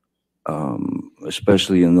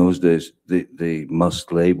 especially in those days, they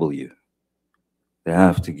must label you. They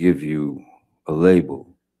have to give you a label.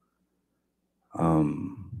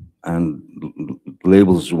 And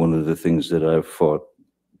labels are one of the things that I've fought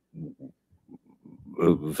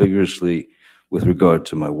vigorously with regard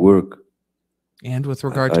to my work. And with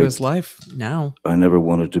regard to his life now. I never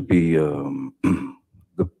wanted to be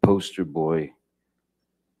the poster boy.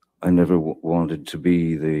 I never wanted to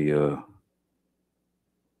be the...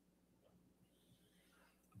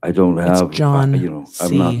 I don't have... John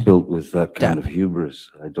I'm not built with that kind of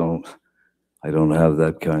hubris. I don't have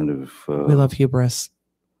that kind of... we love hubris.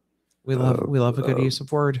 We love a good use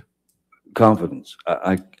of word. Confidence.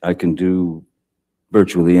 I can do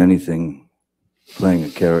virtually anything playing a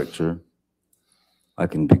character. I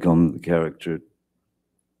can become the character.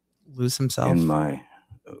 Lose himself. In my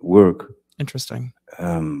work. Interesting.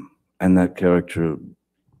 And that character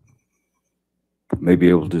may be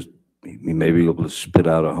able to spit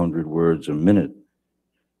out 100 words a minute.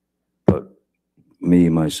 But me,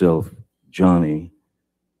 myself, Johnny,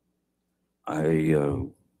 I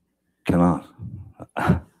cannot.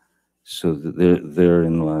 So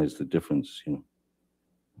therein lies the difference,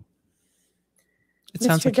 It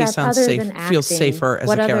sounds like he sounds safe, feels safer as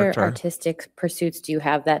a character. What other artistic pursuits do you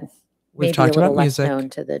have that We've talked about music. Known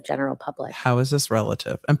to the general public? How is this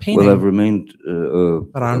relative? And painting. Well, I've remained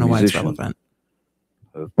but I don't know why it's relevant.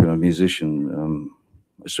 I've been a musician.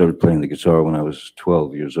 I started playing the guitar when I was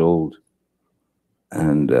 12 years old,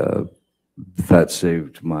 and that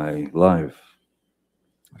saved my life.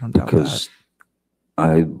 I don't doubt because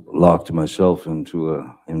I locked myself into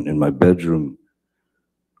in my bedroom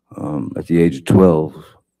at the age of 12,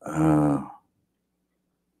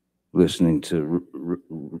 listening to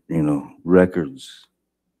records,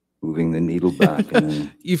 moving the needle back. And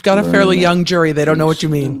then you've got a fairly young jury; they don't know what you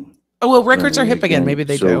mean. Oh well, records are hip again. Maybe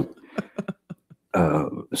they do.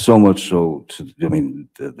 So much so,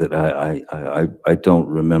 that I don't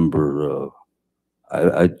remember.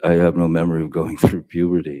 I have no memory of going through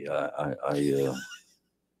puberty. I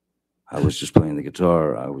was just playing the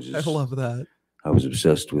guitar. I love that. I was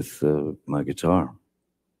obsessed with my guitar.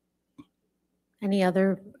 Any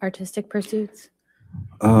other artistic pursuits?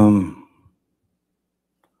 I've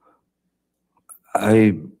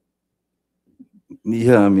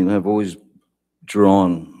always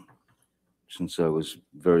drawn since I was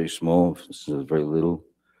very small, since I was very little,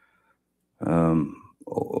 and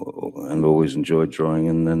always enjoyed drawing,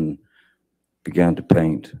 and then began to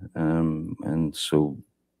paint, and so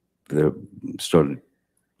there started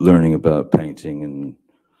learning about painting and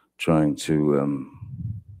trying to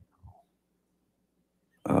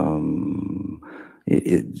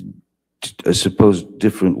I suppose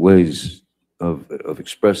different ways of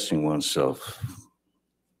expressing oneself,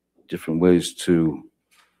 different ways to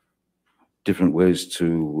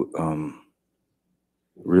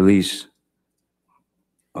release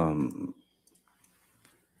the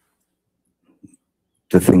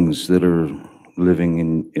things that are living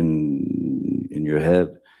in your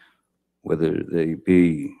head, whether they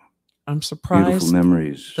be I'm beautiful surprised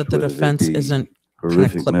memories, that the whether they defense be isn't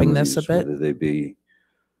horrific clipping this a memories, bit. whether they be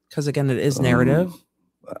because again, it is narrative,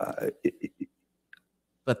 I,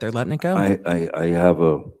 but they're letting it go. I have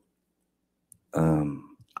a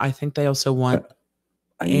I think they also want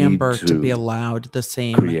I need Amber to be allowed the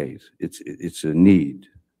same create. It's a need.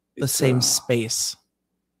 the It's same space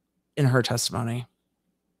in her testimony.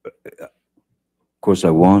 Of course,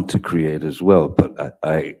 I want to create as well, but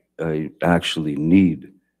I actually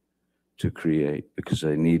need to create because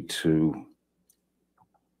I need to.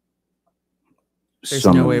 There's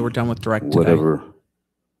no way we're done with direct whatever. today.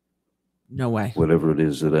 No way. Whatever it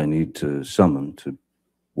is that I need to summon to,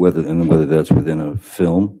 whether that's within a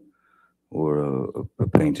film or a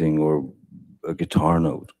painting or a guitar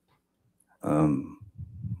note.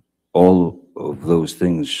 All of those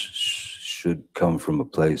things should come from a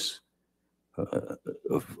place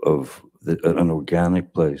an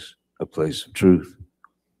organic place, a place of truth.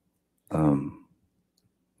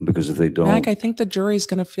 Because if they don't, Mac, I think the jury's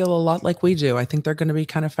going to feel a lot like we do. I think they're going to be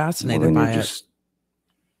kind of fascinated then by you're it. just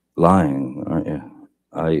lying, aren't you?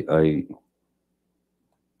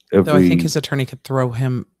 Though I think his attorney could throw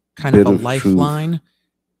him kind of a lifeline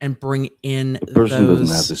and bring in the person doesn't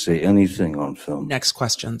have to say anything on film. Next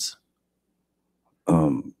questions.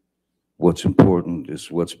 What's important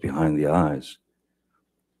is what's behind the eyes.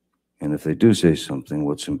 And if they do say something,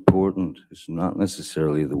 what's important is not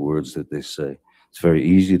necessarily the words that they say. It's very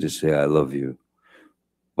easy to say, I love you.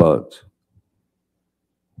 But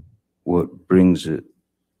what brings it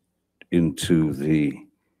into the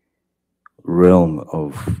realm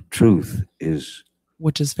of truth is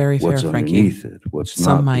which is very what's fair, underneath Frankie. it, what's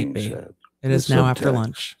Some not might being be. said. It is now after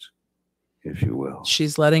lunch, if you will.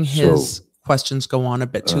 She's letting his questions go on a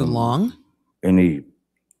bit too long. Any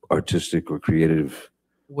artistic or creative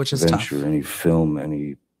which is venture, tough. any film,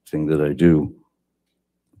 anything that I do,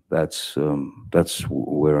 that's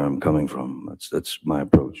where I'm coming from. That's my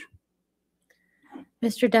approach.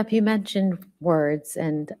 Mr. Depp, you mentioned words,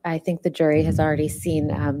 and I think the jury has already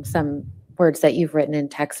seen some words that you've written in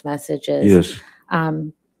text messages. Yes.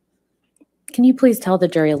 Can you please tell the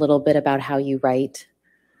jury a little bit about how you write?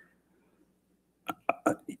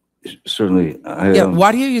 Certainly.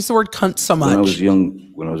 Why do you use the word cunt so much? When I was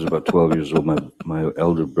young, when I was about 12 years old, my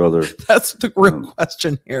elder brother. That's the real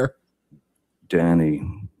question here. Danny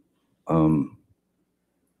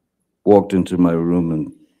walked into my room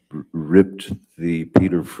and ripped the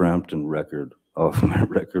Peter Frampton record off my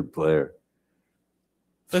record player.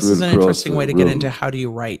 This is an interesting way to get into how do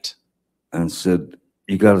you write. And said,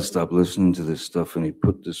 you got to stop listening to this stuff. And he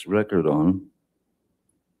put this record on.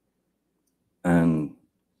 And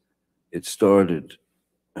it started,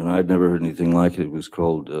 and I'd never heard anything like it. It was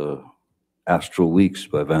called Astral Weeks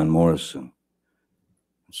by Van Morrison.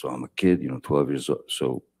 So I'm a kid, 12 years old.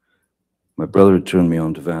 So my brother turned me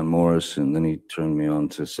on to Van Morrison, then he turned me on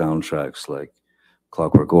to soundtracks like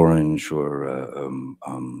Clockwork Orange or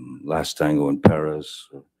Last Tango in Paris.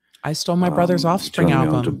 I stole my brother's Offspring turned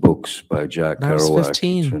album. Me on to books by Jack Kerouac. I was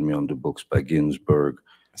 15. Turned me on to books by Ginsberg.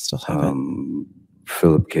 I still have it.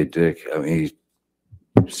 Philip K. Dick. I mean,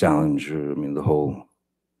 Salinger. I mean, the whole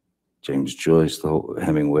James Joyce, the whole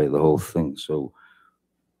Hemingway, the whole thing. So,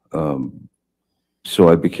 so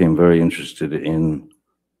I became very interested in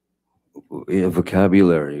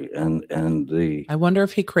vocabulary and the. I wonder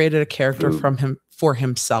if he created a character for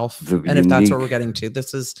himself, and if that's what we're getting to.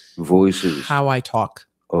 This is voices how I talk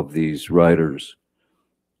of these writers.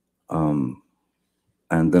 And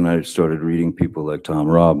then I started reading people like Tom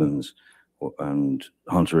Robbins and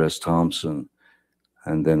Hunter S. Thompson,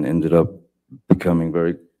 and then ended up becoming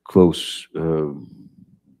very close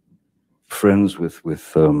friends with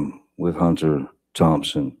Hunter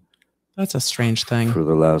Thompson. That's a strange thing. For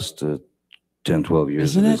the last 10, 12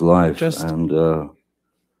 years Isn't of it? his life. Just... And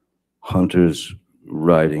Hunter's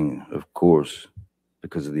writing, of course,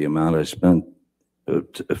 because of the amount of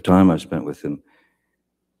time I spent with him,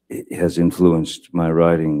 it has influenced my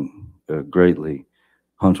writing greatly.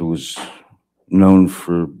 Hunter was known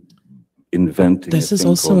for inventing this a is thing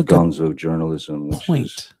also called a good gonzo journalism, which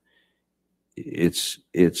point. It's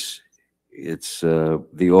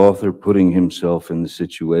the author putting himself in the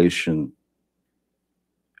situation,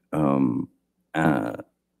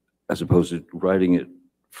 as opposed to writing it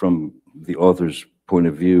from the author's point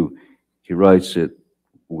of view. He writes it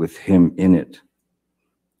with him in it.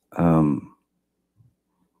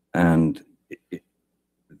 And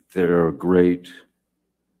there are great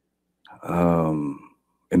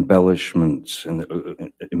embellishments, and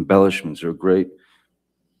embellishments are great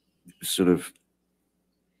sort of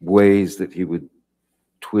ways that he would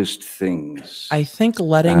twist things. I think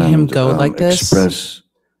letting him go like this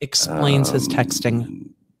explains his um, texting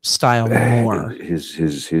style more.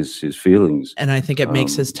 His feelings. And I think it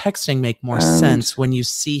makes his texting make more sense when you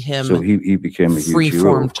see him. So he became a huge hero,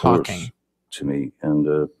 free-form of course, talking to me, and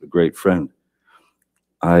a great friend.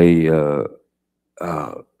 I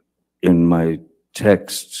in my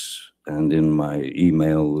texts and in my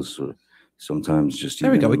emails, or sometimes just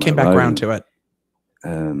there we go. We came back around to it.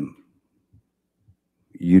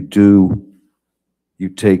 You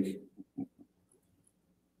take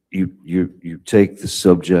the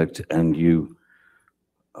subject and you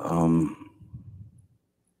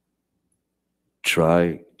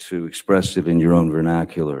try to express it in your own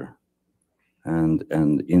vernacular, and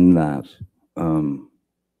in that,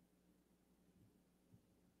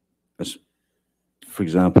 as, for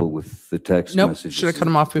example, with the text messages. Should have cut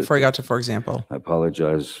him off before I got to, for example. I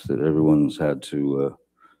apologize that everyone's had to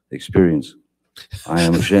experience. I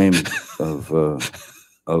am ashamed of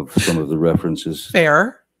some of the references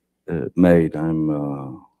Fair. made.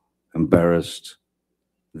 I'm embarrassed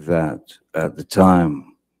that at the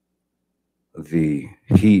time, the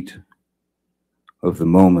heat of the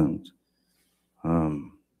moment,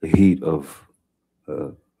 the heat of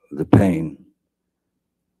the pain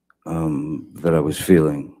that I was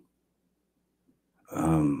feeling,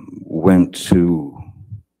 went to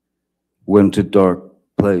dark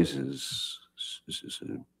places.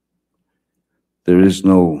 There is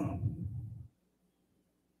no,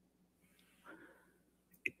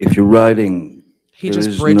 if you're writing, he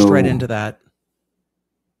just bridged right into that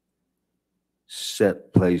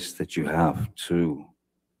set place that you have to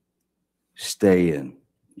stay in.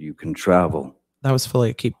 You can travel. That was fully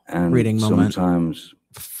a keep reading moment. Sometimes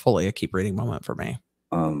fully a keep reading moment for me.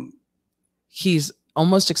 He's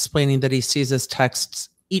almost explaining that he sees his texts,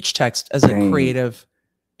 each text, as a creative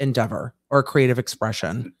endeavor or a creative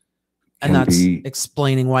expression, and that's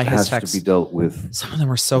explaining why his texts to be dealt with. Some of them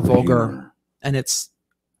are so vulgar, humor. And it's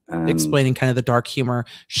explaining kind of the dark humor.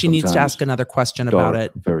 She needs to ask another question about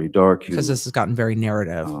it. Very dark, because this has gotten very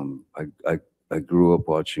narrative. I grew up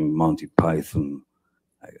watching Monty Python.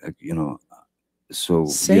 So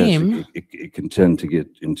same. Yes, it can tend to get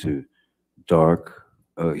into dark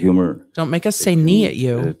humor. Don't make us say knee at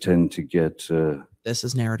you. Tend to get. This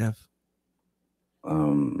is narrative.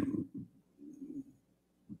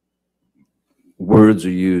 Words are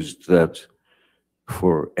used that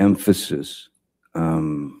for emphasis,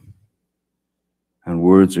 and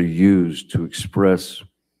words are used to express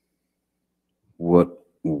what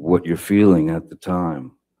you're feeling at the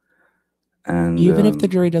time. And even if the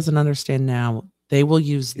jury doesn't understand now, they will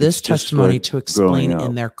use this testimony to explain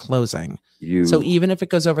in their closing. So even if it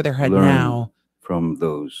goes over their head now, from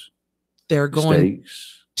those they're going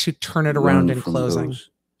to turn it around in closing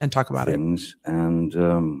and talk about it. And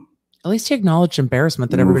at least he acknowledged embarrassment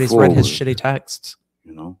that everybody's read his shitty texts.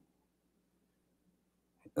 And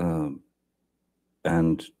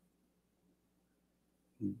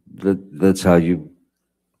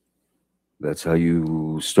that's how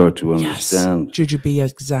you start to understand. Jujubee,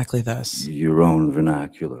 exactly this. Your own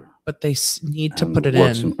vernacular. But they need to put it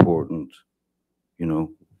what's in. What's important,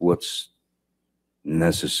 what's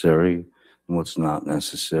necessary and what's not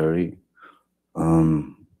necessary.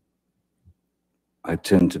 I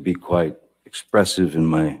tend to be quite expressive in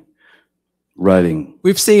my writing.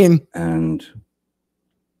 We've seen. And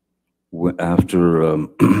after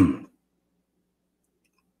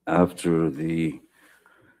after the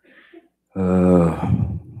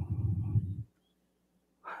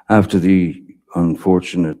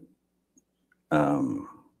unfortunate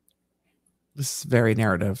this is very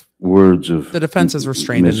narrative. Words of the defense is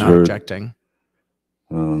restrained and not objecting.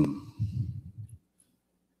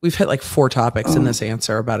 We've hit like 4 topics in this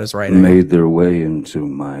answer about his writing. Made their way into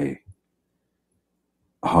my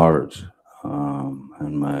heart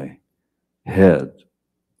and my head.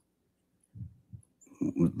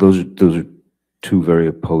 Those are 2 very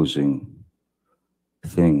opposing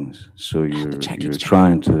things. So you're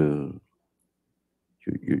trying to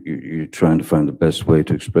find the best way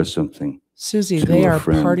to express something. Susie, they are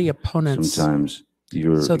party opponents. Sometimes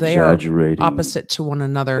you're so they exaggerating. Are opposite to one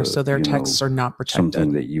another, so their texts are not protected.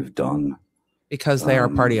 Something that you've done. Because they are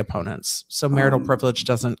party opponents. So marital privilege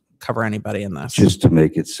doesn't cover anybody in this. Just to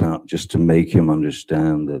make him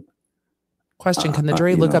understand that Question, can the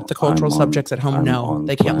jury you look know, up the cultural I'm subjects at home? I'm No, on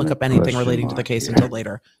they can't look planet up anything question relating to the mark case here. until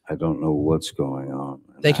later. I don't know what's going on.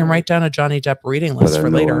 and They can I- write down a Johnny Depp reading but list I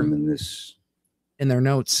for know later I'm in this in their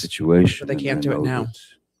notes. situation, but they can't and I do it know now.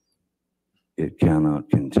 that it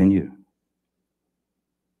cannot continue.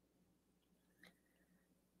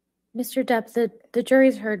 Mr. Depp, the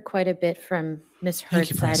jury's heard quite a bit from Ms. Thank you Hurd's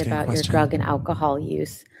for side asking a about your question. drug and alcohol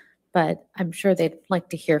use, but I'm sure they'd like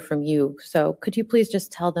to hear from you. So could you please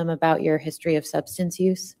just tell them about your history of substance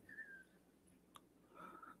use?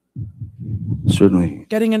 Certainly.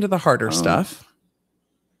 Getting into the harder stuff.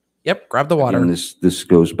 Yep, grab the water. Again, this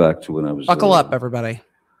goes back to when I was Buckle up, everybody.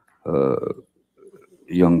 a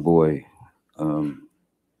young boy.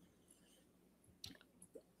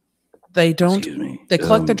 They don't. Excuse me. They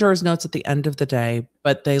collect the jurors' notes at the end of the day,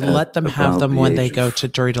 but they let them have about them the when they age go of- to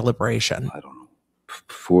jury deliberation. I don't know,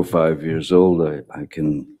 4 or 5 years old. I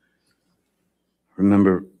can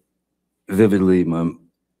remember vividly my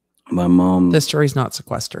mom This jury's not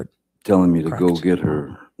sequestered. telling me to go Correct. get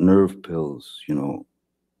her nerve pills, out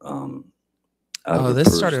of Oh, her this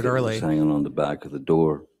purse started that was early. hanging on the back of the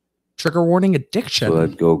door. Trigger warning addiction. So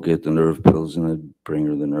I'd go get the nerve pills and I'd bring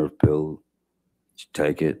her the nerve pill. She'd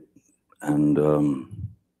take it. And,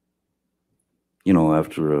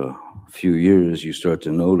 after a few years, you start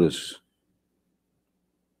to notice,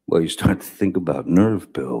 you start to think about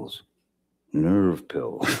nerve pills. And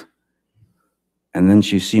then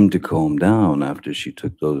she seemed to calm down after she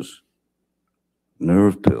took those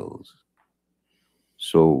nerve pills.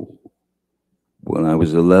 So when I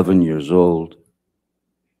was 11 years old,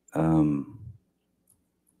 I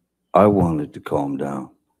wanted to calm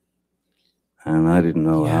down, and I didn't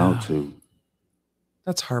know how Yeah. to.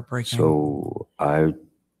 That's heartbreaking. So I'd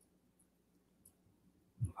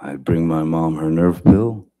bring my mom her nerve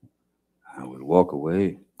pill. I would walk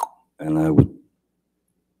away, and I would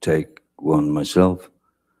take one myself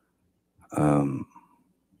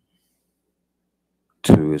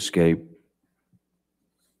to escape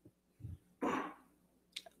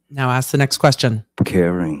Now ask the next question.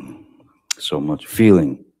 caring so much,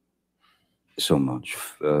 feeling so much,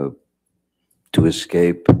 to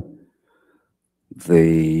escape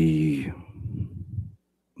the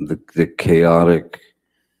chaotic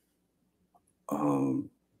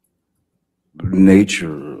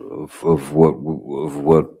nature of what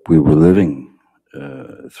we were living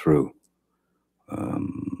through.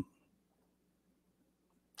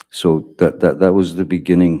 So that was the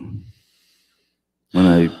beginning when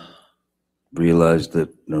I realized that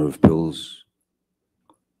nerve pills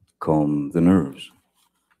calm the nerves.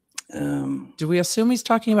 Do we assume he's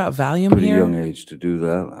talking about Valium Pretty here? young age to do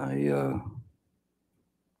that. I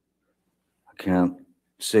can't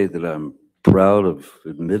say that I'm proud of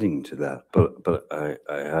admitting to that, but I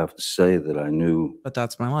have to say that I knew But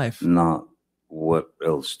that's my life. not what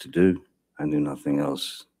else to do. I knew nothing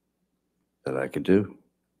else that I could do.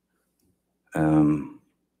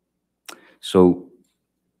 So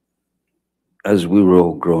as we were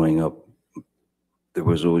all growing up, there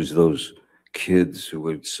was always those kids who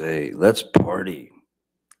would say, "Let's party.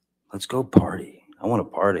 Let's go party. I want to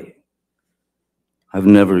party." I've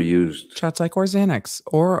never used Shots like or Xanax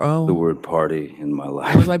or the word party in my or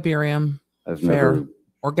life. Liberium I've fair.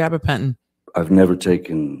 Or gabapentin. never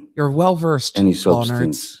taken You're well versed. any law nerds.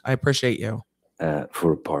 substance I appreciate you.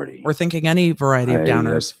 for a party. We're thinking any variety of I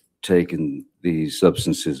downers. have taken these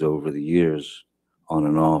substances over the years, on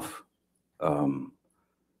and off, to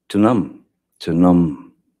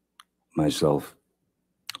numb myself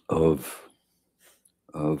of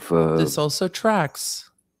This also tracks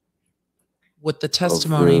with the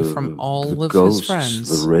testimony from all the of ghosts, his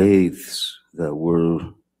friends. the wraiths that were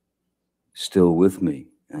still with me,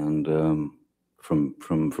 and from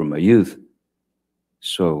my youth.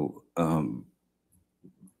 So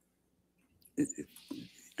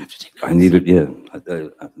I needed,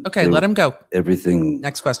 Okay, let him go. everything.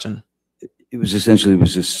 Next question. It was essentially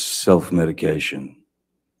just self-medication.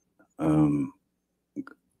 One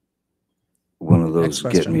of Next those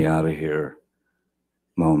get question. me out of here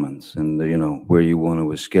moments, and where you want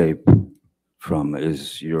to escape from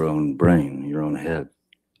is your own brain, your own head.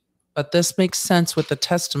 But this makes sense with the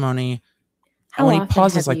testimony. How when he often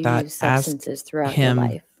pauses have like you that, used ask substances throughout him your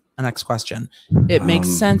life? the next question. It makes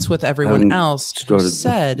sense with everyone Having else who started with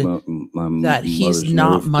said my that he's mother's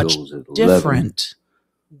not nerve much pills at 11. different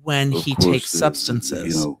when Of he course, takes the-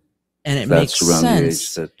 substances. And it that's makes around the age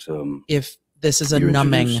sense that if this is a you're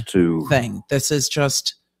numbing introduced to thing. This is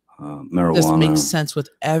just, marijuana. this makes sense with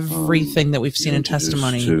everything that we've seen you're in introduced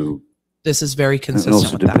testimony. to, This is very and consistent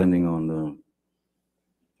also with that. depending on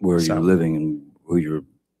where So. you're living and who you're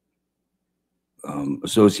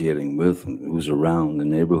associating with and who was around the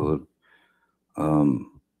neighborhood.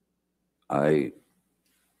 I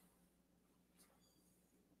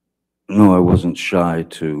wasn't shy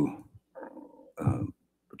to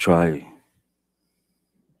try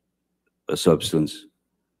a substance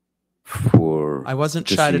I wasn't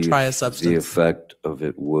to shy to see try a if substance. the effect of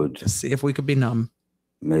it would To see if we could be numb.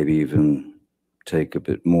 maybe even take a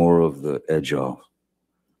bit more of the edge off.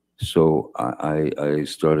 So I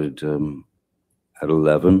started at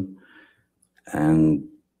 11, and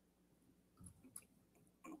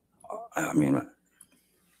I mean,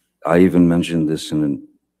 I even mentioned this in an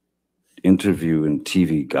interview in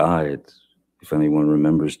TV Guide, if anyone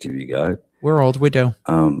remembers TV Guide. We're old, we do.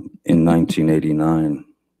 In 1989,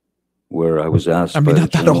 where I was asked by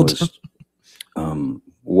not the that old. journalist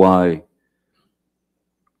why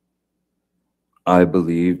I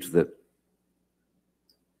believed that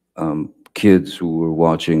kids who were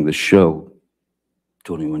watching the show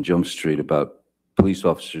 21 Jump Street about police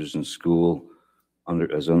officers in school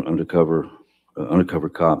as undercover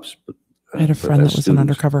cops. But, I had a friend that was an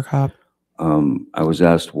undercover cop. I was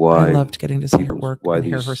asked why. I loved getting to see her work and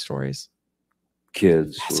hear her stories.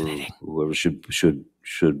 Kids or whoever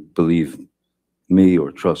should believe me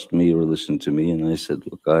or trust me or listen to me. And I said,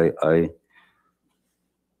 look,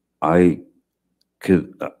 I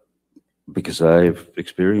could, because I've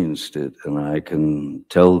experienced it, and I can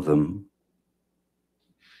tell them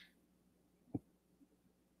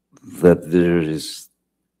that there is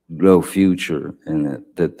no future in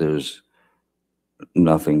it, that there's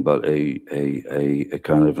nothing but a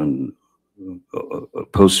kind of a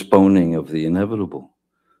postponing of the inevitable.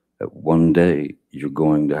 That one day you're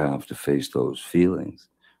going to have to face those feelings.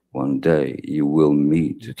 One day you will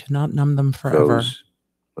meet. You cannot numb them forever. Those,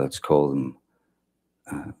 let's call them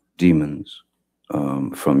demons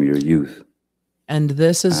from your youth. And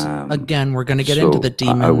this is, again, we're going to get into the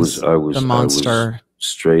demons, the monster.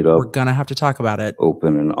 Straight up. We're going to have to talk about it.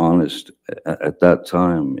 Open and honest. At that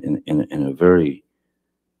time, in a very,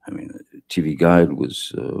 TV Guide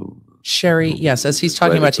was... Sherry, yes, as he's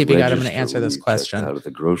talking about TV Guide, I'm going to answer this question. Out of the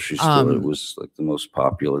grocery store, it was like the most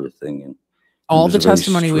popular thing. And all the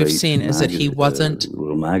testimony we've seen is that he wasn't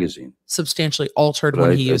little magazine substantially altered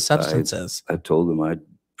when he used substances. I told him I'd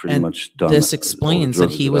pretty much done. This explains that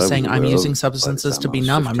he was saying, I'm using substances to be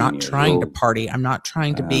numb. I'm not trying to party. I'm not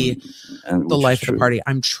trying to be the life of the party.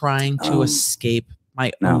 I'm trying to escape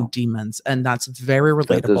my own demons. And that's very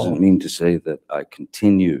relatable. That doesn't mean to say that I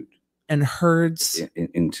continued. And Hurd's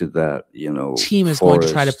into that, team is going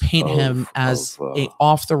to try to paint him as a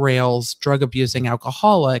off the rails, drug abusing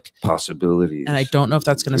alcoholic. Possibilities. And I don't know if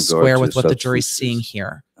that's going to square with what the jury's seeing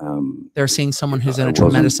here. They're seeing someone who's in a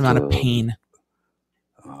tremendous amount of pain.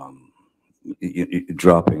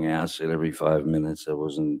 Dropping acid every 5 minutes. I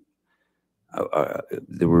wasn't.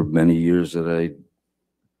 There were many years that I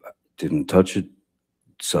didn't touch a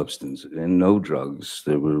substance and no drugs.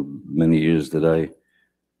 There were many years that I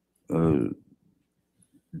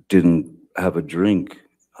didn't have a drink.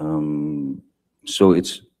 So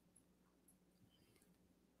it's.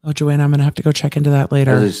 Oh, Joanna, I'm going to have to go check into that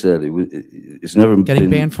later. As I said, it's never getting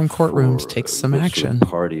been banned from courtrooms takes some action. Sort of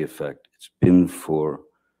party effect. It's been for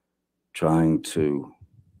trying to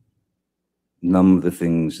numb the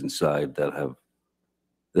things inside that have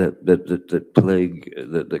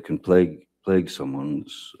that can plague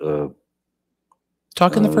someone's.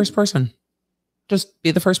 Talk in the first person. Just be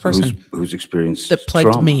the first person who's experienced that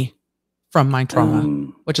plagued trauma. Me from my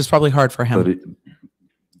trauma, which is probably hard for him.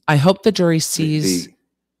 I hope the jury sees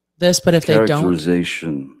this, but if they don't,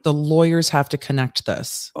 the lawyers have to connect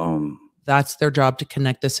this. That's their job, to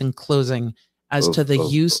connect this in closing as to the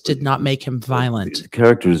use did not make him violent. The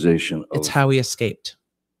characterization. It's how he escaped.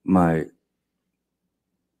 My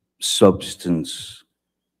substance,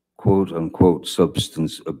 quote unquote,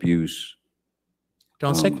 substance abuse.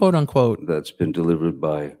 Don't say quote unquote. That's been delivered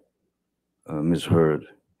by Ms. Hurd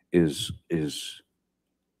is.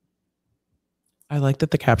 I like that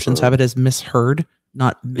the captions have it as Miss Hurd,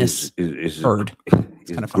 not Miss Hurd.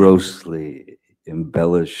 It's kind of grossly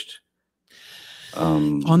embellished.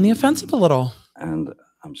 On the offensive a little. And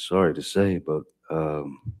I'm sorry to say, but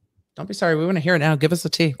don't be sorry. We want to hear it now. Give us the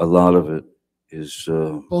tea. A lot of it is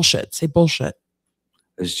bullshit. Say bullshit.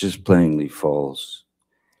 It's just plainly false.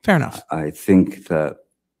 Fair enough. I think that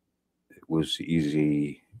it was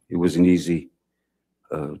easy. It was an easy.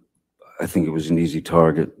 I think it was an easy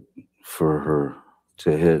target for her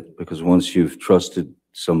to hit, because once you've trusted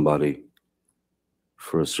somebody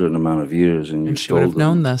for a certain amount of years and she would have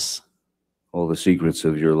known this, all the secrets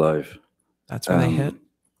of your life, that's where they hit.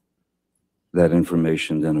 That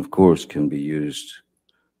information then, of course, can be used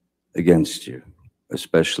against you.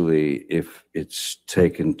 especially if it's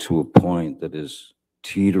taken to a point that is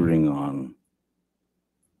teetering on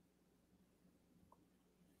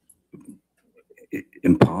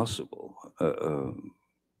impossible,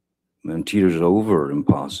 and teeters over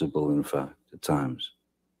impossible, in fact, at times.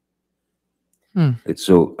 It's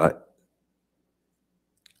so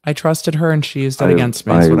I trusted her and she used it against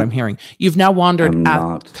me, is what I'm hearing. You've now wandered.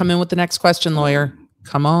 Come in with the next question, lawyer.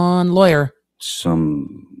 Come on, lawyer.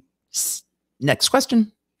 Next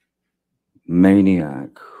question. Maniac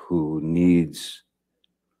who needs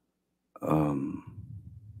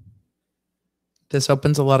this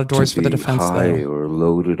opens a lot of doors for the defense, high though. Or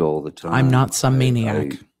loaded all the time. I'm not some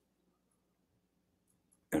maniac.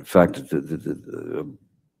 In fact,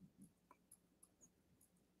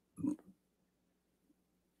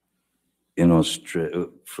 in Australia,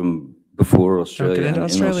 from before Australia, in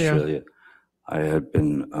Australia, I had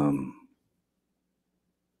been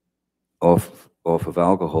off of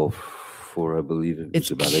alcohol for, I believe it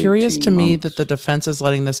was about 18 months. It's curious to me that the defense is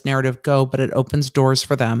letting this narrative go, but it opens doors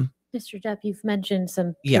for them. Mr. Depp, you've mentioned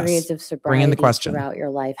some periods of sobriety Bring in the question. throughout your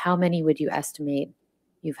life. How many would you estimate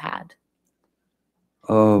you've had?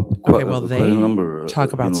 Quite they a number,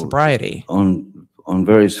 talk about sobriety. On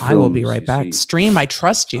various films. I will be right back. Stream, I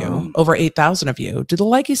trust you. Over 8,000 of you. Do the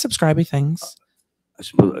likey, subscribey things?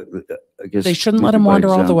 I guess they shouldn't let him wander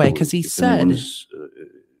all the way because he said,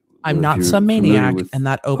 I'm not some maniac, and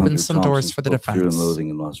that opens some doors for the defense. Fear and Loathing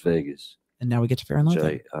in Las Vegas. And now we get to Fear and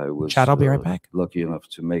Loathing. I was, Chad, I'll be right back. Lucky enough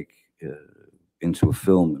to make into a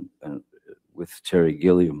film with Terry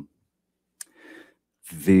Gilliam.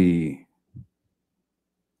 The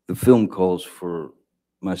film calls for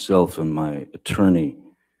myself and my attorney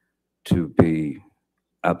to be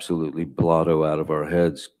absolutely blotto out of our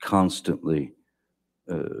heads constantly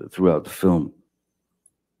throughout the film.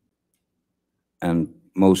 And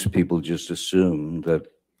most people just assume that,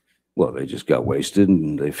 well, they just got wasted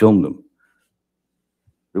and they filmed them.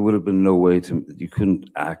 There would have been no way you couldn't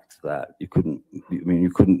act that. You couldn't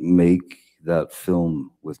make that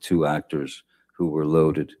film with two actors who were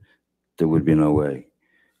loaded. There would be no way.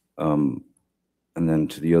 And then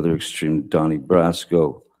to the other extreme, Donnie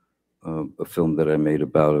Brasco, a film that I made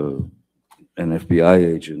about an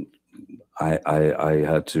FBI agent. I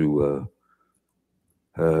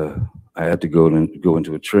had to go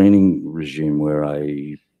into a training regime where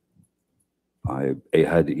I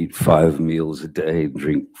had to eat 5 meals a day,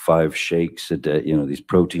 drink 5 shakes a day, these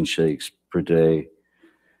protein shakes per day,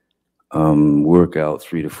 work out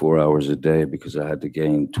 3 to 4 hours a day because I had to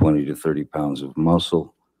gain 20 to 30 pounds of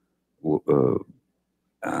muscle.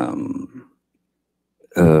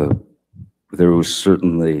 There was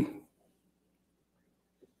certainly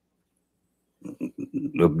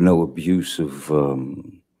no abuse of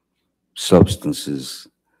substances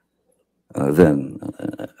then.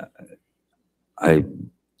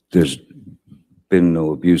 There's been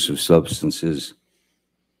no abuse of substances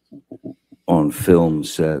on film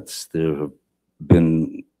sets. There have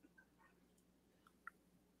been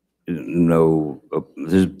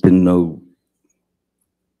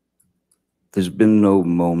there's been no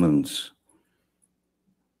moments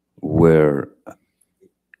where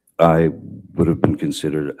I would have been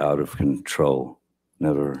considered out of control.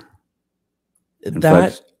 Never.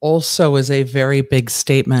 That also is a very big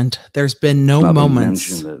statement. There's been no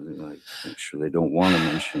moments. I'm sure they don't want to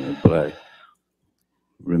mention it, but I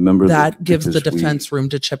remember that gives the defense room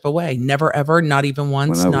to chip away. Never, ever, not even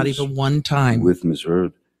once, not even one time. With Ms.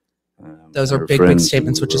 Heard. Those are big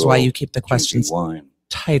statements, which is why you keep the questions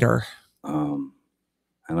tighter. And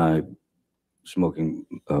I smoking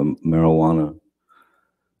marijuana.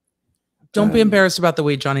 Don't be embarrassed about the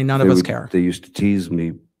weed, Johnny. None of us care. They used to tease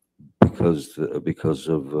me because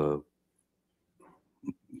of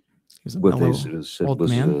what they said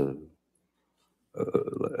was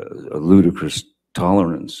a ludicrous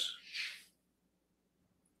tolerance.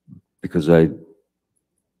 Because I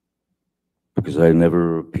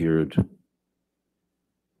never appeared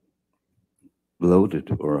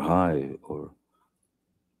loaded or high or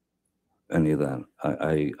any of that.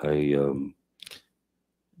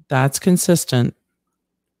 That's consistent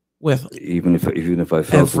with even if I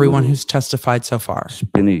felt everyone who's testified so far.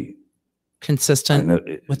 Spinny, consistent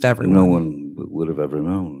with everyone. No one would have ever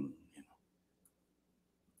known.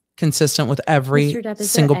 Consistent with every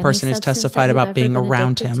single person who's testified about being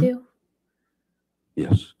around him.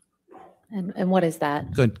 Yes. And what is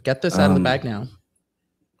that? Good. Get this out of the bag now.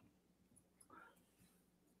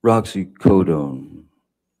 Roxycodone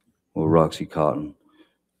or Roxycontin,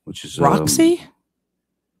 which is Roxy?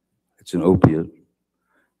 It's an opiate.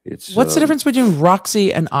 It's what's the difference between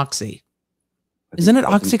Roxy and Oxy? Isn't it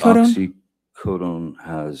oxycodone? oxycodone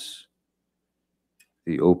has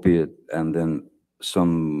the opiate and then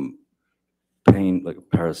some pain, like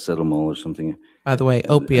paracetamol or something. By the way,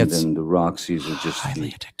 And opiates, then the Roxys are just highly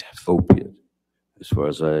the addictive. opiate, as far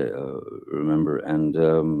as I remember. And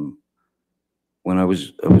when I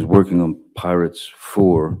was working on Pirates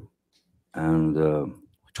 4, and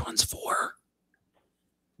Which one's 4?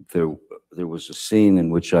 there was a scene in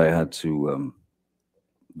which I had to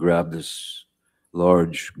grab this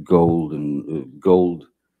large gold and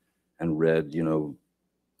red,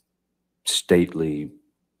 stately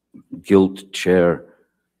gilt chair,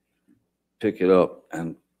 pick it up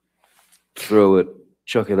and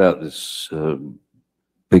chuck it out this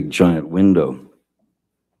big giant window.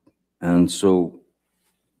 And so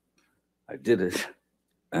I did it.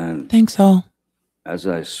 And Thanks all. as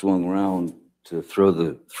I swung around to throw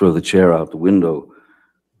the chair out the window,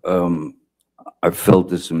 I felt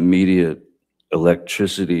this immediate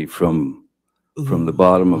electricity from the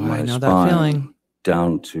bottom of my I know spine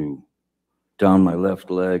that feeling. down my left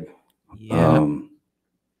leg. Yeah.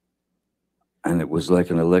 And it was like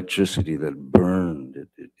an electricity that burned.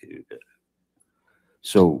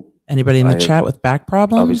 So Anybody in I the had chat with back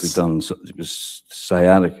problems? obviously it was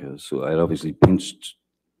sciatica, so I had obviously pinched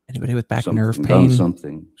Anybody with back something, nerve done pain?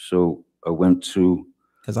 something. So I went to,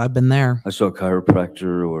 Because I've been there. I saw a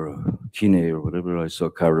chiropractor or a kine or whatever. I saw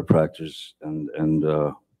chiropractors and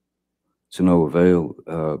to no avail.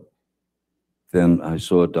 Then I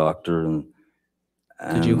saw a doctor and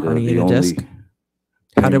Did you herniate the a only disc?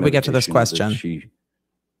 How pain did we get to this medication that question? she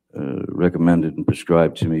recommended and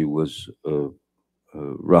prescribed to me was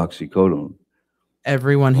roxicodone.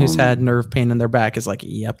 Everyone who's had nerve pain in their back is like,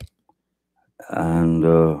 yep. And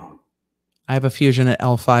I have a fusion at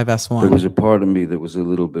L5S1. there was a part of me that was a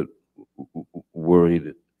little bit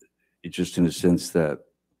worried, just in the sense that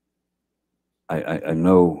I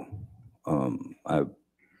know I've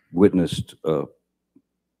witnessed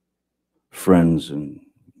friends and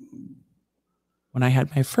When I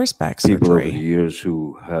had my first back people over the surgery, years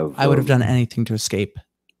who have I would have done anything to escape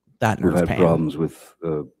that who've nerve had pain. problems with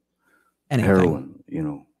Anything. heroin,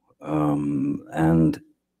 and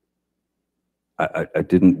I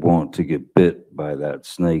didn't want to get bit by that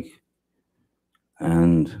snake,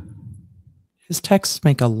 and His texts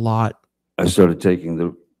make a lot. I started taking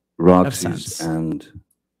the sense. Roxys, and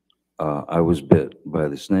I was bit by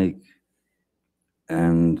the snake,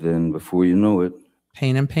 and then before you know it,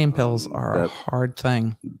 Pain and pain pills are a that- hard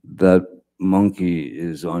thing. that monkey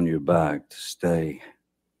is on your back to stay.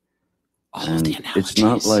 All of And the it's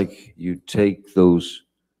not analogies. like you take those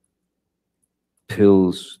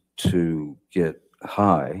pills to get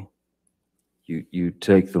high. You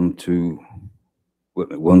take them to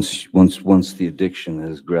once the addiction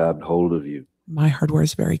has grabbed hold of you. My hardware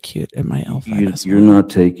is very cute in my L5S1. You're not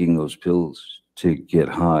taking those pills to get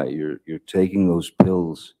high. You're taking those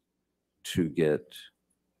pills to get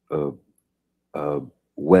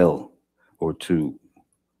well, or to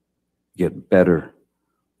get better.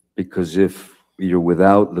 Because if you're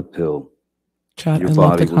without the pill, Chat, your I love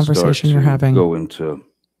body the will start conversation you're to having. go into,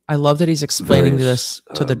 I love that he's explaining various,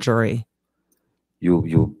 this to the jury.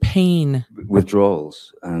 you'll Pain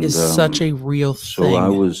withdrawals, and is such a real so thing. I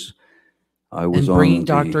was and on bringing the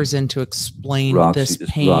doctors in to explain this Roxy,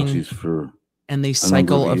 pain Roxys for and the a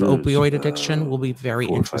cycle number of years, opioid addiction will be very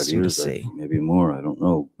 4 or 5 interesting to years, see. maybe more. I don't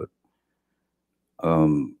know, but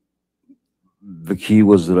the key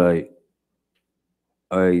was that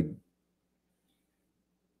I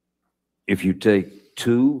if you take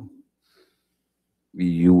 2,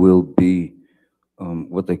 you will be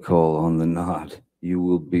what they call on the nod. You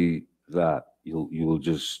will be that. You will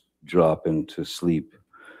just drop into sleep.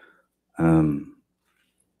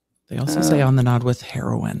 They also say on the nod with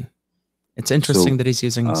heroin. It's interesting So, that he's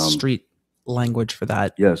using street language for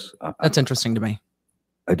that. Yes, That's interesting to me.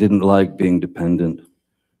 I didn't like being dependent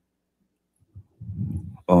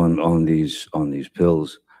on these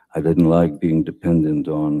pills. I didn't like being dependent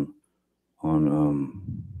on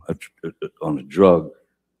a drug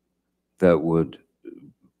that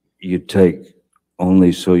you'd take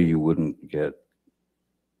only so you wouldn't get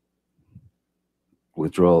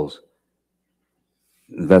withdrawals.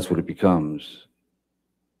 That's what it becomes.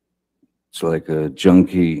 It's like a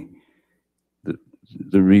junkie.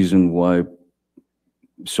 The reason why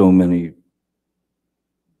so many,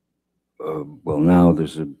 well, now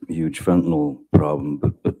there's a huge fentanyl problem,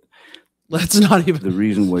 but Let's not even. the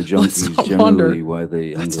reason why Let's junkies not generally, wonder. why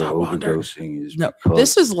they end Let's up not wonder. overdosing is No, because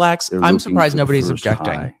this is lax. they're I'm looking surprised for the nobody's first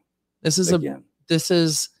objecting. high This is again.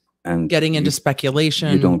 And getting into you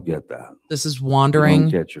speculation. don't get that. This is You don't wandering,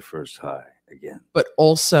 get your first high again. but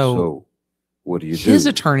also So what do you do? His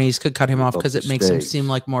attorneys could cut him off Up because the it makes him stakes. seem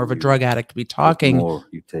like more of a You drug addict to be take talking more,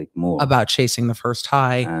 you take more. about chasing the first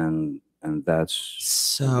high. And that's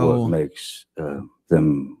So what makes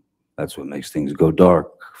that's what makes things go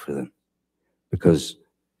dark for them, because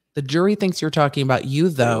the jury thinks you're talking about you,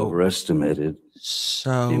 they though. overestimated the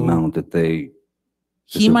So amount that he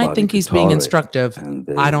their might body think could he's being tolerate, instructive. and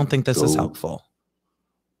I they don't think this is go helpful.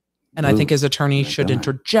 And I think his attorney and they should die.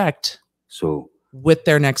 interject So with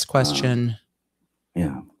their next question,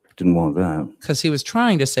 yeah, didn't want that. because he was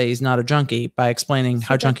trying to say he's not a junkie by explaining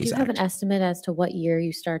how So, Doc, do junkies you have an act. estimate as to what year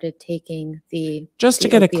you started taking the Just to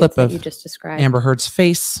the get a opiates clip that of you just described? Amber Heard's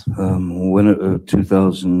face. When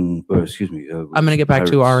 2000, or excuse me. I'm going to get back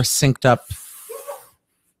to our synced up.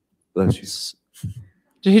 Bless you.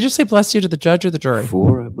 Did he just say bless you to the judge or the jury?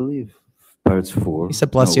 4, I believe. Pirates 4. He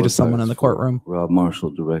said bless No, you it to was someone in Pirates the 4. courtroom. Rob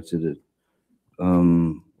Marshall directed it.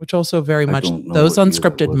 Which also very I much, don't know those what year that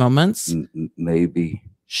unscripted was. moments Maybe.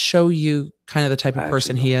 show you kind of the type of I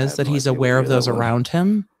person actually he don't is, have that no he's idea what aware of year that those was. around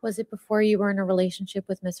him. Was it before you were in a relationship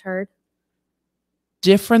with Miss Heard?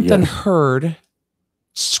 Different than Yes. Heard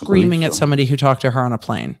screaming at so. somebody who talked to her on a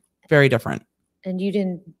plane. Very different. And you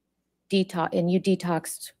didn't detox, and you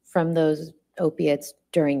detoxed from those opiates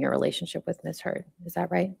during your relationship with Miss Heard. Is that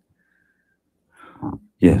right?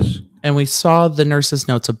 Yes. And we saw the nurse's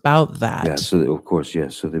notes about that. Yeah, so of course,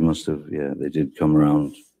 yes. So they must have, they did come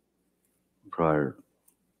around prior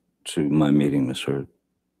to my meeting Miss Heard.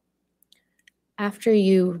 After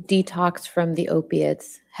you detoxed from the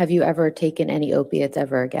opiates, have you ever taken any opiates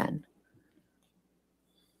ever again?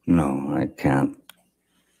 No, I can't.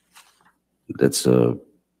 That's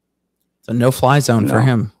It's a no-fly zone for No.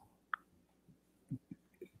 him.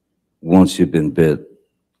 once you've been bit,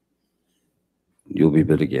 you'll be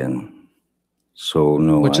bit again. So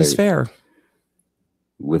no, Which is fair.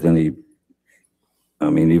 With any, I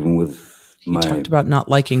mean, even with He my talked about not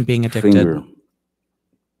liking being addicted. finger,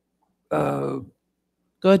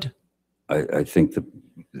 Good. I think that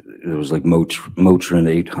it was like Motrin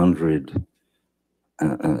 800,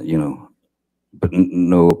 but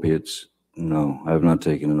no opiates. No, I have not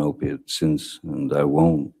taken an opiate since, and I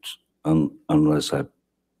won't unless I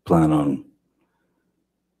plan on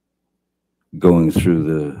going through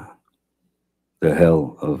the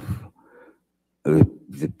hell of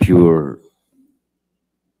the pure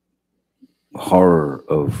horror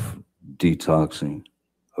of detoxing,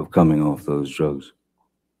 of coming off those drugs.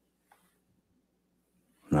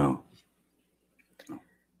 No.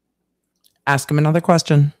 Ask him another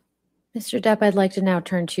question. Mr. Depp, I'd like to now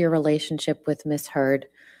turn to your relationship with Miss Heard.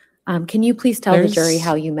 Can you please tell the jury There's-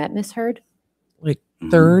 how you met Miss Heard? Like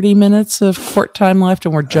 30 minutes of court time left,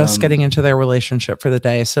 and we're just Um, getting into their relationship for the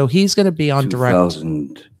day. So he's going to be on direct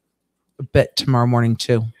 2000, a bit tomorrow morning,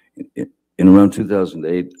 too. in around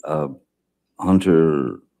 2008,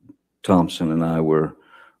 Hunter Thompson and I were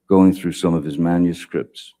going through some of his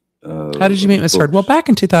manuscripts. How did you meet Miss Heard? Well, back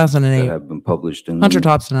in that 2008, have been published in Hunter them.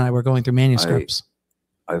 Thompson and I were going through manuscripts.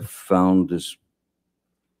 I found this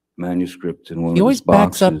manuscript in one He of always his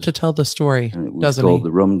backs up boxes, to tell the story, and it was doesn't called he?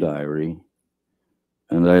 The Rum Diary.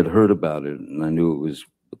 And I had heard about it, and I knew it was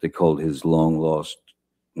what they called his long-lost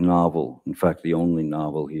novel. In fact, the only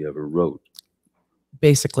novel he ever wrote.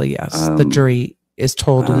 Basically, yes. The jury is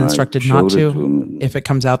told and And I instructed not showed it to. him, and If it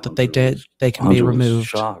comes out that they Hunter did, was- they can be Hunter was removed.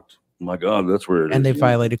 shocked. Oh my God, that's where it is. And they've you know.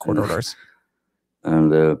 violated court And- orders.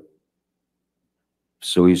 And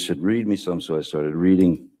so he said, read me some. So I started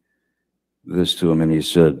reading this to him, and he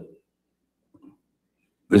said,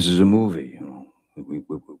 this is a movie.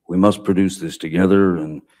 We must produce this together.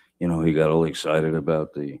 And, he got all excited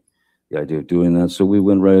about the idea of doing that. So we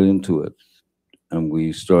went right into it. And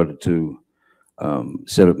we started to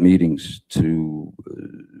set up meetings to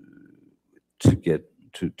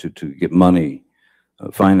get money,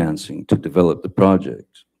 financing to develop the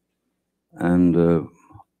project. And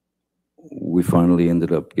we finally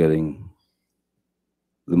ended up getting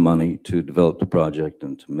the money to develop the project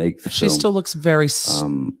and to make the She film. still looks very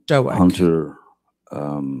stoic Hunter,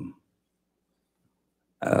 in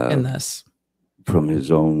this. from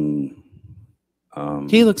his own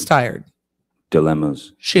He looks tired.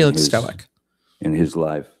 dilemmas. She in looks his- stoic. in his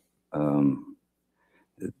life,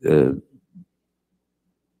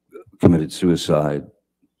 committed suicide,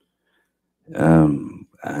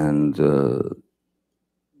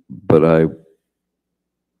 but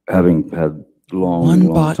having had One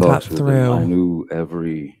long bot got talks with him, through. I knew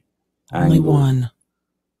every Only angle one.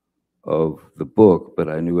 of the book, but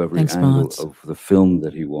I knew every Thanks, angle Mods. of the film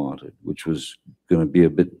that he wanted, which was going to be a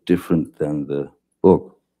bit different than the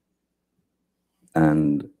book.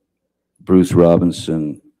 And Bruce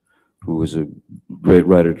Robinson who was a great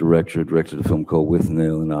writer director, directed a film called With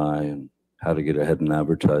Nail and I and How to Get Ahead in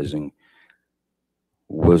Advertising,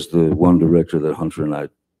 was the one director that Hunter and I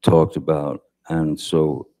talked about. And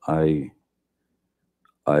so I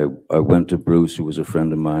went to Bruce, who was a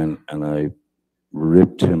friend of mine, and I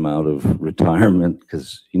ripped him out of retirement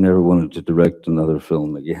because he never wanted to direct another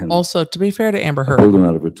film again. Also, to be fair to Amber I pulled Heard, him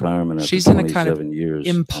out of retirement after she's in a kind of 27 years,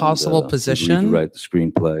 impossible and, position. agreed to write the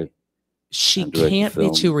screenplay. She and direct the can't be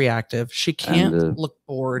film. too reactive. She can't And, look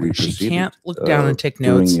bored. we She proceeded, can't look down and take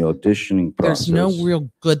during notes. the auditioning process. There's no real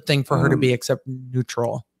good thing for her to be except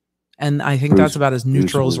neutral. And I think that's about as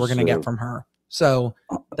neutral as we're going to get from her. So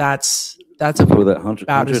that's for that Hunter,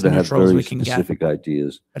 about as had neutral as very we can get. specific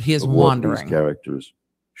ideas But he is of what wandering. these characters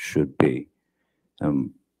should be.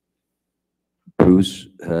 Bruce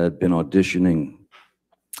had been auditioning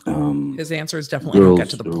His answers definitely don't get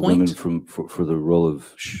girls to the or point. women for the role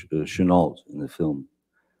of Chenault in the film,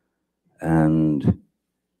 and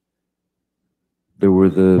there were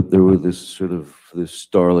this sort of the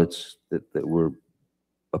starlets that were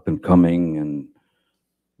up and coming,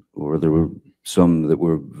 or there were some that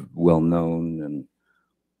were well known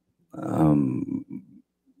and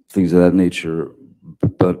things of that nature.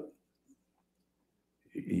 But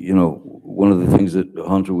you know, one of the things that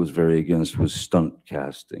Hunter was very against was stunt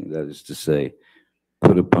casting. That is to say,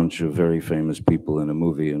 put a bunch of very famous people in a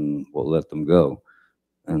movie and we'll let them go,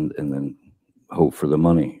 and then hope for the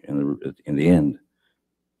money in the end.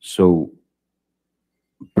 So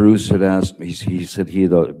Bruce had asked me. He said he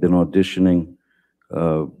had been auditioning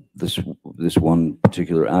this one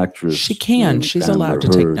particular actress. She can. She's allowed to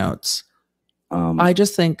take notes. I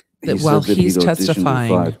just think that while he's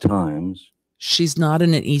testifying 5 times, she's not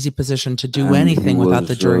in an easy position to do anything without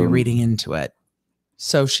the jury reading into it.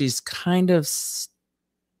 So she's kind of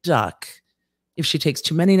stuck. If she takes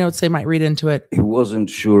too many notes, they might read into it. He wasn't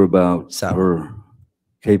sure about her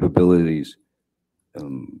capabilities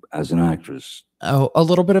as an actress. Oh, a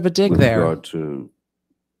little bit of a dig there. With regard to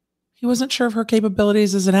he wasn't sure of her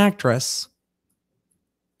capabilities as an actress.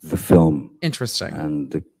 The film. Interesting. And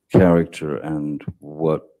the character and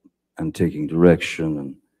taking direction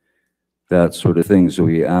and that sort of thing. So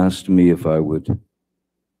he asked me if I would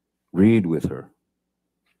read with her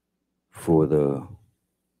for the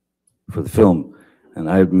film. And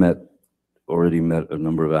I had already met a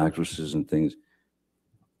number of actresses and things.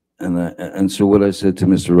 And so what I said to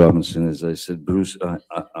Mr. Robinson is, I said, Bruce,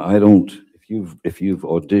 I don't, if you've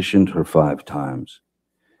auditioned her 5 times,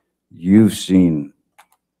 you've seen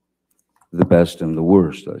the best and the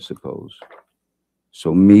worst, I suppose.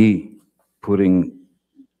 So me putting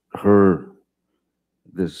her,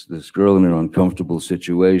 this girl in an uncomfortable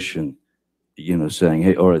situation, you know, saying,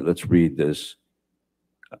 hey, all right, let's read this,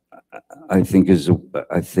 I think it's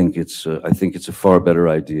a far better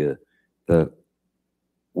idea that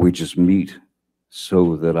we just meet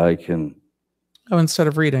so that I can instead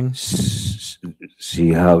of reading,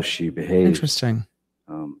 see how she behaves. Interesting.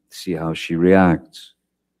 See how she reacts,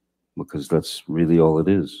 because that's really all it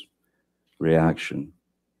is: reaction,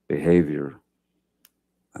 behavior,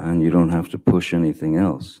 and you don't have to push anything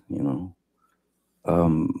else, you know.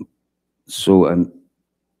 So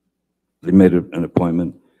they made an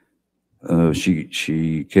appointment.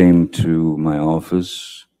 She came to my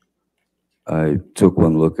office. I took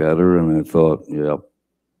one look at her and I thought, yeah,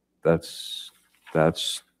 that's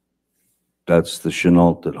the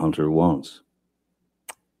Chenault that Hunter wants.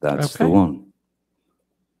 That's the one.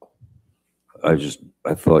 I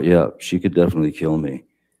thought, yeah, she could definitely kill me.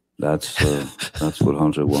 That's what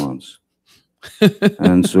Hunter wants.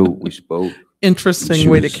 And so we spoke. Interesting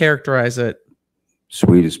way to characterize it.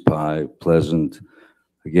 Sweet as pie, pleasant.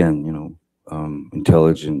 Again, you know,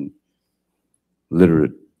 intelligent,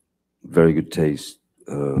 literate, very good taste.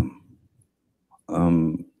 And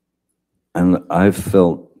I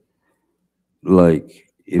felt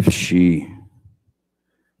like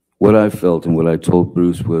what I felt and what I told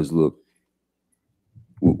Bruce was, look,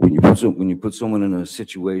 when you put someone in a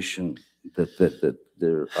situation that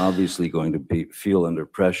they're obviously going to feel under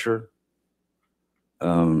pressure,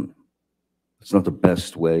 it's not the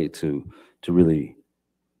best way to really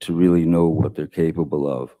know what they're capable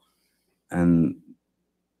of. And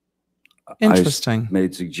interesting. I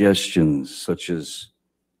made suggestions such as,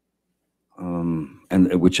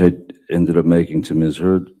 and which I ended up making to Ms.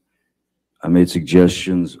 Heard. I made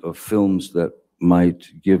suggestions of films that might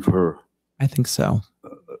give her, I think so,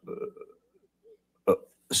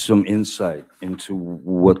 some insight into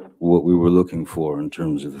what we were looking for in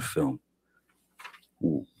terms of the film.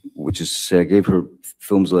 Which is to say, I gave her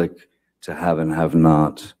films like To Have and Have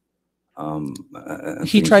Not.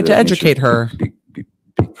 He tried to educate her.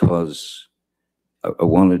 because I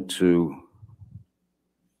wanted to.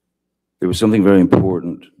 There was something very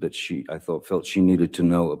important that I felt she needed to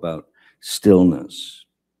know about stillness,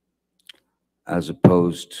 as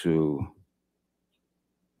opposed to,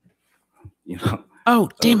 Oh,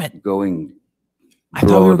 damn it. going. I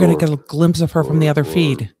thought we were going to broad get a glimpse of her from the other or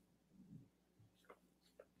feed.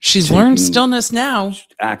 She's taking- learned stillness now.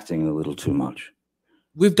 acting a little too much.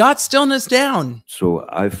 We've got stillness down. So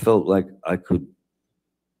I felt like I could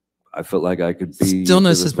be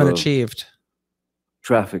Stillness sort has of been a achieved.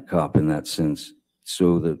 traffic cop in that sense,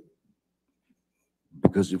 so that,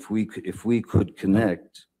 because if we could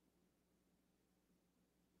connect,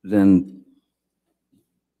 then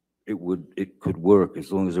it could work,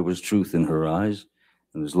 as long as there was truth in her eyes,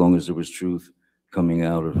 and as long as there was truth coming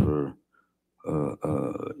out of her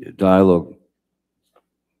dialogue,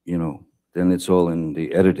 then it's all in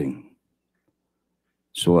the editing.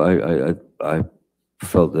 So I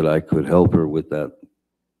felt that I could help her with that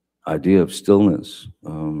idea of stillness.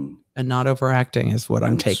 And not overacting is what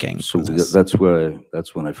I'm taking. So from this. that's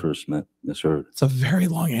when I first met Miss Heard. It's a very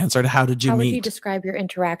long answer to how did you How would meet? you describe your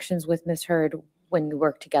interactions with Miss Heard when you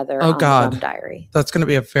worked together Oh, on God. the Rum Diary? That's going to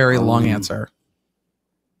be a very long answer.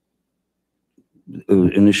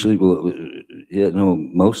 Initially,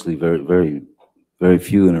 mostly very, very, very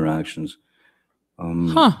few interactions.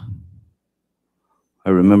 Huh. I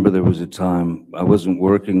remember there was a time I wasn't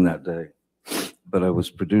working that day, but I was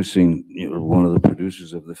producing, one of the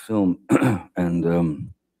producers of the film, and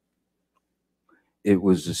it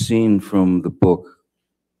was a scene from the book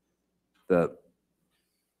that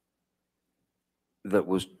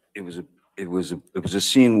was a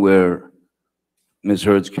scene where Ms.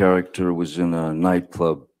 Heard's character was in a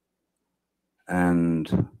nightclub,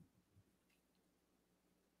 and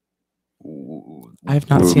I have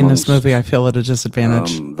not we're seen this amongst, movie. I feel at a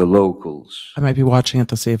disadvantage. the locals, I might be watching it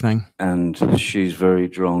this evening. and she's very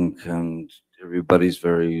drunk, and everybody's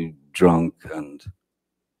very drunk, and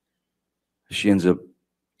she ends up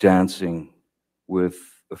dancing with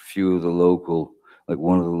a few of the local, like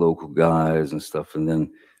one of the local guys and stuff, and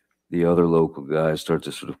then the other local guys start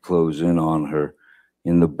to sort of close in on her.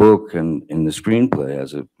 In the book and in the screenplay,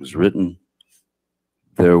 as it was written,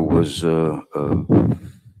 there was a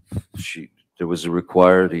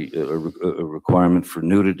requirement for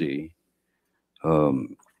nudity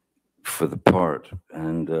for the part,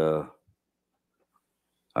 and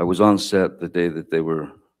I was on set the day that they were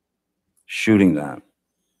shooting that,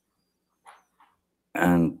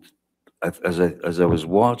 and as I was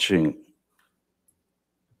watching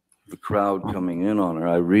the crowd coming in on her,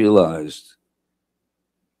 I realized,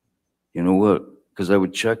 you know what? Because I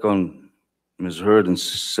would check on Ms. Heard and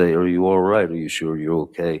say, "Are you all right? Are you sure you're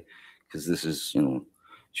okay?" Because this is,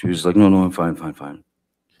 she was like, "No, I'm fine, fine, fine."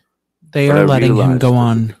 They But are I letting him realized go that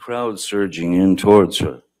on the crowd surging in towards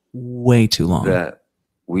her, way too long. that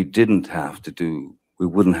we wouldn't have to do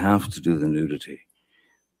the nudity,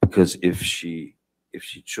 because if she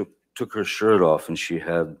took her shirt off and she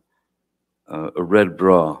had a red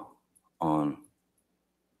bra on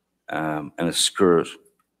and a skirt,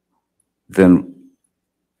 then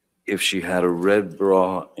if she had a red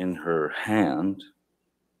bra in her hand,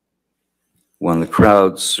 when the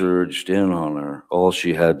crowd surged in on her, all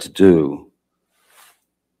she had to do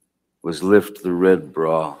was lift the red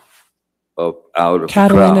bra up out of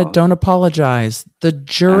Catalina, the crowd. don't apologize. The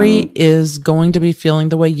jury And is going to be feeling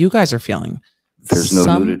the way you guys are feeling. There's no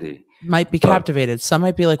Some nudity. might be but captivated. Some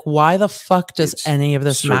might be like, why the fuck does It's any of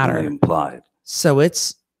this certainly matter? implied, So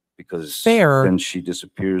it's because fair. then she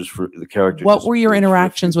disappears for the character. What were your disappears for a few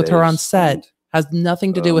interactions with her on days, set? and Has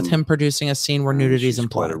nothing to do with Um, him producing a scene where nudity is she's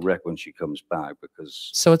quite implied. a wreck when she comes back, because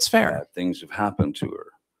So it's fair. bad things have happened to her.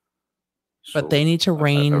 But So they need to I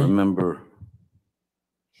rein remember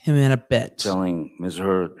him in a bit. telling Ms.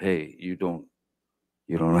 Heard, "Hey, you don't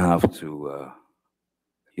have to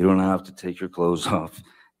take your clothes off.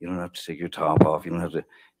 You don't have to take your top off. You don't have to.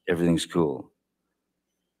 Everything's cool."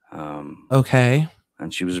 Okay.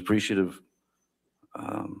 And she was appreciative.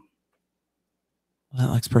 Well, that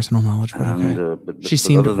likes personal knowledge, but And okay. but She but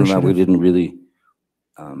seemed other than that, we appreciative. didn't really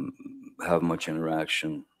have much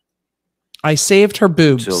interaction I saved her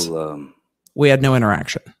boobs. until We had no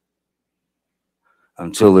interaction.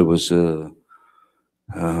 there was a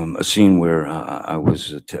scene where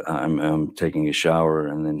I'm taking a shower,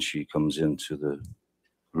 and then she comes into the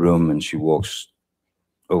room and she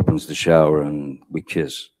opens the shower, and we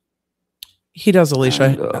kiss. He does, Alicia.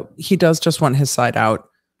 And, He does just want his side out.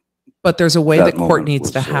 But there's a way that that court moment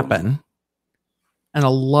needs to was, happen. And a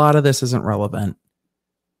lot of this isn't relevant.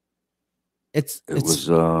 It's It was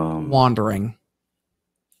wandering.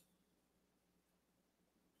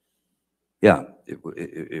 yeah, it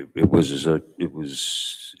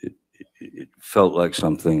felt like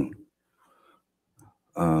something.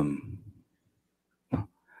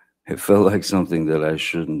 It felt like something that I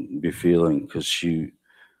shouldn't be feeling, because she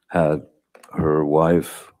had her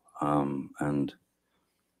wife, and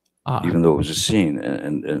even though it was a scene,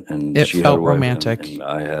 and It she had felt a wife, romantic. and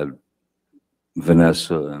I had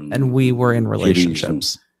Vanessa, and we were in Kitties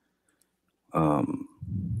relationships.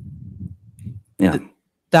 yeah.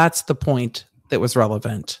 That's the point that was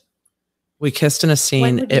relevant. We kissed in a When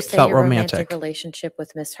scene. would you It say felt your romantic. relationship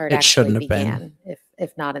with Miss Hurd It actually shouldn't have been. began,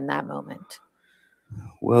 if not in that moment?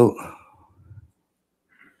 Well,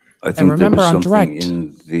 I think And remember, there was on something direct,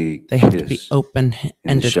 in the they have to be kiss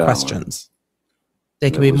open-ended shower questions. They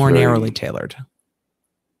can that be was more very, narrowly tailored.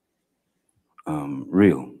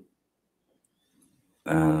 real.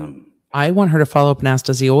 I want her to follow up and ask,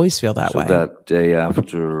 does he always feel that So way? that day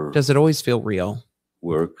after Does it always feel real?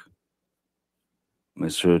 work,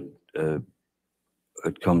 Miss Hurd had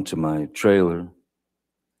come to my trailer,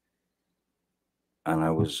 and I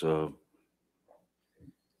was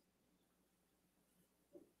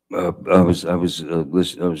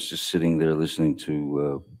just sitting there listening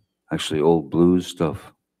to actually old blues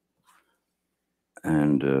stuff,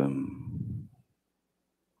 and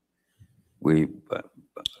we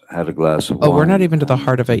had a glass of wine. Oh, we're not even to the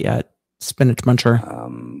heart of it yet, spinach muncher.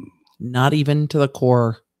 Not even to the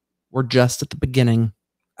core. We're just at the beginning.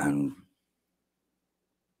 And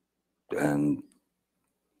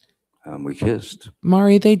we kissed.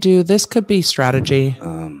 Mari, they do. This could be strategy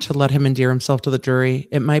to let him endear himself to the jury.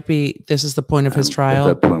 It might be, this is the point of his trial.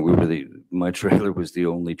 At that point, my trailer was the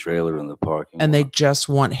only trailer in the parking lot. And they just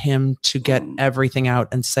want him to get everything out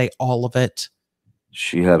and say all of it.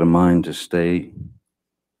 She had a mind to stay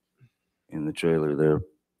in the trailer there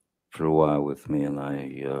for a while with me, and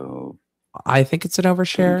I think it's an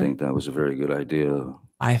overshare. I think that was a very good idea.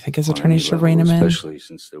 I think his attorney should rein him in. Especially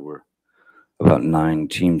since there were about 9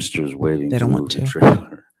 Teamsters waiting They to don't move want the to.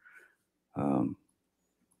 trailer.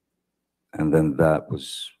 And then that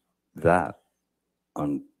was that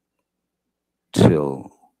until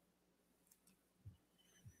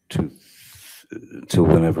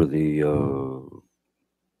whenever we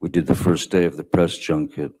did the first day of the press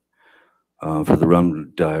junket for the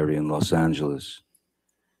Rum Diary in Los Angeles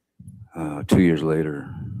 2 years later,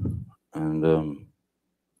 and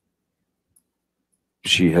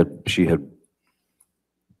she had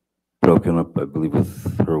broken up, I believe,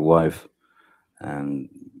 with her wife, and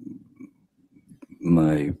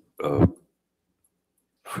my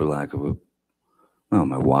for lack of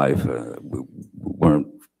my wife, we weren't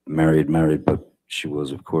married, but she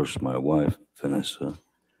was, of course, my wife, Vanessa.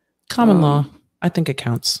 Common law. I think it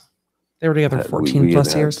counts. They were together 14 we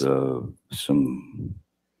plus had years. Some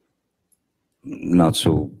not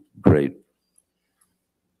so great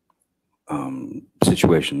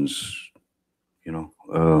situations, you know.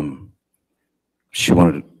 She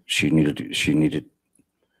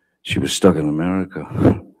was stuck in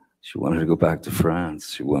America. She wanted to go back to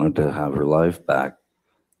France. She wanted to have her life back.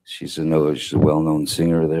 She's a well-known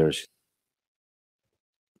singer there.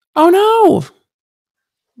 Oh no.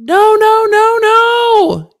 No.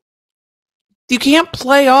 You can't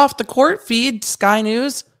play off the court feed, Sky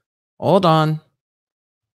News. Hold on.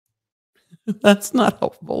 That's not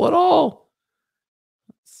helpful at all.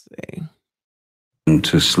 Let's see.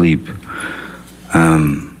 To sleep.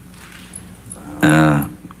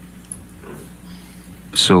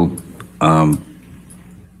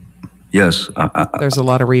 Yes. There's a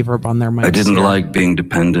lot of reverb on their mics. I didn't here. like being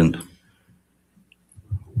dependent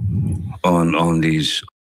on these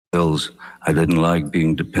bills. I didn't like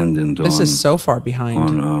being dependent on. This is so far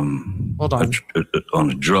behind. Hold on. On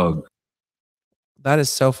a drug. That is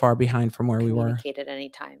so far behind from where we were. Communicate at any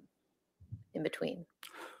time in between.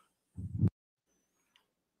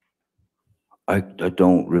 I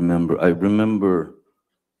don't remember. I remember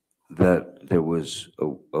that there was a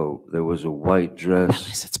white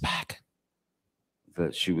dress It's back.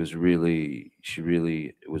 that she really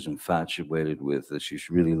was infatuated with. That she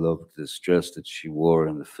really loved this dress that she wore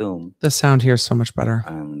in the film. The sound here is so much better.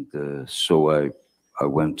 And so I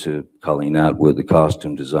went to Colleen Atwood, the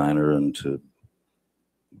costume designer, and to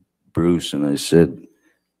Bruce, and I said,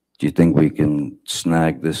 "Do you think we can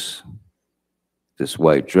snag this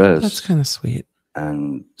white dress?" That's kind of sweet.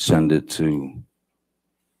 And send it to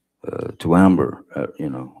Amber,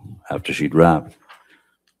 after she'd wrapped,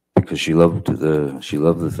 because she loved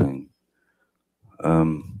the thing.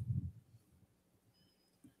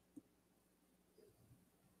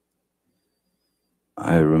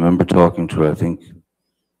 I remember talking to her, I think,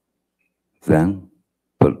 then,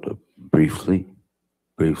 but briefly.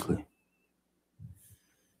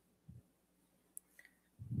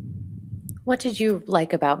 What did you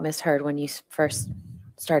like about Miss Heard when you first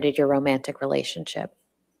started your romantic relationship?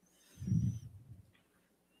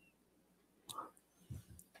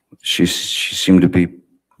 She seemed to be.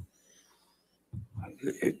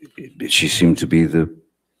 She seemed to be the.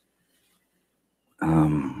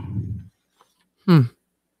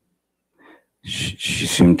 She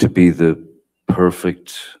seemed to be the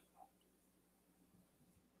perfect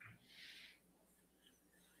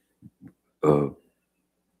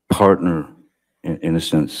partner, in a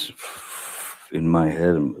sense, in my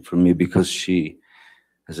head for me, because she,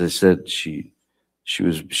 as I said, she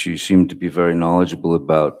seemed to be very knowledgeable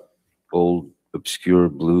about old obscure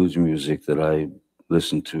blues music that I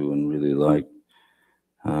listened to and really liked.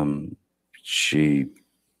 She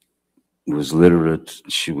was literate.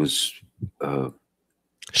 She was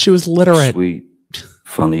literate. Sweet,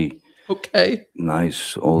 funny, okay,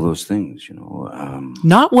 nice, all those things,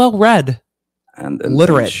 not well read. And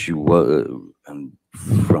literate. And she was, and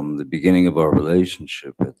from the beginning of our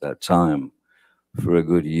relationship at that time, for a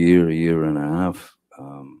good year and a half,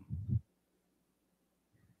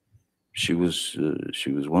 she was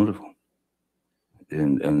wonderful.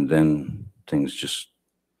 And then things just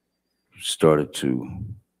started to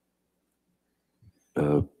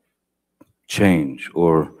change,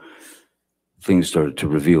 or things started to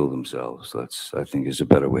reveal themselves. That's, I think, is a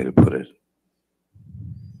better way to put it.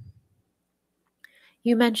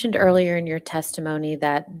 You mentioned earlier in your testimony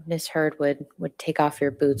that Miss Heard would take off your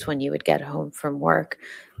boots when you would get home from work.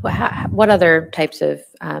 What other types of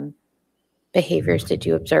behaviors did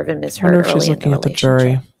you observe in Miss Heard? I wonder if she's looking at the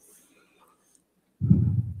jury.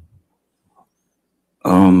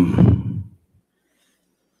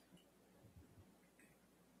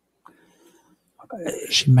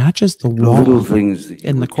 She matches the wall. Little things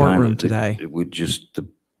in the courtroom today. It would just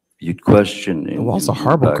you'd question. The wall's a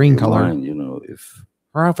horrible green color. Mind, if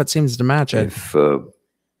her outfit seems to match it.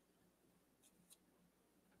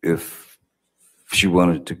 If she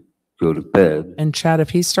wanted to go to bed. And Chad, if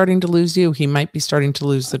he's starting to lose you, he might be starting to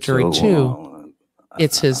lose the jury too.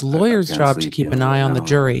 It's his lawyer's job to keep an eye on the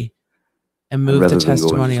jury and move the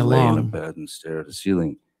testimony along. Rather than go in bed and stare at the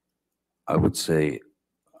ceiling, I would say,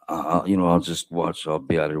 I'll just watch. I'll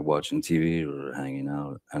be either watching TV or hanging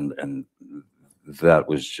out, and that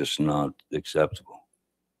was just not acceptable.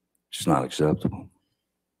 Just not acceptable.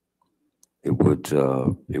 It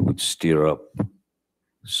would stir up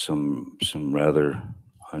some rather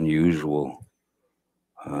unusual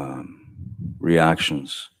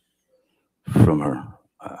reactions from her.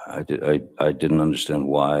 I didn't understand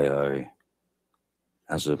why I,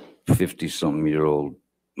 as a 50-something-year-old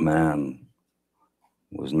man,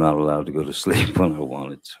 was not allowed to go to sleep when I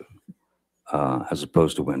wanted to, as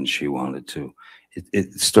opposed to when she wanted to.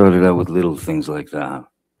 It started out with little things like that.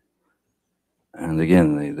 And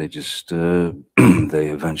again, they just,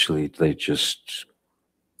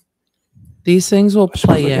 these things will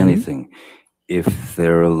play like in. Anything, if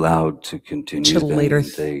they're allowed to continue, to later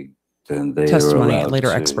then they testimony, are allowed later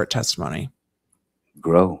to expert testimony.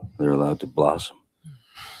 Grow. They're allowed to blossom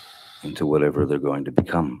into whatever they're going to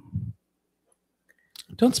become.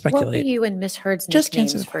 Don't speculate. What were you and Miss Heard's Just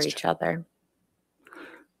nicknames for each other?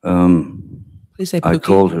 Please say Pookie. I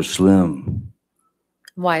called her Slim.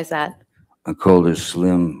 Why is that? I called her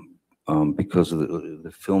Slim because of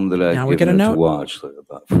the film that I given her to watch,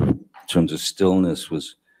 in terms of stillness,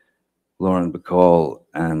 was Lauren Bacall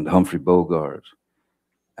and Humphrey Bogart.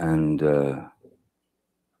 And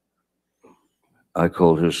I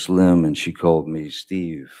called her Slim and she called me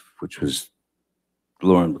Steve, which was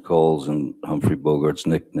Lauren Bacall's and Humphrey Bogart's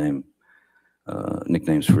nicknames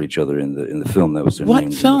for each other in the film. That was their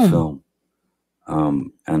names in the film.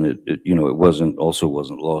 And it wasn't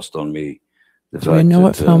lost on me. Do I know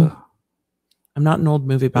what film? I'm not an old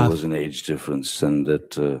movie buff. There was an age difference, and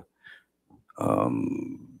that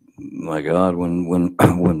my God, when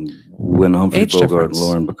Humphrey Bogart and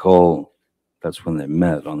Lauren Bacall, that's when they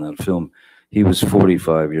met on that film. He was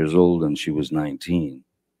 45 years old and she was 19.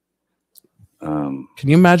 Can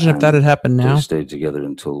you imagine if that had happened now? They stayed together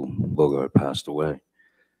until Bogart passed away.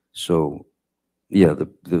 So, yeah,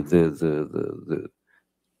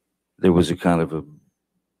 there was a kind of a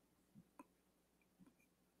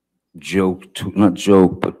joke, not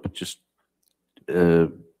joke, but just.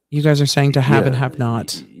 You guys are saying to have and have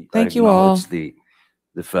not. Thank you all. The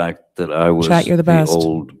fact that I was Chat, you're the best.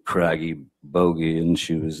 Old craggy bogey, and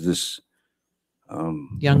she was this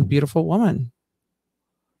young, beautiful woman.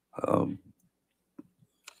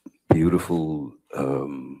 Beautiful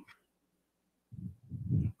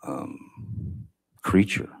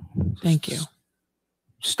creature. Thank you.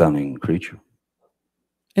 Stunning creature.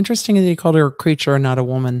 Interesting that you called her a creature and not a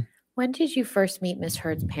woman. When did you first meet Miss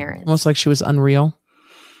Heard's parents? Almost like she was unreal.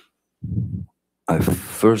 I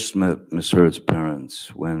first met Miss Heard's parents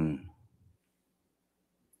when...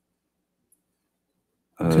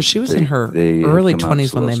 Because she was in her early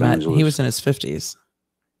 20s when they met. He was in his 50s.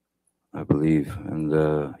 I believe.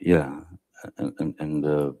 And yeah.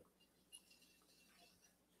 And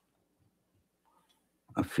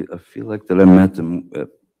I feel like that I met them.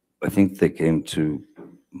 I think they came to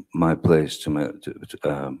my place, to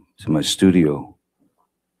my studio.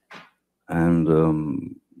 And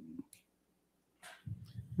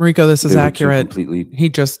Mariko, this is accurate. Completely he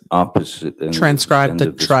just opposite transcribed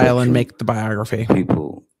the trial and make the biography.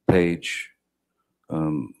 People, Paige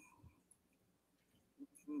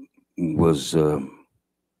was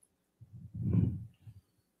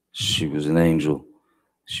she was an angel.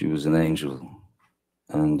 She was an angel,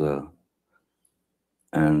 and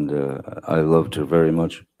I loved her very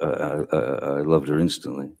much. I loved her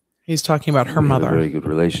instantly. He's talking about her mother. We had a very good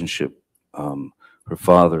relationship. Her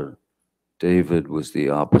father, David, was the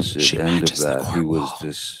opposite end of that. He was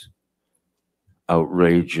this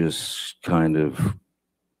outrageous kind of,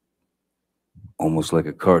 almost like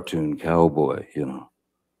a cartoon cowboy, you know.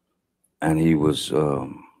 And he was,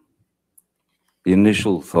 the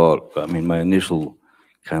initial thought, I mean, my initial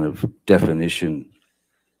kind of definition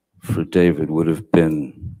for David would have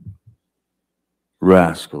been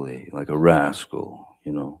rascally, like a rascal,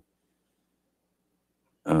 you know.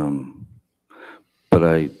 But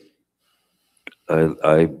I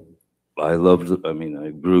loved, I mean,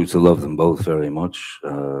 I grew to love them both very much,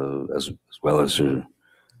 as well as her.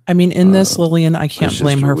 I mean, in this, Lillian, I can't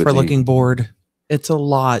blame her for looking bored. It's a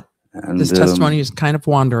lot. And, this testimony is kind of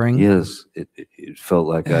wandering. Yes, it felt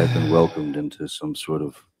like I had been welcomed into some sort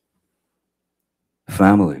of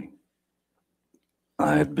family.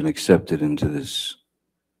 I had been accepted into this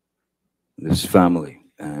family,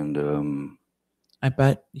 and I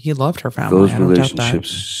bet he loved her family. Those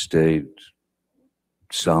relationships stayed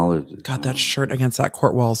solid. God, that shirt against that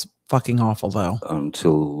court wall is fucking awful, though.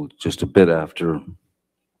 Until just a bit after.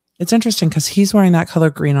 It's interesting because he's wearing that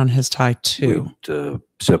color green on his tie too.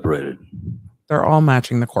 Separated. They're all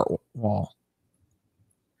matching the court wall.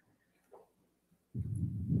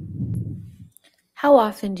 How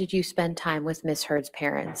often did you spend time with Miss Heard's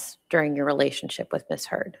parents during your relationship with Miss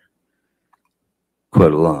Heard?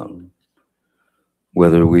 Quite a lot.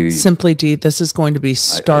 Whether we simply, Dee, this is going to be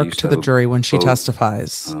stark to the jury when she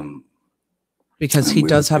testifies, because he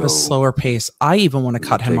does have a slower pace. I even want to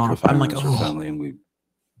cut him off. I'm like, oh.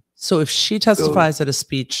 So if she testifies at a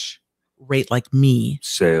speech rate like me,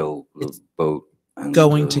 sail the boat, and,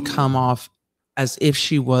 going to come off as if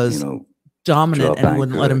she was dominant and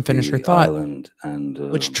wouldn't let him finish her thought,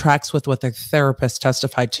 which tracks with what the therapist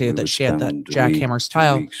testified to, that she had that jackhammer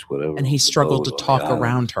style, and he struggled to talk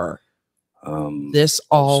around her. This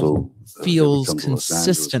all feels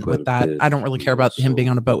consistent with that. I don't really care about him being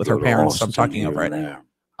on a boat with her parents, so I'm talking over it.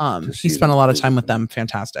 He spent a lot of time with them.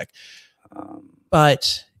 Fantastic.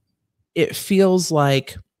 But it feels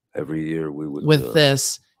like every year we would, with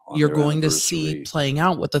this, you're going to see playing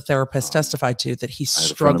out what the therapist testified to, that he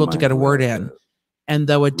struggled to get a word in. And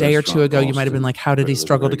though a day or two ago, you might have been like, how did he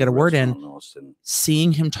struggle to get a word in?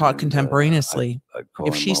 Seeing him talk contemporaneously,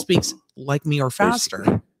 if she speaks like me or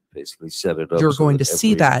faster, basically set it up. You're going to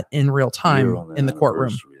see that in real time in the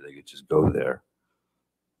courtroom. They could just go there,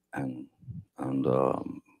 and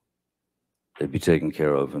they'd be taken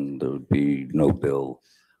care of, and there would be no bill.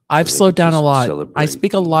 I've slowed down a lot. I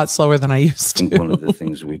speak a lot slower than I used to. I think one of the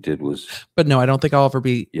things we did was, but no, I don't think I'll ever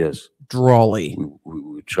be drawly. We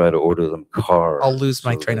would try to order them cars. I'll lose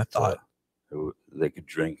my train of thought. They could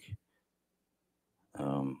drink.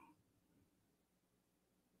 No,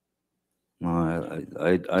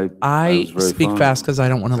 I speak fast because I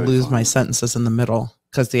don't want to lose my sentences in the middle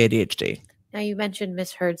because the ADHD. Now, you mentioned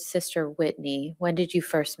Miss Heard's sister, Whitney. When did you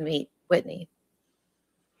first meet Whitney?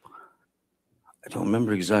 I don't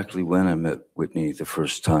remember exactly when I met Whitney the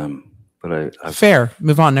first time, but I fair.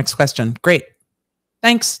 Move on. Next question. Great.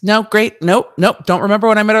 Thanks. No, great. Nope. Don't remember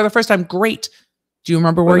when I met her the first time. Great. Do you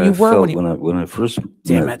remember where you were when I first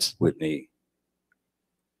met Whitney?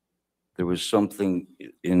 There was something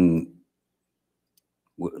in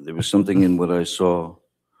what I saw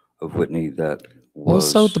of Whitney that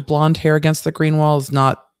was also, the blonde hair against the green wall is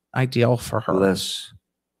not ideal for her.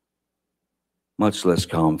 Much less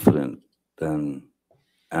confident than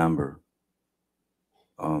Amber.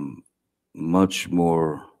 Much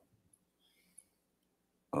more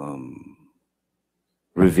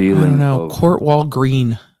revealing. I don't know. Court wall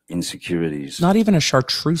green. Insecurities. Not even a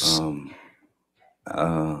chartreuse.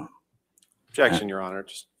 Objection, Your Honor.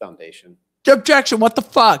 Just foundation. Objection. What the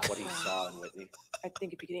fuck? what he saw in Whitney. I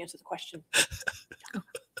think if you can answer the question.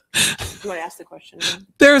 You want to ask the question again?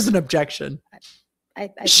 There's an objection. I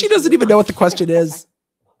She think doesn't you even know what the question is.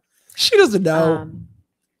 She doesn't know.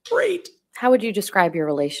 Great. How would you describe your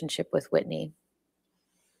relationship with Whitney?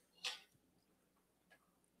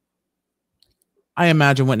 I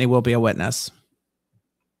imagine Whitney will be a witness.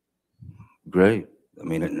 Great. I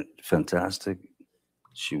mean, fantastic.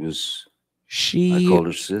 She was. I She called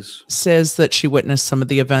her sis. says that she witnessed some of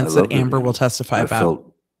the events I that love her. Amber will testify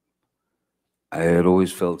about. I had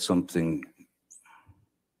always felt something.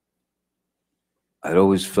 I'd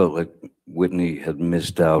always felt like Whitney had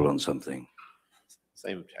missed out on something.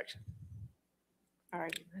 Same objection. All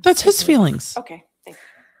right. That's his feelings. Okay. Thank you.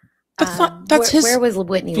 That's not. That's his. Where was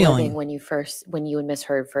Whitney feeling. living when you and Miss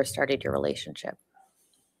Heard first started your relationship?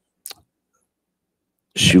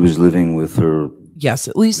 She was living with her Yes,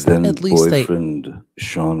 at least then they. boyfriend,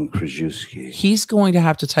 Sean Krajewski. He's going to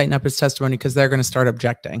have to tighten up his testimony because they're going to start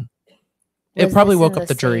objecting. It Was probably this woke in up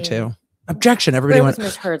the jury same- too. Objection. Everybody Where went. was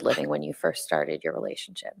Miss Heard living when you first started your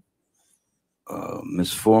relationship?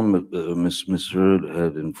 Miss Heard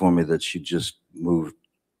had informed me that she just moved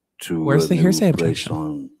to Where's a the new hearsay place objection?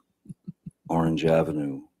 on Orange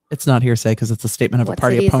Avenue. It's not hearsay because it's a statement of What a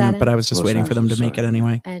party city is that opponent, in? but I was just Los waiting for them to Angeles, make it sorry.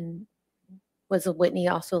 anyway. And was Whitney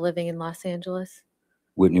also living in Los Angeles?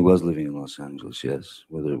 Whitney was living in Los Angeles, yes,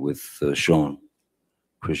 with Sean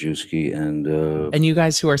Krajewski and And you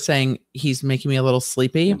guys who are saying he's making me a little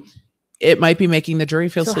sleepy, it might be making the jury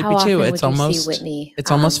feel So sleepy how often too. would It's you see almost Whitney,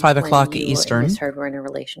 it's almost 5 when o'clock you and Eastern. Miss Heard were in a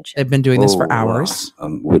relationship. They've been doing this for wow. hours.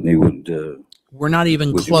 Whitney would We're not even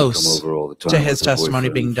Whitney would close come over all the time to with his her testimony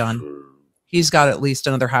boyfriend being done. for He's got at least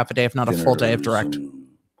another half a day, if not a full day of dinners direct. and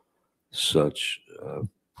such.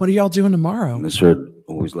 What are y'all doing tomorrow? Miss Heard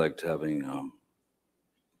always liked having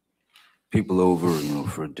people over,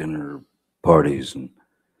 for dinner parties and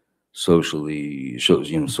social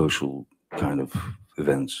kind of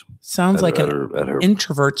events. Sounds like at an her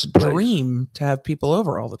introvert's place. dream to have people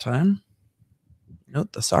over all the time.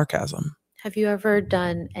 Note the sarcasm. Have you ever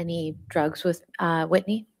done any drugs with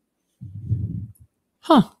Whitney?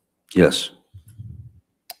 Huh. Yes,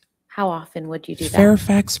 How often would you do that?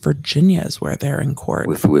 Fairfax, Virginia is where they're in court.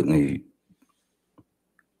 with Whitney.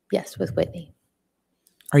 Yes, with Whitney.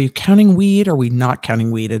 Are you counting weed or are we not counting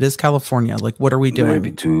weed? It is California. Like, what are we doing?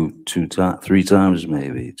 Maybe three times,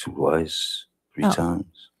 maybe twice, three Oh. times.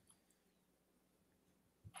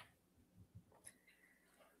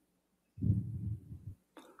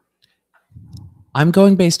 I'm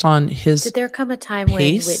going based on his Did there come a time when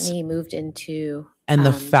pace Whitney moved into and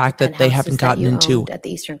the fact that they penthouses haven't that gotten you into owned at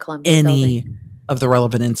the Eastern Columbia any building? of the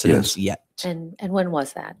relevant incidents Yes. yet. And when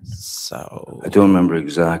was that? So I don't remember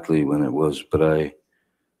exactly when it was, but I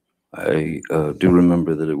do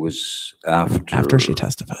remember that it was after she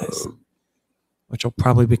testifies, which will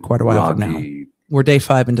probably be quite a while from now. Rocky, We're day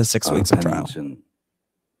 5 into 6 weeks of trial. Pennington,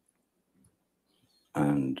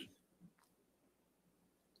 and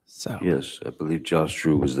So yes, I believe Josh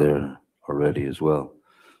Drew was there already as well.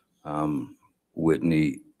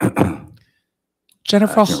 Whitney.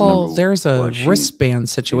 Jennifer I can't Hall, remember there's a why she wristband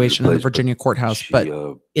situation in the place, but Virginia courthouse, she, but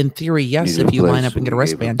in theory, yes, needed if a you line place, up and so get a we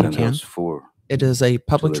gave her wristband, you can. penthouse 4. It is a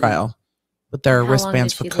public live in. trial, but there are How long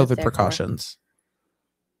wristbands did for she live COVID there for? precautions.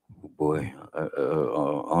 Oh boy,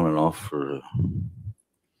 on and off for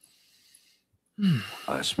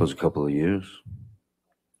I suppose a couple of years.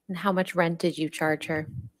 And how much rent did you charge her?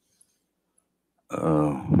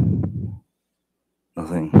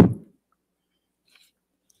 Nothing.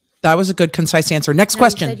 That was a good, concise answer. Next Now,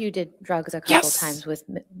 question. You said you did drugs a couple Yes. times with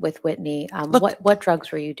Whitney. Look. What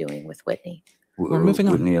drugs were you doing with Whitney? We're moving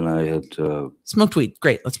on. Whitney and I had Smoked weed.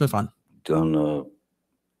 Great. Let's move on. done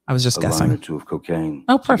I was just a line or guessing. two of cocaine.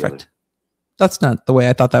 Oh, together. perfect. That's not the way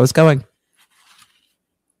I thought that was going.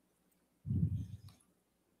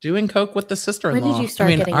 Doing coke with the sister-in-law. When did you start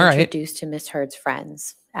getting all right. introduced to Miss Heard's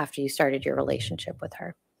friends after you started your relationship with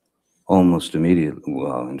her? Almost immediately.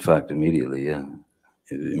 Well, in fact, immediately. Yeah,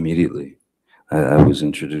 immediately. I was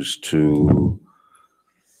introduced to.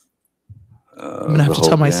 I'm gonna have to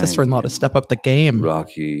tell my sister-in-law to step up the game.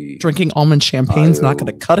 Rocky. Drinking almond champagne's not Io,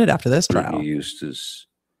 going to cut it after this Brittany trial. Eustace.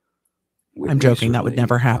 I'm Whitney, joking. That would certainly.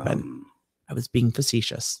 never happen. I was being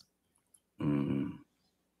facetious. Who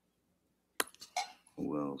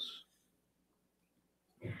else?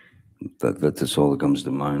 That's all that comes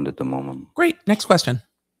to mind at the moment. Great. Next question.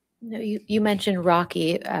 No, you mentioned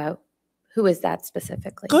Rocky. Who is that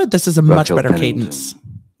specifically? Good. This is a much Raquel better Pennington. cadence.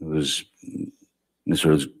 It was Miss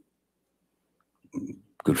Heard's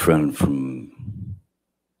good friend from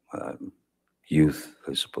youth,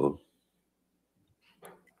 I suppose.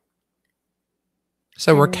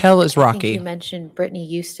 So And Raquel is I think Rocky. you mentioned Brittany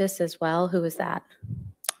Eustace as well. Who was that?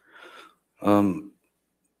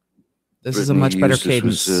 This is a Brittany much better Eustace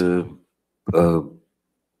cadence. Was,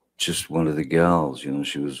 just one of the gals. You know,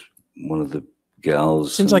 she was one of the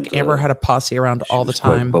gals. Seems like Amber had a posse around all the she was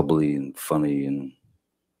quite time. bubbly and funny and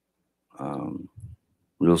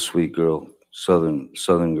real sweet girl, southern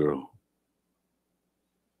girl.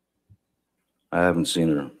 I haven't seen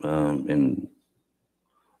her in.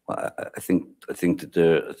 I think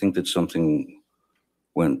that something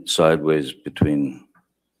went sideways between.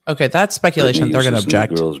 Okay, that's speculation. Brittany They're going to Eustace and the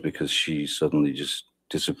object. girls because she suddenly just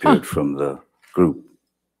disappeared from the group.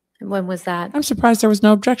 And when was that? I'm surprised there was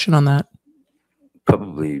no objection on that.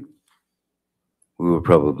 We were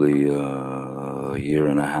probably a year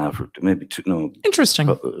and a half or maybe two. No,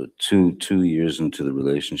 Interesting. 2 years into the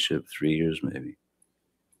relationship, 3 years maybe.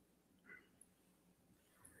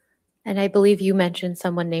 And I believe you mentioned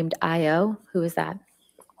someone named Io. Who was that?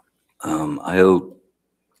 Io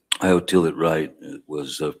Tillett Wright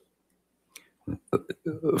was a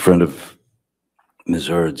friend of Ms.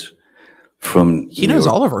 Heard's from He New knows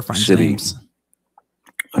York all of her friends' City, names.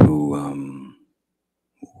 who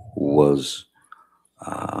was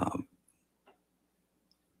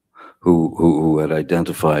who had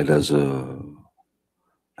identified as she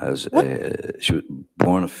was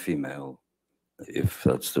born a female, if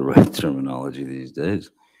that's the right terminology these days.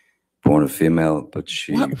 Born a female, but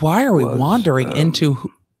she. Why are we was, wandering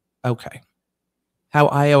into? Okay, how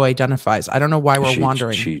Io identifies. I don't know why we're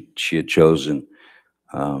wandering. She had chosen.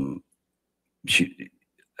 She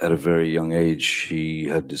at a very young age she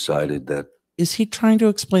had decided that. Is he trying to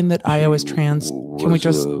explain that Io is trans? Can we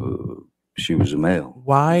just? She was a male.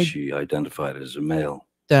 Why? She identified as a male.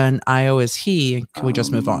 Then Io is he. Can we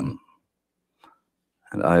just move on?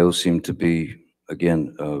 And Io seemed to be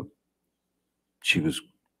again. She was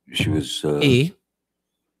He.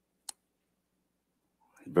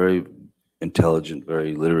 very intelligent,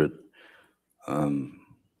 very literate,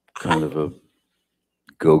 kind of a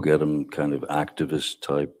go-get-em kind of activist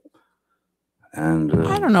type. And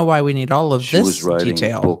I don't know why we need all of she this was writing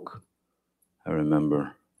detail. a book. I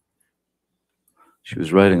remember she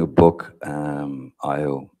was writing a book.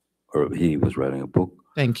 Io, or he was writing a book.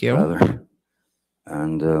 Thank you. Rather,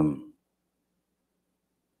 and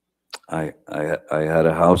I had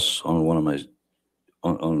a house on one of my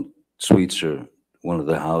on Sweetser. One of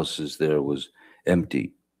the houses there was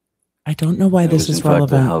empty. I don't know why this is in fact,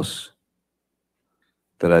 relevant. the house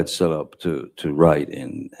that I'd set up to write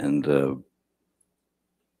in, and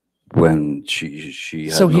when she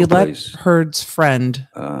had So he no let place, Heard's friend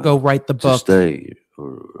go write the to book. stay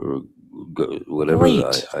or go, whatever. Great.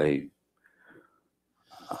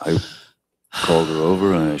 I called her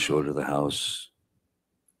over and I showed her the house.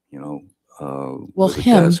 You know, Well, where the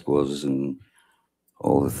him- desk was and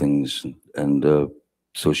all the things, and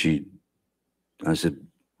so I said,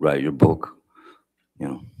 write your book. You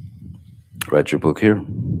know, write your book here.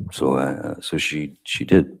 So she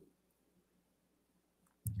did.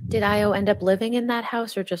 Did Io end up living in that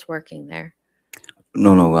house or just working there?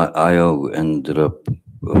 No, Io ended up.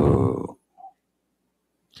 No,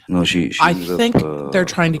 she I ended think up, they're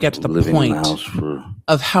trying to get to the living in the point house for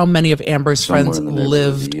of how many of Amber's somewhere friends in the neighborhood of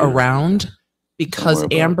lived a year. around, because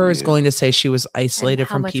Somewhere about Amber a is year. going to say she was And isolated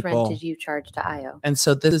how from much people. rent did you charge to Io? And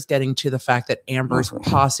so this is getting to the fact that Amber's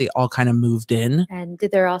Nothing. posse all kind of moved in, And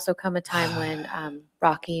did there also come a time when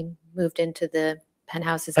Rocky moved into the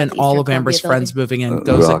penthouses? at and the all Eastern of Amber's Columbia friends building? moving in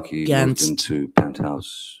goes Rocky moved against into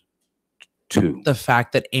penthouse 2. the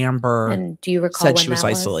fact that Amber And do you recall said when she was that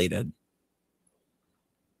isolated.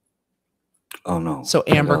 Oh no! So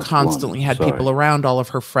Amber Penthouse constantly 1, had sorry. people around. All of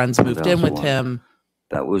her friends moved in Penthouse with 1. him.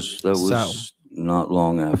 That was So- not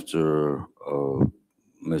long after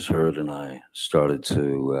Ms. Heard and I started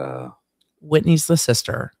to Whitney's the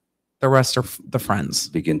sister. The rest are the friends.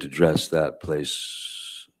 begin to dress that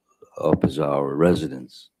place up as our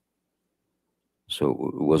residence. So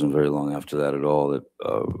it wasn't very long after that at all that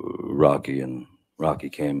Rocky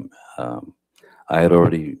came. I had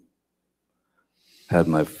already had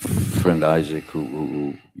my friend Isaac,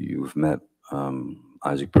 who you've met,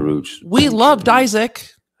 Isaac Baruch. We loved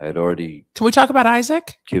Isaac. I had already Can we talk about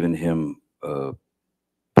Isaac? given him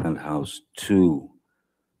penthouse 2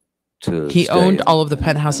 to He stay owned in, all of the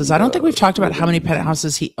penthouses. I don't think we've talked about how many live in.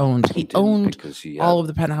 penthouses he owned. He didn't owned because he all had- of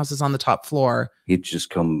the penthouses on the top floor. He'd just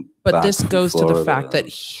come But back this from goes to the Florida. fact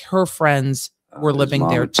that her friends were His living mom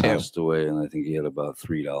there had too. passed away, and I think he had about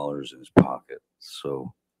 $3 in his pocket.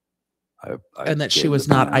 So, I And that she gave was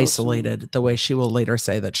the not penthouse and isolated the way she will later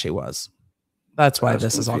say that she was. That's why asked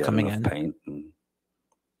this him is if all he had coming enough in. paint, and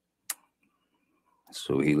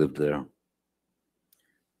so he lived there.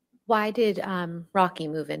 Why did Rocky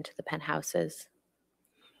move into the penthouses?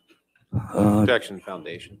 Objection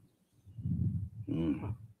foundation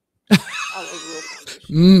mm, I'll overrule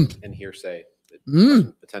foundation. and hearsay. It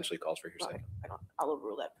Mm. potentially calls for hearsay. I'll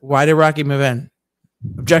overrule that. Why did Rocky move in?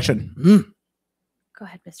 Objection. Go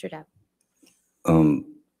ahead, Mr. Depp.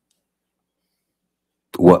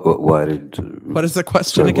 why did? What is the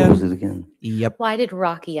question Sorry, again? what was it again? Yep. Why did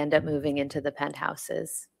Rocky end up moving into the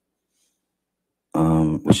penthouses?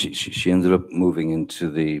 She ended up moving into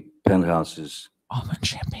the penthouses. Almond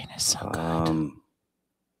champagne is so good.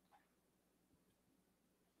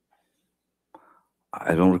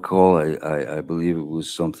 I don't recall. I believe it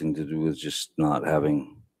was something to do with just not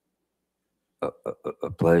having a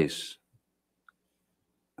place.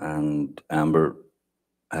 And Amber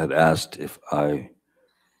had asked if I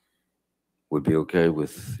would be okay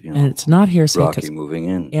with, And it's not hearsay Rocky because moving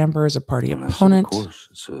in. Amber is a party And I said, opponent. of course,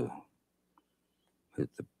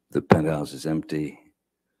 the penthouse is empty.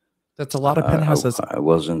 That's a lot of penthouses. I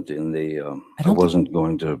wasn't in the. I don't wasn't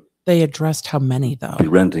going to They addressed how many though. be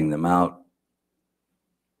renting them out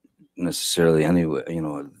necessarily anyway.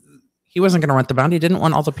 He wasn't going to rent them out. He didn't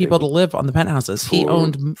want all the people to live on the penthouses. He for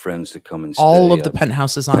owned friends to come and stay. all of the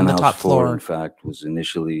penthouses on the Penthouse top 4, floor in fact, was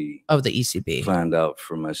initially of the ECB. planned out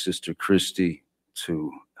for my sister Christy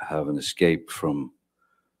to have an escape from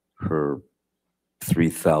her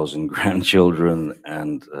 3,000 grandchildren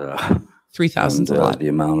and 3,000 is a lot. the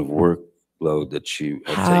amount of workload that she had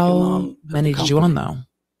taken How on. at the many did you own company. though?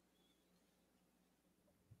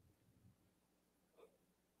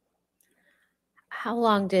 How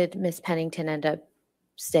long did Miss Pennington end up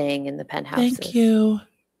staying in the penthouses? Thank you.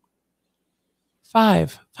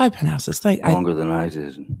 5 penthouses. Longer than I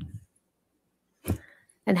did.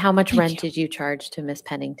 And how much Thank rent you. did you charge to Miss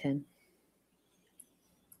Pennington?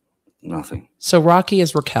 Nothing. So Rocky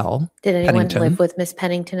is Raquel. Did anyone Pennington. live with Miss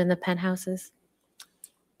Pennington in the penthouses?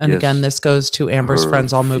 And Yes. again, this goes to Amber's Her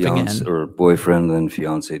friends all moving fiance- in. Her boyfriend and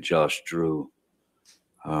fiance Josh Drew.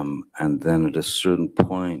 And then at a certain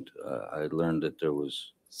point, I learned that there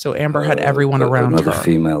was So Amber had everyone around another her.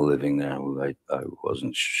 female living there who I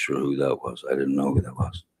wasn't sure who that was. I didn't know who that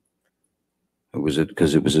was.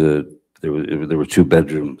 There were 2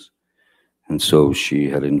 bedrooms, and so she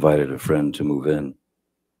had invited a friend to move in,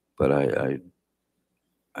 but I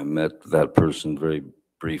met that person very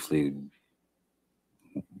briefly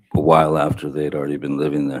a while after they'd already been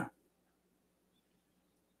living there.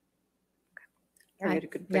 Are you at a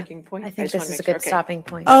good breaking point? I think just wanna this is a make sure. good Okay. stopping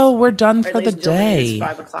point. Oh, we're done All right, for the ladies and gentlemen, day. It's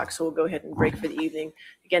 5 o'clock, so we'll go ahead and break for the evening.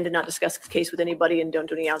 Again, did not discuss the case with anybody and don't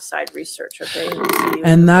do any outside research, okay? We'll see you in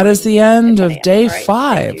And that is the morning end at of 10 a.m. day All right, thank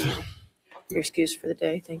 5. you. Your excuse for the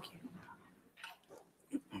day. Thank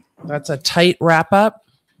you. That's a tight wrap up.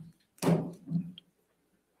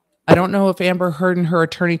 I don't know if Amber Heard and her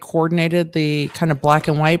attorney coordinated the kind of black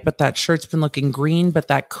and white, but that shirt's been looking green, but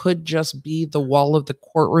that could just be the wall of the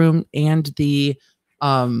courtroom and the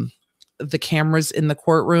cameras in the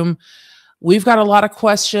courtroom. We've got a lot of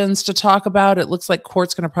questions to talk about. It looks like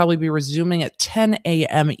court's going to probably be resuming at 10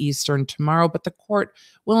 a.m. Eastern tomorrow, but the court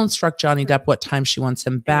will instruct Johnny Depp what time she wants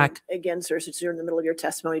him back. And again, sir, since you're in the middle of your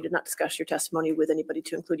testimony, you did not discuss your testimony with anybody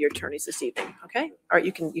to include your attorneys this evening, okay? All right,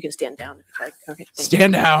 you can stand down if you like. Okay. thank you.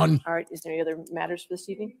 Stand down. All right, is there any other matters for this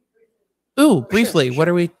evening? Ooh, briefly, what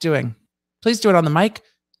are we doing? Please do it on the mic.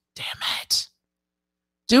 Damn it.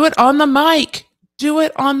 Do it on the mic. Do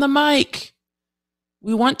it on the mic.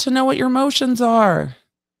 We want to know what your motions are.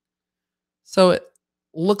 So it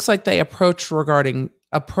looks like they approached regarding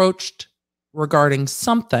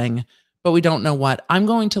something, but we don't know what. I'm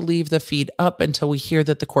going to leave the feed up until we hear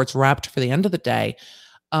that the court's wrapped for the end of the day.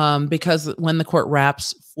 Because when the court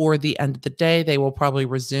wraps for the end of the day, they will probably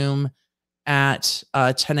resume at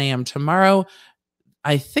 10 a.m. tomorrow.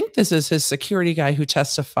 I think this is his security guy who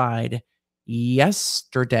testified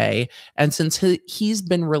yesterday. And since he's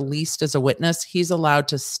been released as a witness, he's allowed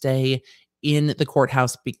to stay in the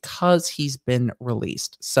courthouse because he's been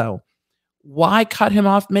released. So why cut him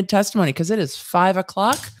off mid-testimony? Because it is 5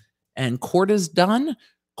 o'clock and court is done.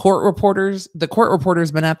 The court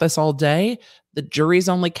reporter's been at this all day. The jury's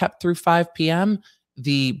only kept through 5 p.m.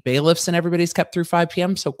 The bailiffs and everybody's kept through 5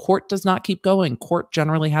 p.m. So court does not keep going. Court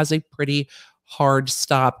generally has a pretty hard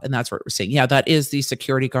stop, and that's what we're seeing. Yeah, that is the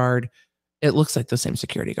security guard. It looks like the same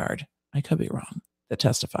security guard. I could be wrong. That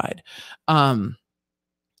testified.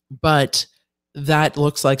 But that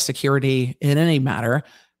looks like security in any matter.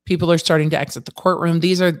 People are starting to exit the courtroom.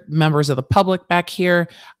 These are members of the public back here.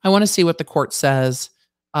 I want to see what the court says.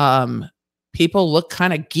 People look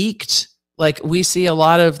kind of geeked. Like we see a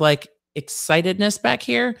lot of like excitedness back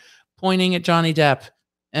here pointing at Johnny Depp.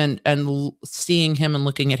 and seeing him and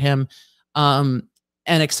looking at him, and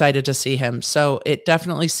excited to see him. So it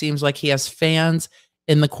definitely seems like he has fans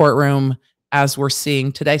in the courtroom as we're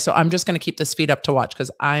seeing today. So I'm just going to keep this feed up to watch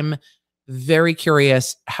because I'm very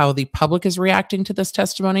curious how the public is reacting to this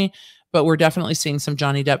testimony. But we're definitely seeing some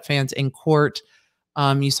Johnny Depp fans in court.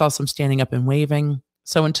 You saw some standing up and waving.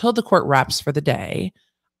 So until the court wraps for the day,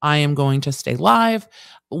 I am going to stay live.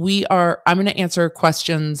 I'm going to answer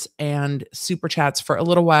questions and super chats for a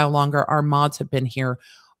little while longer. Our mods have been here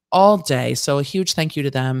all day. So a huge thank you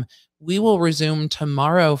to them. We will resume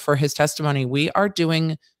tomorrow for his testimony. We're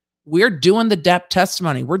doing the Depp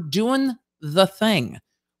testimony. We're doing the thing.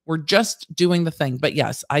 We're just doing the thing. But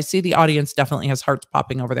yes, I see the audience definitely has hearts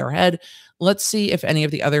popping over their head. Let's see if any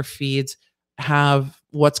of the other feeds have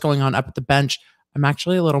what's going on up at the bench. I'm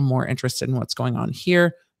actually a little more interested in what's going on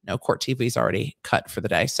here. No, Court TV is already cut for the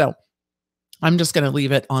day. So I'm just going to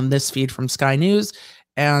leave it on this feed from Sky News,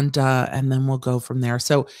 and then we'll go from there.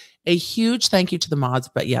 So a huge thank you to the mods.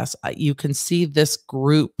 But yes, you can see this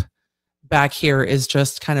group back here is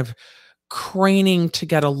just kind of craning to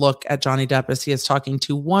get a look at Johnny Depp as he is talking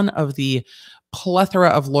to one of the plethora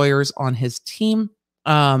of lawyers on his team.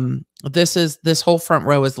 This whole front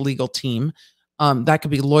row is the legal team. That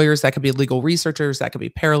could be lawyers, that could be legal researchers, that could be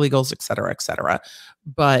paralegals, et cetera, et cetera.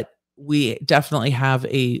 But we definitely have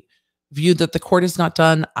a view that the court is not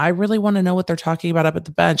done. I really want to know what they're talking about up at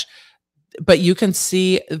the bench. But you can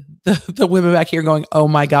see the women back here going, oh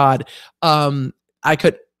my God. I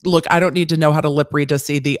don't need to know how to lip read to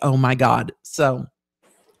see the oh my God. So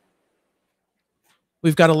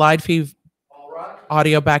we've got a live feed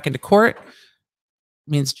audio back into court.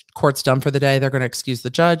 Means court's done for the day. They're going to excuse the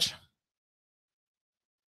judge.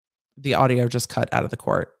 The audio just cut out of the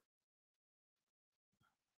court.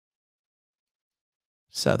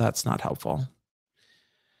 So that's not helpful.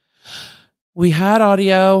 We had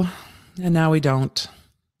audio and now we don't.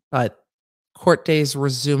 But court days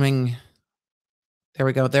resuming. There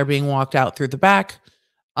we go. They're being walked out through the back.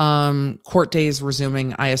 Court days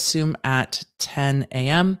resuming, I assume, at 10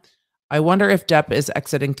 a.m. I wonder if Depp is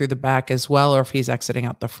exiting through the back as well, or if he's exiting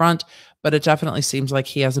out the front. But it definitely seems like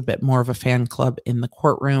he has a bit more of a fan club in the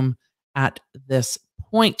courtroom at this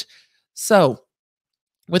point. So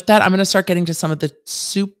with that, I'm going to start getting to some of the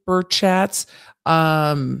super chats.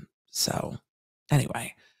 So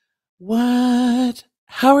anyway,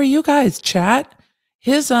 how are you guys, chat?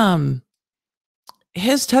 His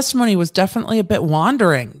testimony was definitely a bit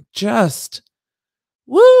wandering. Just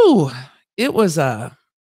woo. It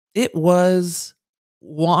was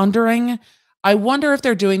wandering. I wonder if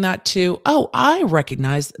they're doing that too. Oh, I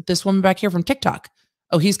recognize this woman back here from TikTok.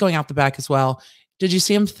 Oh, he's going out the back as well. Did you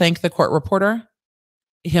see him thank the court reporter?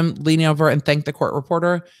 Him leaning over and thank the court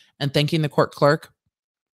reporter and thanking the court clerk?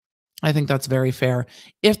 I think that's very fair.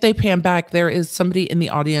 If they pan back, there is somebody in the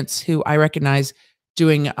audience who I recognize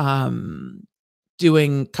doing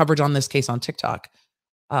coverage on this case on TikTok,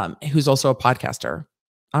 who's also a podcaster.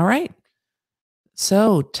 All right.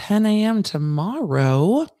 So 10 a.m.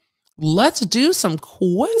 tomorrow. Let's do some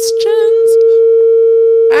questions.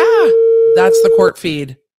 That's the court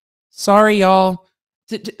feed. Sorry, y'all.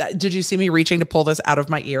 Did you see me reaching to pull this out of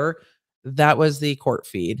my ear? That was the court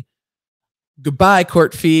feed. Goodbye,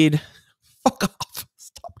 court feed. Fuck off.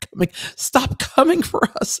 Stop coming for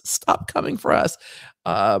us. Stop coming for us.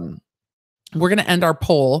 We're going to end our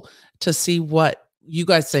poll to see what you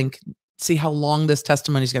guys think, see how long this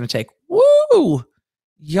testimony is going to take. Woo!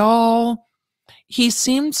 Y'all, he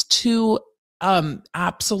seems to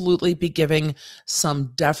absolutely be giving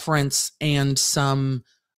some deference and some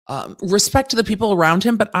respect to the people around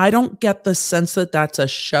him, but I don't get the sense that that's a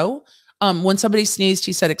show. When somebody sneezed,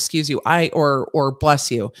 he said, excuse you, or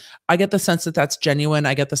bless you. I get the sense that that's genuine.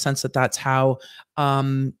 I get the sense that that's how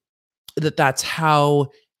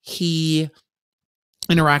he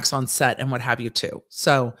interacts on set and what have you too.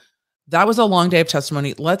 So that was a long day of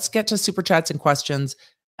testimony. Let's get to super chats and questions.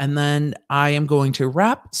 And then I am going to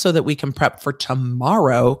wrap so that we can prep for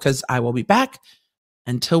tomorrow, because I will be back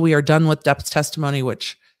until we are done with Depp's testimony,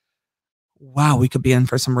 which, wow, we could be in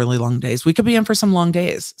for some really long days. We could be in for some long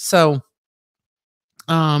days. So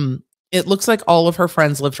it looks like all of her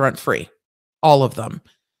friends lived rent-free. All of them.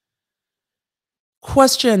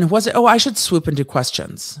 Question, was it? Oh, I should swoop into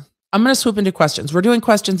questions. I'm going to swoop into questions. We're doing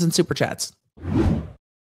questions and super chats.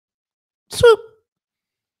 Swoop.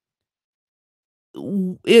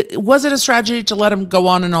 Was it a strategy to let him go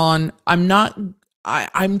on and on?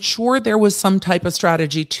 I'm sure there was some type of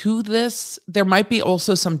strategy to this. There might be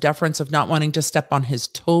also some deference of not wanting to step on his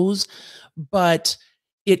toes, but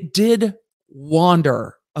it did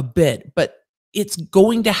wander a bit. But it's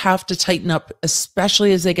going to have to tighten up,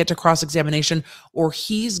 especially as they get to cross-examination, or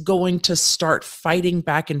he's going to start fighting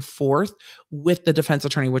back and forth with the defense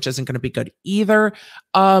attorney, which isn't going to be good either.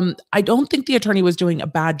 I don't think the attorney was doing a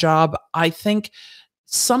bad job. I think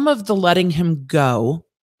some of the letting him go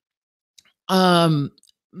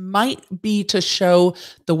might be to show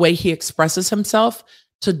the way he expresses himself,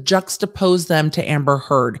 to juxtapose them to Amber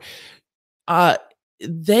Heard.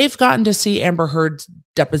 They've gotten to see Amber Heard's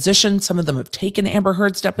deposition. Some of them have taken Amber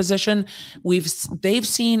Heard's deposition. They've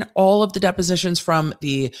seen all of the depositions from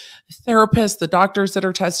the therapists, the doctors that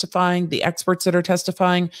are testifying, the experts that are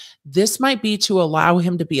testifying. This might be to allow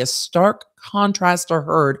him to be a stark contrast to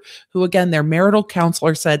Heard, who, again, their marital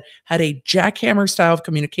counselor said had a jackhammer style of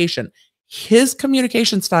communication. His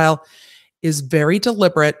communication style is very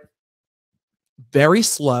deliberate, very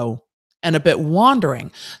slow, and a bit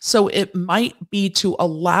wandering. So it might be to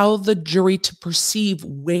allow the jury to perceive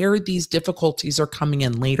where these difficulties are coming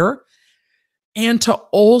in later, and to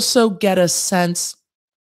also get a sense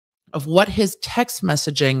of what his text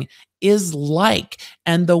messaging is like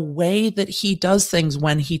and the way that he does things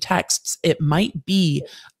when he texts. It might be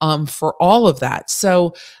for all of that.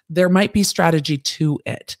 So there might be strategy to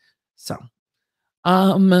it. So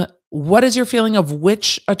what is your feeling of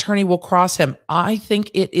which attorney will cross him? I think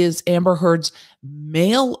it is Amber Heard's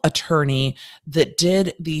male attorney that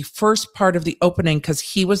did the first part of the opening, because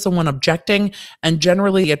he was the one objecting. And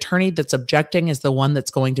generally, the attorney that's objecting is the one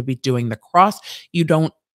that's going to be doing the cross. You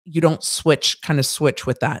don't switch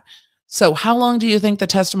with that. So how long do you think the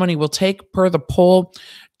testimony will take per the poll?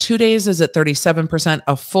 2 days is at 37%.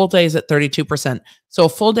 A full day is at 32%. So a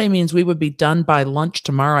full day means we would be done by lunch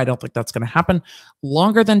tomorrow. I don't think that's going to happen.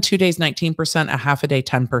 Longer than 2 days, 19%. A half a day,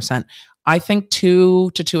 10%. I think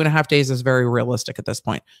 2 to 2.5 days is very realistic at this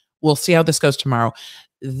point. We'll see how this goes tomorrow.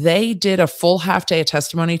 They did a full half day of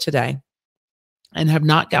testimony today and have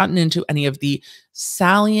not gotten into any of the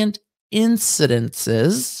salient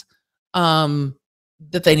incidences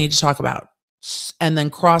that they need to talk about. And then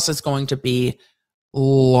cross is going to be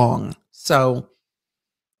long. So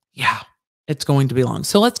yeah, it's going to be long.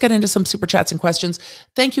 So let's get into some super chats and questions.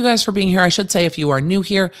 Thank you guys for being here. I should say, if you are new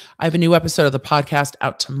here, I have a new episode of the podcast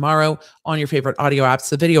out tomorrow on your favorite audio apps.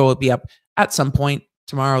 The video will be up at some point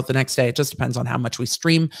tomorrow, the next day. It just depends on how much we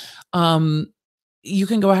stream. You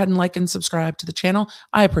can go ahead and like and subscribe to the channel.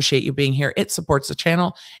 I appreciate you being here. It supports the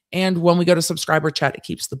channel. And when we go to subscriber chat, it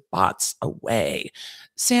keeps the bots away.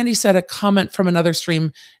 Sandy said a comment from another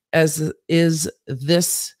stream, as is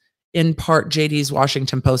this in part JD's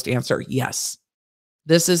Washington Post answer? Yes.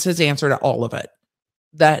 This is his answer to all of it.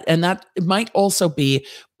 That it might also be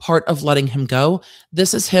part of letting him go.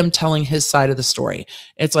 This is him telling his side of the story.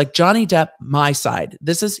 It's like Johnny Depp, my side.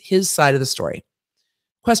 This is his side of the story.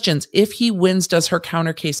 Questions. If he wins, does her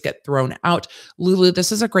counter case get thrown out? Lulu,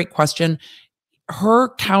 this is a great question. Her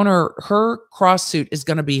cross suit is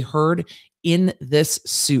going to be heard in this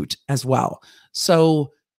suit as well.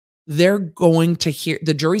 So they're going to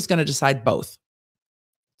the jury's going to decide both.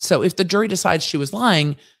 So if the jury decides she was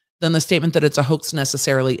lying, then the statement that it's a hoax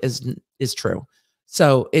necessarily is true.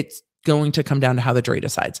 So it's going to come down to how the jury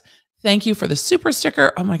decides. Thank you for the super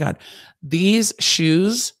sticker. Oh my God. These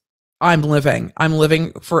shoes, I'm living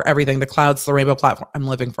for everything. The clouds, the rainbow platform. I'm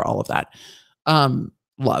living for all of that.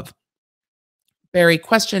 Love. Barry,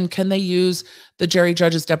 question, can they use the Jerry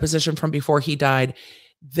Judge's deposition from before he died?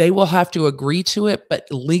 They will have to agree to it, but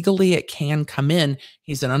legally it can come in.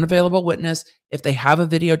 He's an unavailable witness. If they have a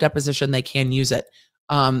video deposition, they can use it.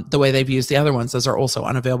 The way they've used the other ones, those are also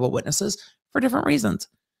unavailable witnesses for different reasons.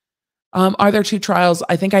 Are there two trials?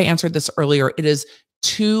 I think I answered this earlier. It's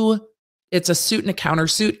a suit and a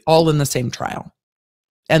countersuit all in the same trial.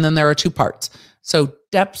 And then there are two parts. So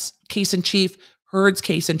Depp's case in chief, Heard's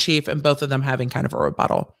case in chief, and both of them having kind of a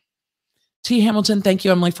rebuttal. T. Hamilton, thank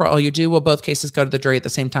you, Emily, for all you do. Will both cases go to the jury at the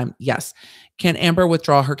same time? Yes. Can Amber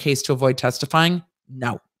withdraw her case to avoid testifying?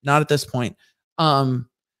 No, not at this point.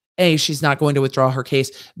 A, she's not going to withdraw her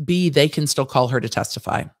case. B, they can still call her to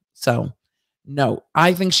testify. So no,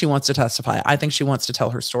 I think she wants to testify. I think she wants to tell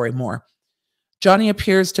her story more. Johnny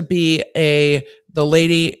appears to be the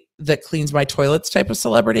lady that cleans my toilets type of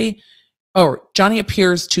celebrity. Oh, Johnny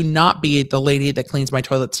appears to not be the lady that cleans my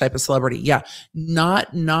toilets type of celebrity. Yeah,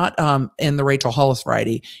 not in the Rachel Hollis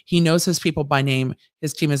variety. He knows his people by name.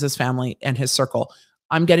 His team is his family and his circle.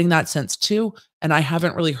 I'm getting that sense too, and I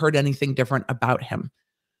haven't really heard anything different about him.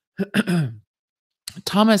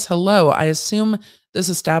 Thomas, hello. I assume this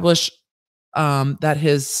established that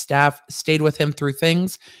his staff stayed with him through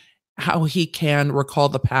things, how he can recall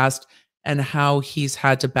the past, and how he's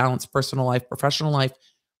had to balance personal life, professional life.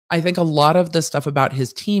 I think a lot of the stuff about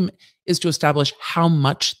his team is to establish how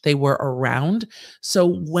much they were around. So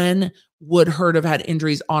when would Heard have had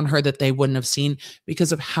injuries on her that they wouldn't have seen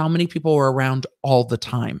because of how many people were around all the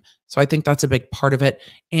time? So I think that's a big part of it.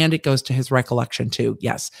 And it goes to his recollection too.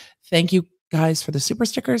 Yes. Thank you guys for the super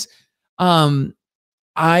stickers. Jinkies,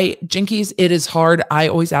 it is hard. I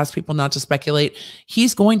always ask people not to speculate.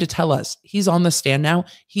 He's going to tell us. He's on the stand now.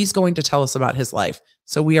 He's going to tell us about his life.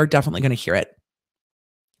 So we are definitely going to hear it.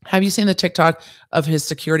 Have you seen the TikTok of his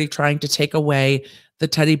security trying to take away the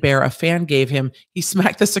teddy bear a fan gave him? He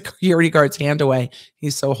smacked the security guard's hand away.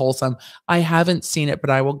 He's so wholesome. I haven't seen it, but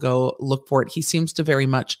I will go look for it. He seems to very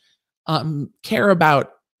much care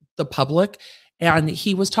about the public. And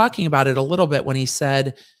he was talking about it a little bit when he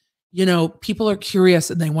said, you know, people are curious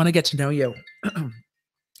and they want to get to know you. And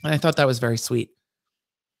I thought that was very sweet.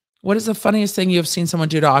 What is the funniest thing you have seen someone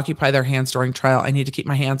do to occupy their hands during trial? I need to keep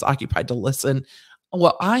my hands occupied to listen.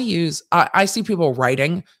 Well, I see people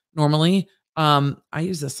writing normally. I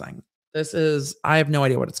use this thing. I have no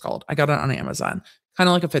idea what it's called. I got it on Amazon, kind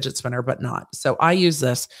of like a fidget spinner, but not. So I use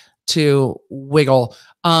this to wiggle.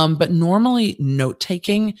 But normally note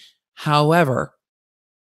taking. However,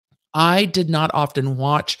 I did not often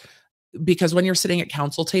watch, because when you're sitting at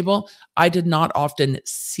counsel table, I did not often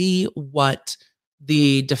see what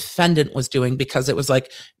the defendant was doing, because it was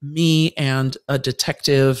like me and a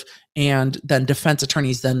detective and then defense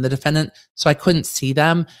attorneys, then the defendant. So I couldn't see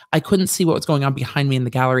them. I couldn't see what was going on behind me in the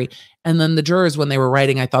gallery. And then the jurors, when they were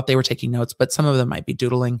writing, I thought they were taking notes, but some of them might be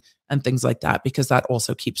doodling and things like that, because that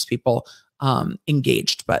also keeps people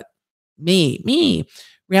engaged. But me,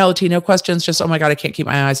 reality, no questions. Just, oh my God, I can't keep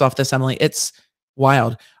my eyes off this, Emily. It's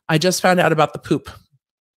wild. I just found out about the poop.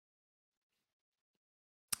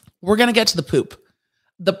 We're going to get to the poop.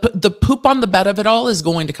 The poop on the bed of it all is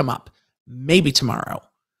going to come up. Maybe tomorrow.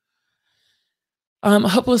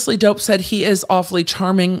 Hopelessly Dope said he is awfully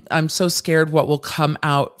charming. I'm so scared what will come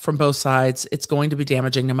out from both sides. It's going to be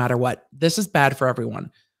damaging no matter what. This is bad for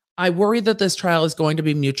everyone. I worry that this trial is going to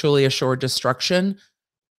be mutually assured destruction,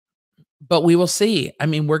 but we will see. I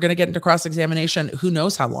mean, we're going to get into cross-examination. Who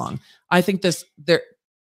knows how long? I think the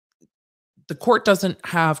court doesn't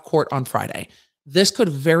have court on Friday. This could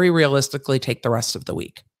very realistically take the rest of the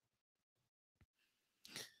week.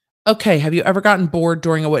 Okay, have you ever gotten bored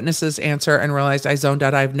during a witness's answer and realized I zoned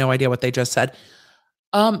out? I have no idea what they just said.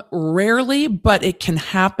 Rarely, but it can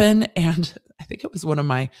happen. And I think it was one of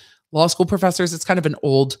my law school professors. It's kind of an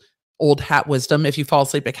old hat wisdom. If you fall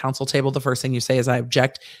asleep at counsel table, the first thing you say is I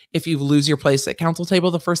object. If you lose your place at counsel table,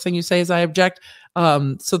 the first thing you say is I object.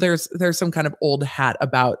 So there's some kind of old hat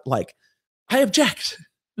about like, I object.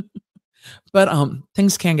 But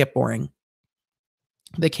things can get boring.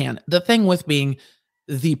 They can. The thing with being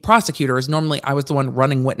the prosecutor is normally I was the one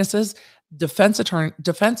running witnesses.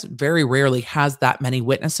 Defense very rarely has that many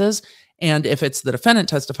witnesses. And if it's the defendant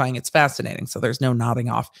testifying, it's fascinating. So there's no nodding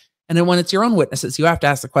off. And then when it's your own witnesses, you have to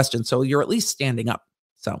ask the question. So you're at least standing up.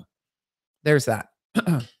 So there's that.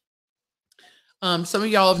 Some of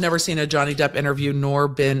y'all have never seen a Johnny Depp interview nor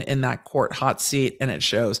been in that court hot seat, and it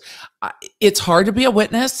shows. It's hard to be a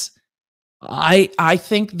witness. I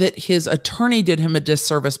think that his attorney did him a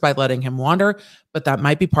disservice by letting him wander, but that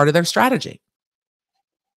might be part of their strategy.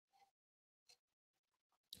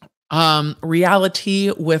 Reality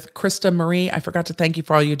with Krista Marie. I forgot to thank you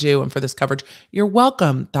for all you do and for this coverage. You're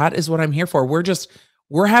welcome. That is what I'm here for.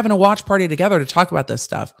 We're having a watch party together to talk about this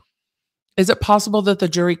stuff. Is it possible that the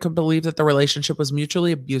jury could believe that the relationship was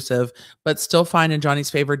mutually abusive, but still find in Johnny's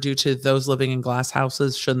favor due to those living in glass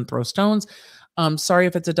houses shouldn't throw stones? Sorry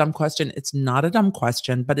if it's a dumb question. It's not a dumb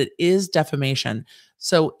question, but it is defamation.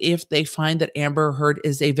 So if they find that Amber Heard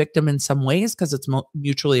is a victim in some ways because it's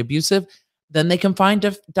mutually abusive, then they can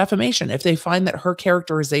find defamation. If they find that her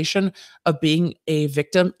characterization of being a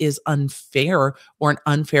victim is unfair or an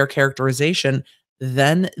unfair characterization,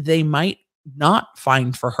 then they might not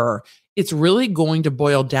find for her. It's really going to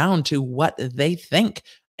boil down to what they think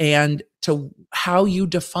and to how you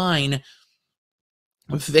define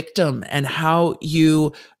victim and how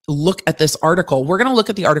you look at this article. We're going to look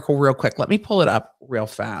at the article real quick. Let me pull it up real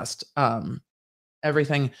fast.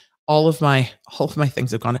 Everything, all of my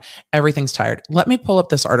things have gone. Everything's tired. Let me pull up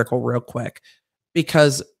this article real quick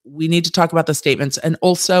because we need to talk about the statements. And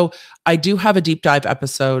also I do have a deep dive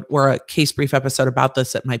episode or a case brief episode about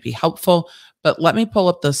this that might be helpful, but let me pull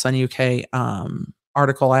up the Sun UK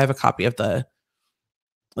article. I have a copy of the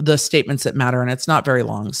statements that matter, and it's not very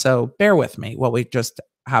long. So bear with me while we just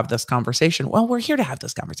have this conversation. Well, we're here to have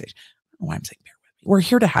this conversation. I don't know why I'm saying bear with me. We're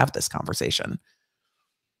here to have this conversation.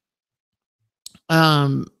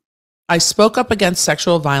 I spoke up against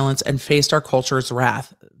sexual violence and faced our culture's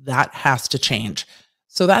wrath. That has to change.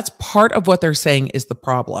 So that's part of what they're saying is the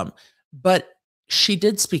problem. But she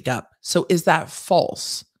did speak up. So is that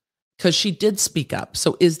false? Because she did speak up.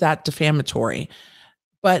 So is that defamatory?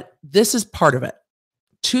 But this is part of it.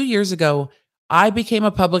 2 years ago, I became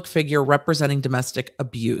a public figure representing domestic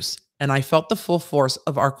abuse, and I felt the full force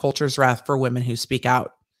of our culture's wrath for women who speak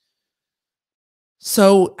out.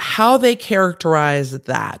 So how they characterize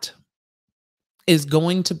that is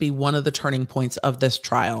going to be one of the turning points of this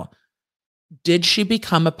trial. Did she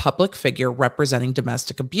become a public figure representing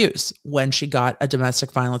domestic abuse when she got a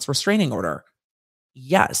domestic violence restraining order?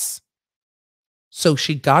 Yes. So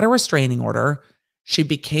she got a restraining order. She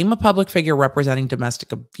became a public figure representing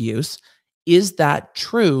domestic abuse. Is that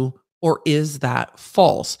true or is that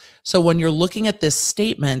false? So when you're looking at this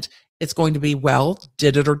statement, it's going to be, well,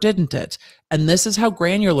 did it or didn't it? And this is how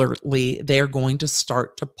granularly they are going to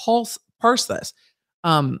start to parse this.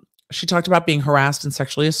 She talked about being harassed and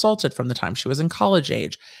sexually assaulted from the time she was in college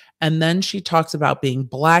age. And then she talks about being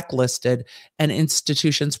blacklisted and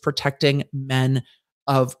institutions protecting men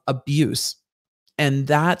of abuse. And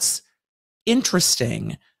that's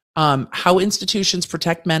interesting. How institutions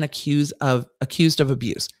protect men accused of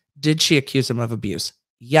abuse. Did she accuse him of abuse?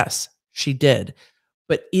 Yes, she did.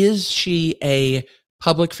 But is she a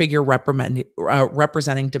public figure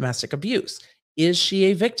representing domestic abuse? Is she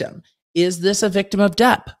a victim? Is this a victim of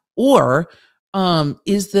Depp? Or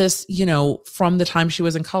is this, from the time she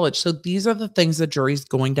was in college? So these are the things the jury's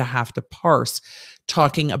going to have to parse,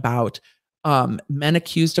 talking about men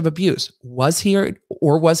accused of abuse. Was he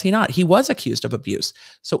or was he not? He was accused of abuse.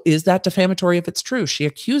 So is that defamatory if it's true? She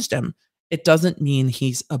accused him. It doesn't mean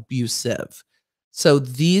he's abusive. So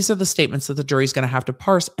these are the statements that the jury's going to have to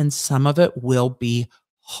parse, and some of it will be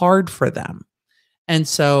hard for them. And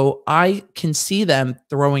so I can see them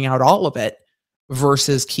throwing out all of it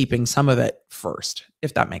versus keeping some of it first,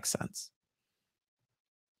 if that makes sense.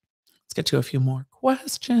 Let's get to a few more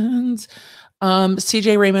questions.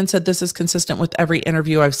 CJ Raymond said, this is consistent with every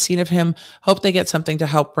interview I've seen of him. Hope they get something to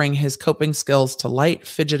help bring his coping skills to light,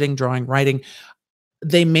 fidgeting, drawing, writing.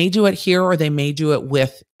 They may do it here or they may do it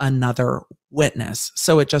with another witness.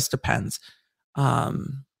 So it just depends.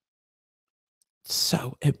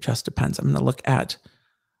 So it just depends. I'm going to look at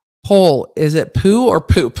poll. Is it poo or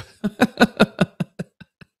poop?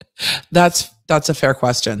 That's a fair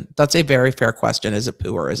question. That's a very fair question. Is it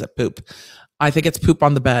poo or is it poop? I think it's poop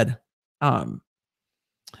on the bed. And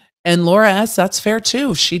Laura S., that's fair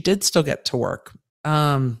too. She did still get to work.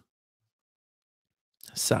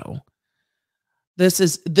 So this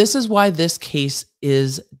is why this case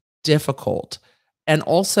is difficult. And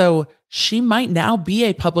also, she might now be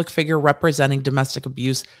a public figure representing domestic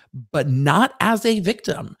abuse, but not as a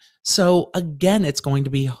victim. So again, it's going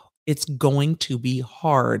to be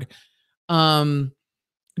hard. Does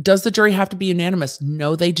the jury have to be unanimous?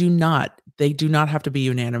 No, they do not. They do not have to be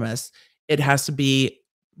unanimous. It has to be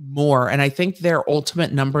more. And I think their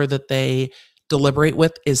ultimate number that they deliberate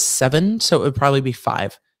with is 7. So it would probably be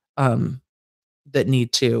 5 that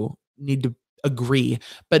need to agree.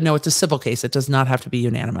 But no, it's a civil case. It does not have to be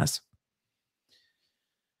unanimous.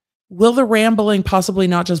 Will the rambling possibly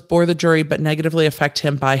not just bore the jury, but negatively affect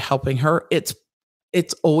him by helping her? It's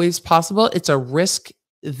always possible. It's a risk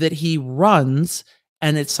that he runs,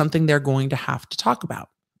 and it's something they're going to have to talk about.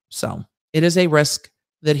 So it is a risk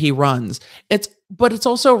that he runs. But it's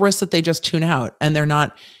also a risk that they just tune out and they're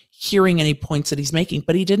not hearing any points that he's making.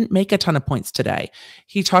 But he didn't make a ton of points today.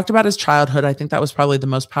 He talked about his childhood. I think that was probably the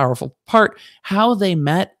most powerful part. How they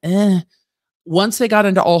met, once they got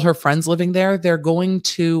into all her friends living there, they're going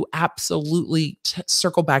to absolutely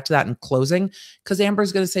circle back to that in closing, because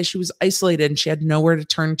Amber's going to say she was isolated and she had nowhere to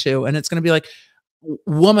turn to. And it's going to be like,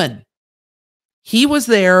 woman, he was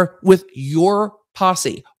there with your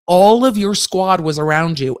posse. All of your squad was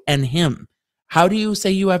around you and him. How do you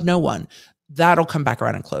say you have no one? That'll come back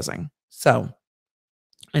around in closing. So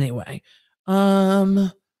anyway,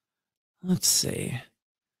 let's see.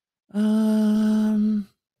 Oh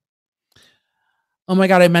my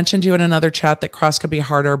God, I mentioned you in another chat that cross could be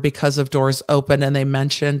harder because of doors open, and they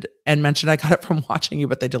mentioned I got it from watching you,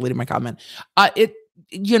 but they deleted my comment.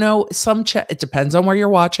 Some chat, it depends on where you're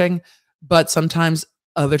watching, but sometimes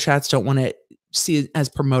other chats don't want to see it as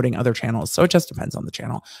promoting other channels. So it just depends on the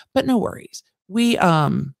channel, but no worries.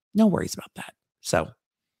 No worries about that. So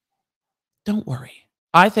don't worry.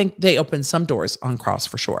 I think they opened some doors on Cross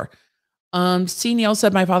for sure. C. Neil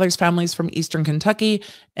said, my father's family is from Eastern Kentucky,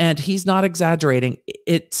 and he's not exaggerating.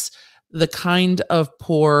 It's the kind of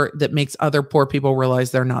poor that makes other poor people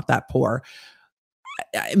realize they're not that poor.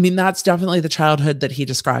 I mean, that's definitely the childhood that he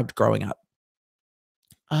described growing up.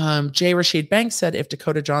 J. Rashid Banks said, if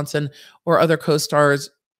Dakota Johnson or other co-stars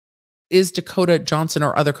is Dakota Johnson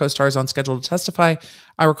or other co-stars on schedule to testify?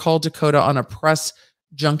 I recall Dakota on a press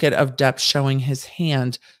junket of Depp showing his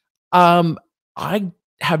hand. I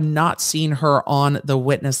have not seen her on the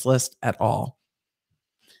witness list at all.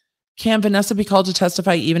 Can Vanessa be called to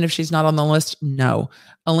testify even if she's not on the list? No.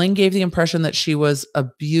 Elaine gave the impression that she was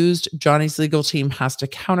abused. Johnny's legal team has to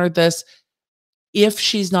counter this. If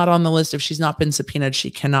she's not on the list, if she's not been subpoenaed,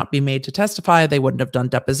 she cannot be made to testify. They wouldn't have done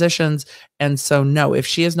depositions. And so, no, if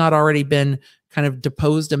she has not already been kind of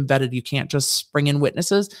deposed and vetted, you can't just spring in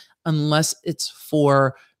witnesses unless it's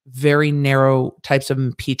for very narrow types of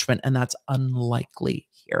impeachment, and that's unlikely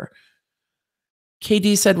here.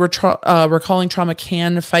 KD said recalling trauma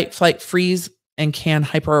can fight, flight, freeze, and can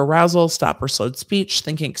hyperarousal, stop or slowed speech,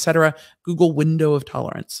 thinking, etc. Google window of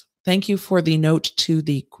tolerance. Thank you for the note to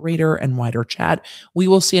the greater and wider chat. We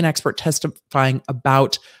will see an expert testifying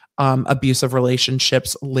about abusive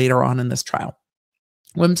relationships later on in this trial.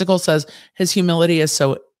 Whimsical says his humility is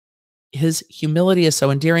so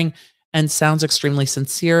endearing and sounds extremely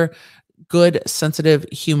sincere. Good, sensitive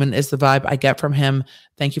human is the vibe I get from him.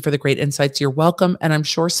 Thank you for the great insights. You're welcome. And I'm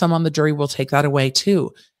sure some on the jury will take that away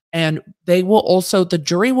too. And they will also, the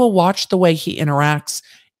jury will watch the way he interacts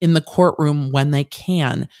in the courtroom when they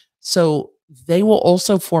can. So they will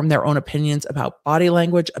also form their own opinions about body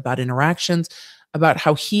language, about interactions, about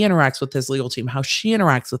how he interacts with his legal team, how she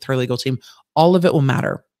interacts with her legal team. All of it will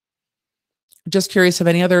matter. Just curious, have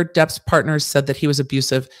any other Depp's partners said that he was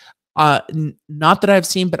abusive? Not that I've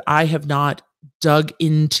seen, but I have not dug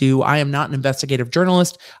into, I am not an investigative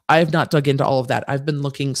journalist. I have not dug into all of that. I've been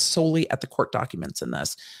looking solely at the court documents in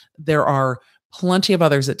this. There are plenty of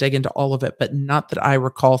others that dig into all of it, but not that I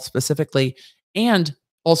recall specifically. And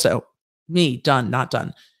also, me, done, not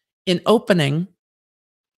done. In opening,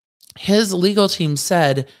 his legal team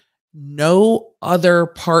said no other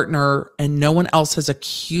partner and no one else has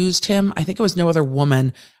accused him. I think it was no other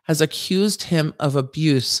woman has accused him of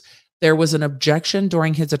abuse. There was an objection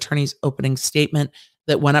during his attorney's opening statement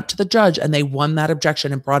that went up to the judge, and they won that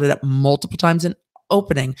objection and brought it up multiple times in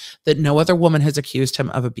opening that no other woman has accused him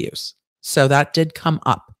of abuse. So that did come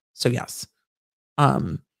up. So yes.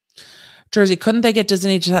 Jersey, couldn't they get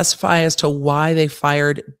Disney to testify as to why they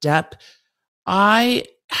fired Depp? I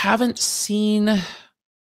haven't seen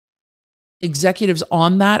executives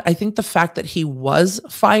on that. I think the fact that he was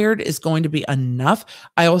fired is going to be enough.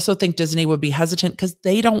 I also think Disney would be hesitant because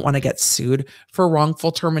they don't want to get sued for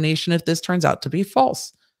wrongful termination if this turns out to be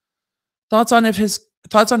false. Thoughts on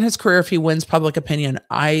his career if he wins public opinion?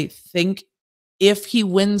 I think if he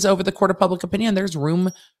wins over the court of public opinion, there's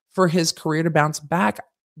room for his career to bounce back.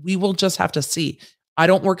 We will just have to see. I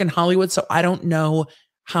don't work in Hollywood, so I don't know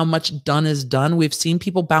how much done is done. We've seen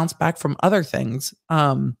people bounce back from other things,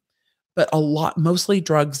 but a lot, mostly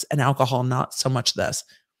drugs and alcohol, not so much this.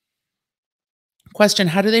 Question,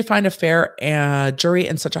 how do they find a fair jury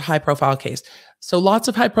in such a high-profile case? So lots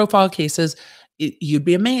of high-profile cases, you'd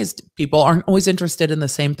be amazed. People aren't always interested in the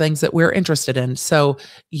same things that we're interested in. So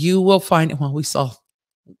you will find, well, we saw,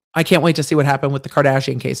 I can't wait to see what happened with the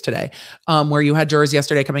Kardashian case today, where you had jurors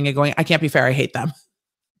yesterday coming and going, I can't be fair, I hate them.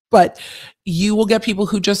 But you will get people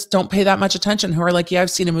who just don't pay that much attention, who are like, yeah,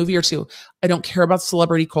 I've seen a movie or two. I don't care about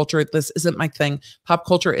celebrity culture. This isn't my thing. Pop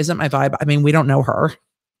culture isn't my vibe. I mean, we don't know her.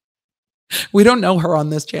 We don't know her on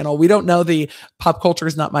this channel. We don't know the pop culture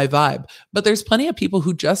is not my vibe. But there's plenty of people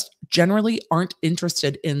who just generally aren't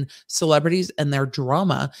interested in celebrities and their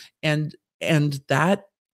drama. And that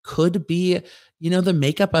could be, the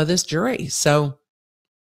makeup of this jury. So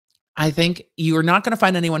I think you're not going to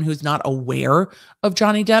find anyone who's not aware of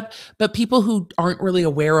Johnny Depp, but people who aren't really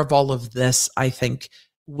aware of all of this, I think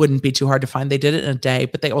wouldn't be too hard to find. They did it in a day,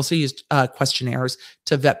 but they also used questionnaires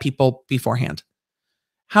to vet people beforehand.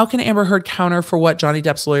 How can Amber Heard counter for what Johnny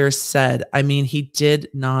Depp's lawyers said? I mean, he did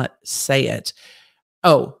not say it.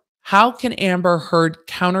 Oh, how can Amber Heard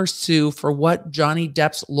countersue for what Johnny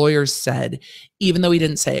Depp's lawyers said, even though he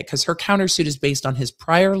didn't say it? Because her countersuit is based on his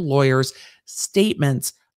prior lawyers'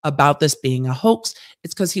 statements about this being a hoax.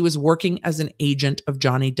 It's because he was working as an agent of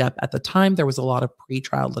Johnny Depp at the time. There was a lot of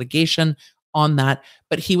pretrial litigation on that,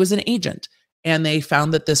 but he was an agent. And they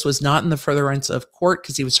found that this was not in the furtherance of court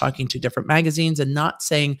because he was talking to different magazines and not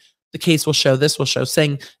saying the case will show, this will show,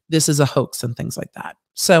 saying this is a hoax and things like that.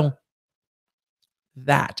 So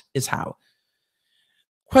that is how.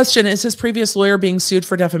 Question, is his previous lawyer being sued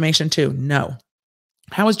for defamation too? No.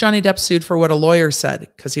 How was Johnny Depp sued for what a lawyer said?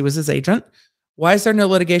 Because he was his agent. Why is there no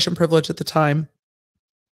litigation privilege at the time?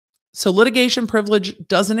 So litigation privilege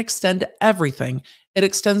doesn't extend to everything. It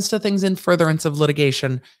extends to things in furtherance of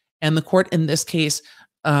litigation. And the court in this case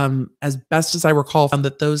as best as I recall, found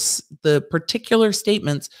that the particular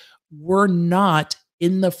statements were not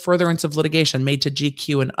in the furtherance of litigation made to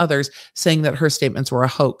GQ and others saying that her statements were a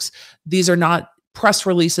hoax. These are not press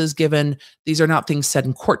releases given. These are not things said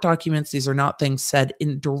in court documents. These are not things said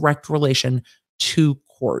in direct relation to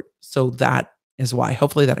court. So that is why.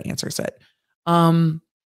 Hopefully that answers it.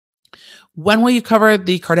 When will you cover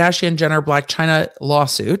the Kardashian-Jenner Black China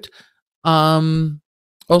lawsuit?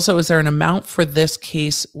 Also, is there an amount for this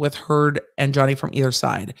case with Heard and Johnny from either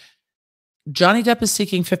side? Johnny Depp is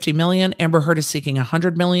seeking $50 million. Amber Heard is seeking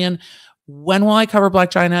 $100 million. When will I cover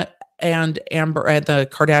Black China and the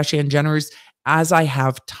Kardashian-Jenners? As I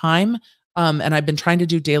have time. And I've been trying to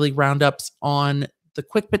do daily roundups on the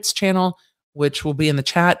Quick Bits channel, which will be in the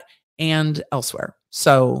chat and elsewhere.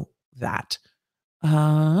 So that.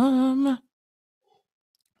 So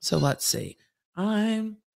let's see.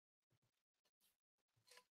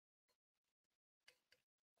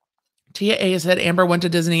 Tia A said Amber went to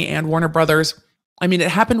Disney and Warner Brothers. I mean, it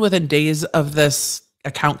happened within days of this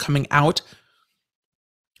account coming out.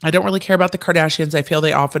 I don't really care about the Kardashians. I feel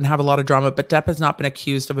they often have a lot of drama, but Depp has not been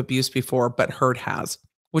accused of abuse before, but Heard has,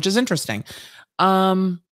 which is interesting.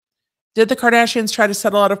 Did the Kardashians try to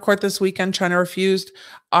settle out of court this weekend? China refused.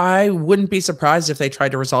 I wouldn't be surprised if they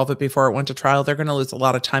tried to resolve it before it went to trial. They're going to lose a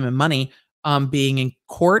lot of time and money being in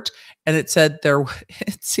court. And it said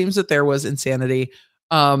it seems that there was insanity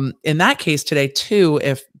in that case today too.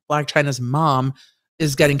 If Black China's mom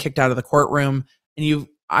is getting kicked out of the courtroom, and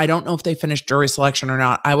I don't know if they finished jury selection or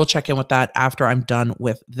not. I will check in with that after I'm done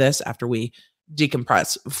with this, after we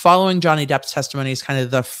decompress. Following Johnny Depp's testimony is kind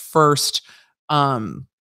of the first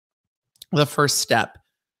step.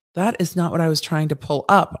 That is not what I was trying to pull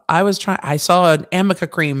up. I saw an Amica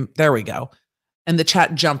cream. There we go. And the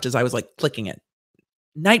chat jumped as I was like clicking it.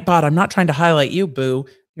 Nightbot, I'm not trying to highlight you, boo.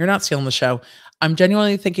 You're not stealing the show. I'm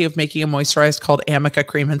genuinely thinking of making a moisturized called Amica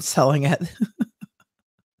cream and selling it.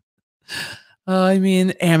 I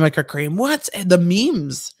mean, Amica cream. What's the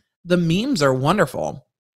memes? The memes are wonderful.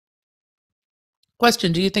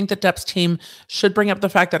 Question: do you think that Depp's team should bring up the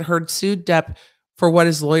fact that Heard sued Depp for what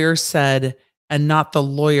his lawyer said and not the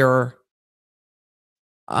lawyer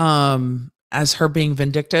as her being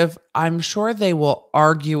vindictive? I'm sure they will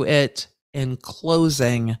argue it in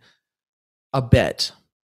closing a bit.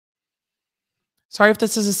 Sorry if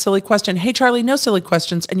this is a silly question. Hey, Charlie, no silly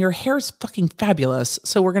questions. And your hair is fucking fabulous.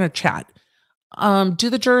 So we're going to chat. Do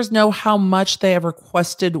the jurors know how much they have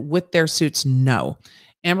requested with their suits? No.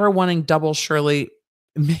 Amber wanting double surely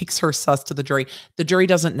makes her sus to the jury. The jury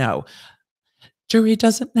doesn't know. Jury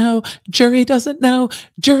doesn't know. Jury doesn't know.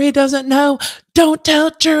 Jury doesn't know. Don't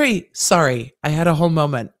tell jury. Sorry, I had a whole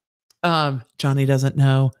moment. Johnny doesn't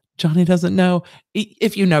know. Johnny doesn't know.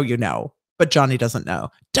 If you know, you know. But Johnny doesn't know.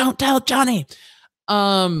 Don't tell Johnny.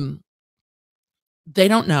 They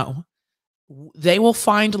don't know. They will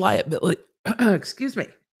find liability. Excuse me.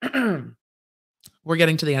 We're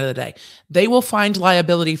getting to the end of the day. They will find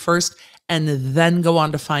liability first and then go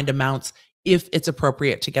on to find amounts if it's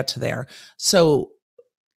appropriate to get to there. So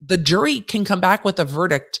the jury can come back with a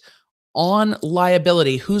verdict on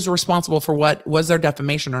liability. Who's responsible for what? Was there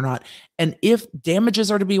defamation or not? And if damages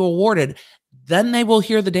are to be awarded, then they will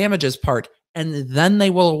hear the damages part and then they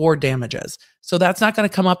will award damages. So that's not going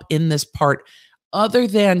to come up in this part, other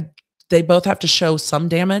than they both have to show some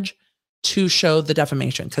damage to show the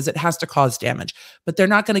defamation, because it has to cause damage. But they're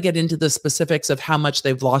not going to get into the specifics of how much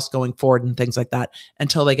they've lost going forward and things like that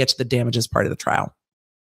until they get to the damages part of the trial.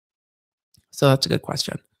 So that's a good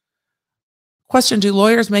question. Question: do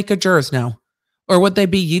lawyers make good jurors? No. Or would they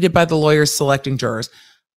be yeeted by the lawyers selecting jurors?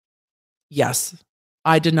 Yes.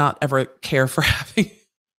 I did not ever care for having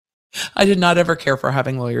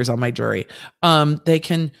lawyers on my jury. They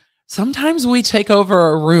can, sometimes we take over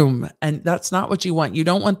a room and that's not what you want. You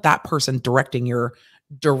don't want that person directing your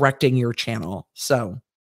channel. So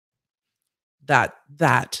that.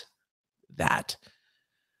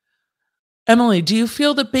 Emily, do you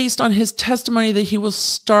feel that based on his testimony that he will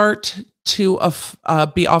start to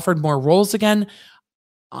be offered more roles again?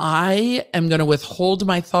 I am going to withhold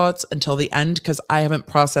my thoughts until the end because I haven't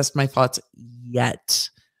processed my thoughts yet.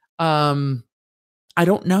 I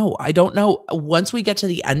don't know. Once we get to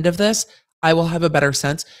the end of this, I will have a better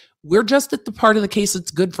sense. We're just at the part of the case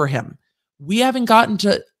that's good for him. We haven't gotten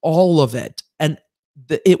to all of it, and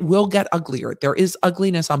it will get uglier. There is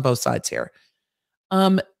ugliness on both sides here.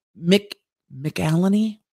 McAlany,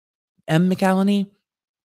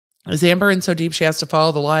 is Amber in so deep she has to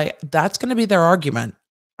follow the lie? That's going to be their argument.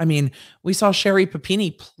 I mean, we saw Sherry Papini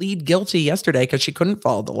plead guilty yesterday because she couldn't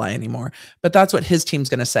follow the lie anymore. But that's what his team's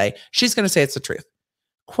going to say. She's going to say it's the truth.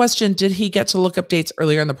 Question, did he get to look up dates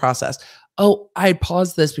earlier in the process? Oh, I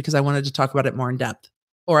paused this because I wanted to talk about it more in depth,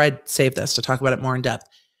 or I'd save this to talk about it more in depth.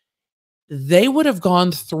 They would have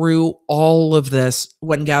gone through all of this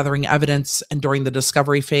when gathering evidence and during the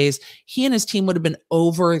discovery phase. He and his team would have been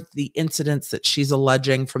over the incidents that she's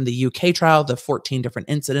alleging from the UK trial, the 14 different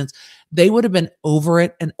incidents. They would have been over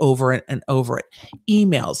it and over it and over it.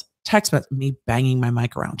 Emails, text messages, me banging my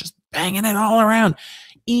mic around, just banging it all around.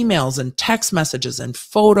 Emails and text messages and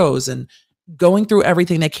photos and going through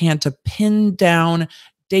everything they can to pin down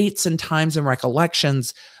dates and times and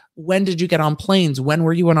recollections. When did you get on planes? When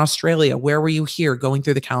were you in Australia? Where were you here? Going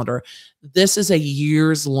through the calendar. This is a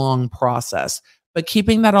years-long process, but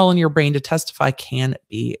keeping that all in your brain to testify can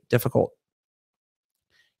be difficult.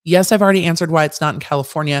 Yes, I've already answered why it's not in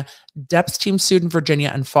California. Depp's team sued in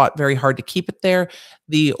Virginia and fought very hard to keep it there.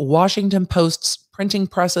 The Washington Post's printing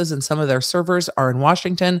presses and some of their servers are in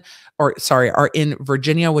Washington, are in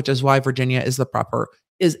Virginia, which is why Virginia is a proper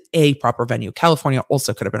venue. California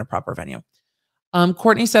also could have been a proper venue.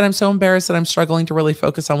 Courtney said, I'm so embarrassed that I'm struggling to really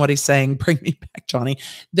focus on what he's saying. Bring me back, Johnny.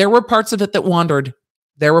 There were parts of it that wandered.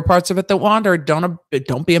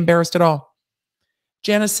 Don't be embarrassed at all.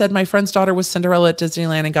 Janice said, my friend's daughter was Cinderella at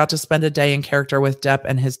Disneyland and got to spend a day in character with Depp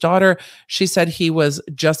and his daughter. She said he was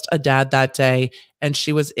just a dad that day, and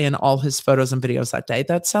she was in all his photos and videos that day.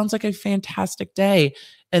 That sounds like a fantastic day.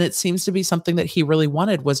 And it seems to be something that he really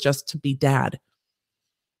wanted, was just to be dad.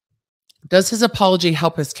 Does his apology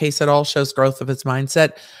help his case at all? Shows growth of his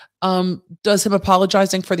mindset. Does him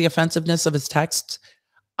apologizing for the offensiveness of his texts?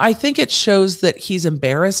 I think it shows that he's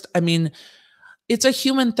embarrassed. I mean, it's a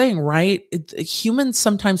human thing, right? Humans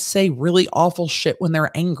sometimes say really awful shit when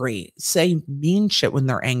they're angry, say mean shit when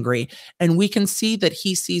they're angry. And we can see that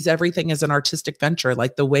he sees everything as an artistic venture.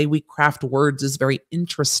 Like the way we craft words is very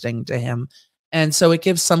interesting to him. And so it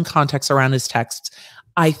gives some context around his texts.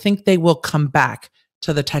 I think they will come back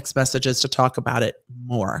to the text messages to talk about it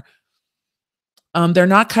more. They're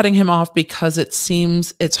not cutting him off because it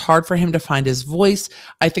seems it's hard for him to find his voice.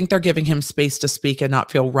 I think they're giving him space to speak and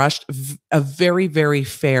not feel rushed. A very, very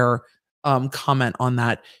fair comment on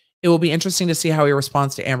that. It will be interesting to see how he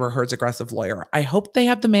responds to Amber Heard's aggressive lawyer. I hope they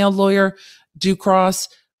have the male lawyer, Ducross,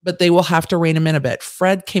 but they will have to rein him in a bit.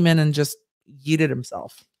 Fred came in and just yeeted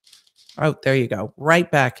himself. Oh, there you go. Right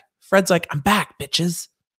back. Fred's like, I'm back, bitches.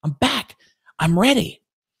 I'm back. I'm ready.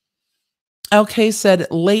 LK said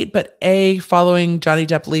late, but A, following Johnny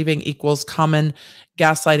Depp leaving equals common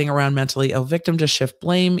gaslighting around mentally ill victim to shift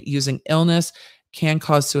blame. Using illness can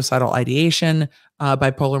cause suicidal ideation.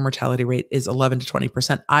 Bipolar mortality rate is 11 to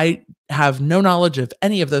 20%. I have no knowledge of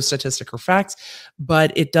any of those statistics or facts,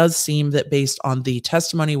 but it does seem that based on the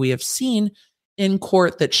testimony we have seen in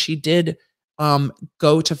court that she did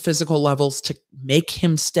go to physical levels to make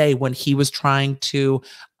him stay when he was trying to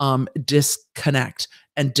disconnect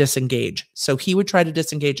and disengage. So he would try to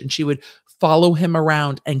disengage and she would follow him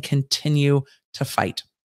around and continue to fight.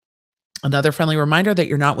 Another friendly reminder that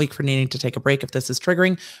you're not weak for needing to take a break if this is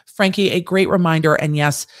triggering. Frankie, a great reminder. And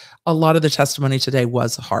yes, a lot of the testimony today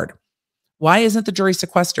was hard. Why isn't the jury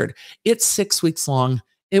sequestered? It's 6 weeks long.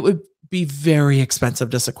 It would be very expensive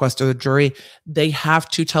to sequester the jury. They have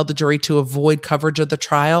to tell the jury to avoid coverage of the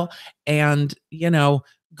trial and,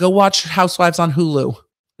 go watch Housewives on Hulu.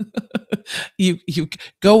 you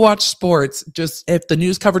go watch sports. Just if the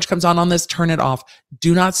news coverage comes on this, turn it off.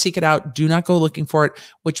 Do not seek it out. Do not go looking for it,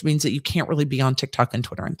 which means that you can't really be on TikTok and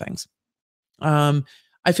Twitter and things.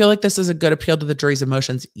 I feel like this is a good appeal to the jury's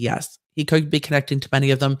emotions. Yes. He could be connecting to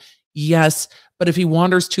many of them. Yes. But if he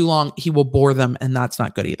wanders too long, he will bore them. And that's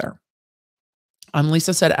not good either.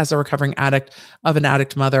 Lisa said, as a recovering addict of an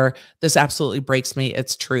addict mother, this absolutely breaks me.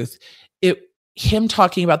 It's truth. Him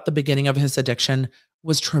talking about the beginning of his addiction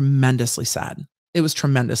was tremendously sad. It was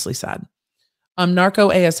tremendously sad. Narco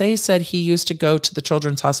ASA said he used to go to the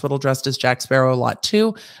children's hospital dressed as Jack Sparrow a lot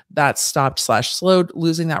too. That stopped/slowed.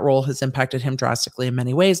 Losing that role has impacted him drastically in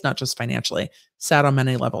many ways, not just financially. Sad on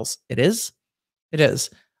many levels. It is.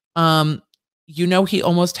 He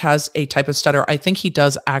almost has a type of stutter. I think he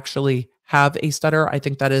does actually have a stutter. I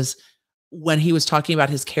think that is when he was talking about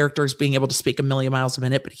his characters being able to speak a million miles a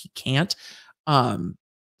minute, but he can't.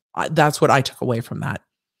 That's what I took away from that.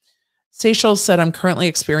 Seychelles said, I'm currently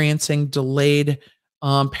experiencing delayed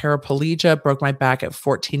paraplegia. Broke my back at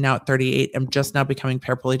 14, now at 38. I'm just now becoming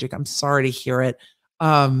paraplegic. I'm sorry to hear it.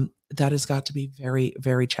 That has got to be very,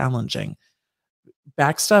 very challenging.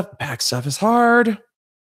 Back stuff is hard.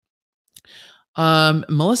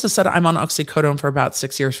 Melissa said, I'm on oxycodone for about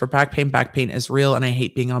 6 years for back pain. Back pain is real and I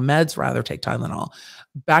hate being on meds. Rather take Tylenol.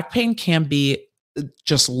 Back pain can be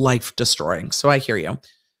just life destroying. So I hear you.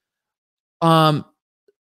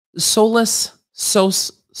 Socialist.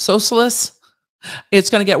 It's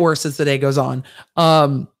going to get worse as the day goes on.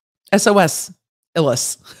 SOS,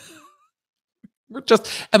 Illis. We're just,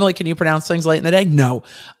 Emily, can you pronounce things late in the day? No.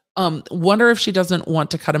 Wonder if she doesn't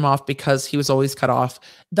want to cut him off because he was always cut off.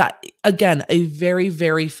 That, again, a very,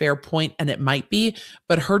 very fair point, and it might be,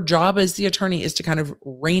 but her job as the attorney is to kind of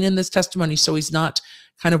rein in this testimony so he's not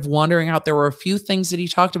kind of wandering out. There were a few things that he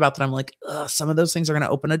talked about that I'm like, some of those things are going to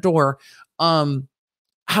open a door.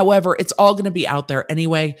 However, it's all going to be out there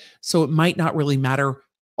anyway, so it might not really matter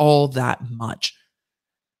all that much.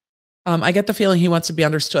 I get the feeling he wants to be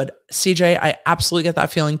understood. CJ, I absolutely get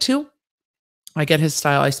that feeling too. I get his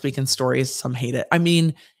style. I speak in stories. Some hate it. I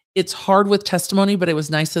mean, it's hard with testimony, but it was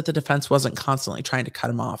nice that the defense wasn't constantly trying to cut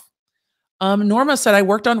him off. Norma said, I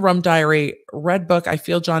worked on Rum Diary, read book. I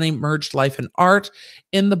feel Johnny merged life and art.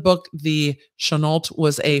 In the book, the Chenault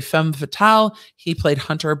was a femme fatale. He played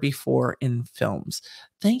Hunter before in films.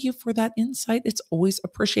 Thank you for that insight. It's always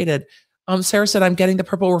appreciated. Sarah said, I'm getting the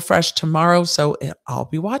purple refresh tomorrow, so I'll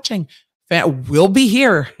be watching. We'll be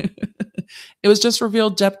here. It was just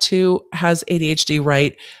revealed Depp 2 has ADHD,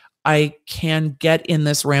 right? I can get in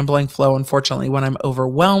this rambling flow, unfortunately, when I'm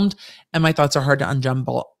overwhelmed and my thoughts are hard to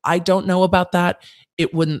unjumble. I don't know about that.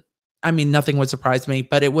 It wouldn't, I mean, nothing would surprise me,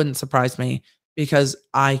 but it wouldn't surprise me because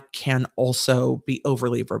I can also be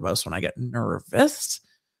overly verbose when I get nervous.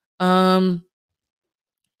 I'm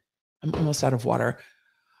almost out of water.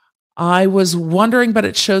 I was wondering, but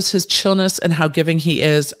it shows his chillness and how giving he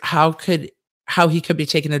is. How he could be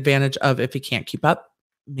taken advantage of if he can't keep up.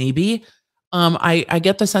 Maybe. I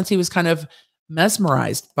get the sense he was kind of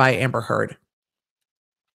mesmerized by Amber Heard.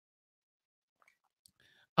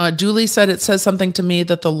 Julie said, it says something to me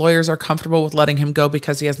that the lawyers are comfortable with letting him go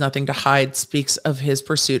because he has nothing to hide, speaks of his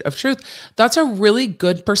pursuit of truth. That's a really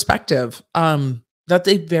good perspective. That's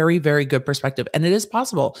a very, very good perspective. And it is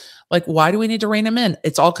possible. Like, why do we need to rein him in?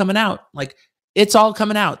 It's all coming out. Like, it's all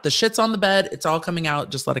coming out. The shit's on the bed. It's all coming out.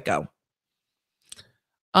 Just let it go.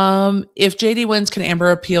 If JD wins, can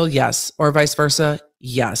Amber appeal? Yes. Or vice versa?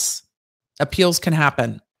 Yes. Appeals can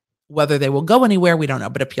happen. Whether they will go anywhere, we don't know,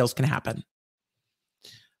 but appeals can happen.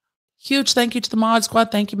 Huge thank you to the Mod Squad.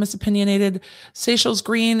 Thank you, Miss Opinionated. Seychelles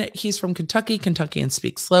Green, he's from Kentucky. Kentuckians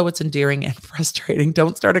speak slow. It's endearing and frustrating.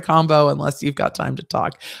 Don't start a combo unless you've got time to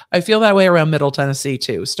talk. I feel that way around Middle Tennessee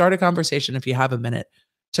too. Start a conversation if you have a minute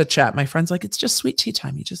to chat. My friend's like, it's just sweet tea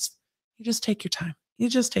time. You just take your time. You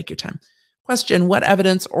just take your time. Question, what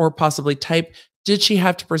evidence or possibly type did she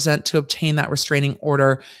have to present to obtain that restraining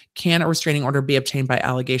order? Can a restraining order be obtained by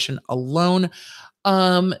allegation alone?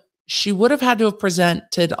 She would have had to have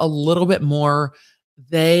presented a little bit more.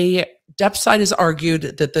 Depp's side has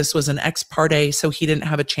argued that this was an ex parte, so he didn't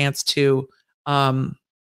have a chance to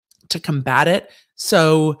combat it.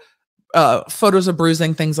 So photos of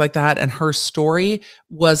bruising, things like that. And her story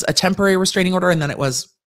was a temporary restraining order, and then it was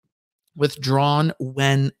withdrawn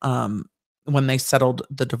when they settled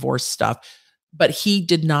the divorce stuff. But he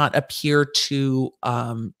did not appear to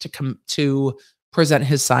present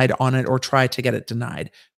his side on it or try to get it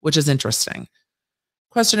denied, which is interesting.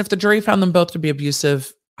 Question, if the jury found them both to be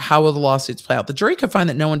abusive, how will the lawsuits play out? The jury could find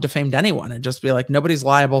that no one defamed anyone and just be like, nobody's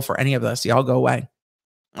liable for any of this. Y'all go away.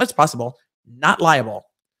 That's possible. Not liable.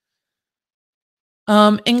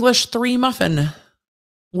 English 3 Muffin.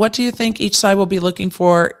 What do you think each side will be looking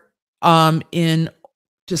for in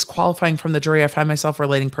disqualifying from the jury? I find myself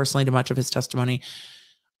relating personally to much of his testimony.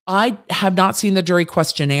 I have not seen the jury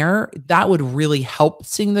questionnaire. That would really help,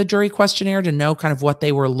 seeing the jury questionnaire, to know kind of what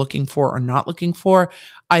they were looking for or not looking for.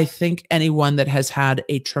 I think anyone that has had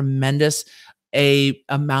a tremendous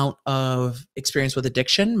amount of experience with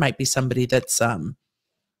addiction might be somebody that's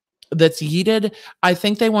yeeted. I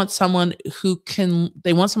think they want someone who can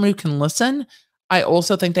listen. I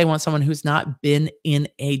also think they want someone who's not been in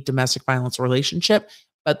a domestic violence relationship,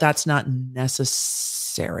 but that's not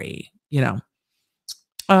necessary, you know.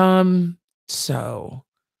 So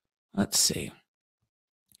let's see.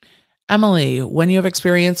 Emily, when you have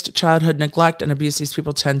experienced childhood neglect and abuse, these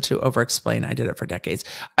people tend to over-explain. I did it for decades.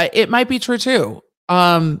 It might be true too.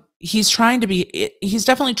 He's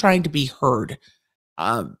definitely trying to be heard.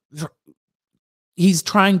 He's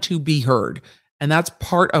trying to be heard. And that's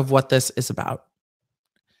part of what this is about.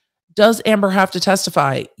 Does Amber have to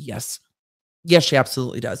testify? Yes. Yes, she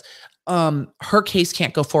absolutely does. Her case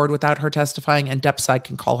can't go forward without her testifying, and Depp's side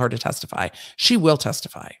can call her to testify. She will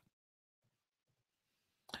testify.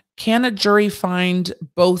 Can a jury find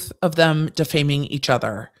both of them defaming each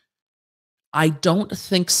other? I don't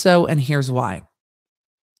think so, and here's why.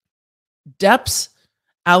 Depp's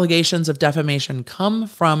allegations of defamation come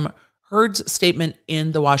from Heard's statement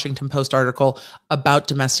in the Washington Post article about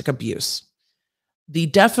domestic abuse. The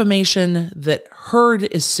defamation that Heard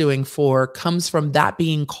is suing for comes from that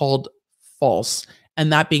being called false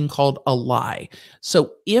and that being called a lie.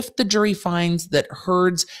 So if the jury finds that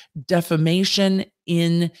Heard's defamation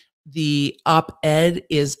in the op-ed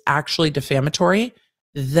is actually defamatory,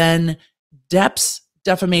 then Depp's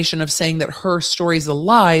defamation of saying that her story is a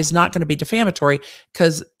lie is not going to be defamatory,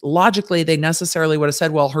 because logically they necessarily would have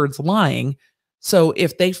said, well, Heard's lying. So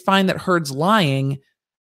if they find that Heard's lying,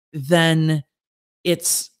 then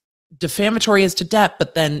it's defamatory as to Depp,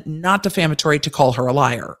 but then not defamatory to call her a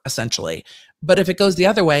liar, essentially. But if it goes the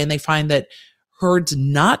other way and they find that Heard's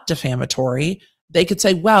not defamatory, they could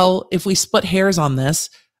say, well, if we split hairs on this,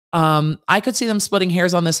 I could see them splitting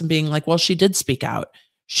hairs on this and being like, well, she did speak out.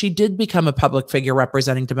 She did become a public figure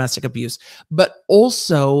representing domestic abuse, but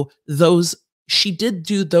also she did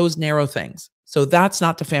do those narrow things. So that's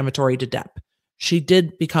not defamatory to Depp. She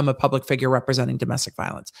did become a public figure representing domestic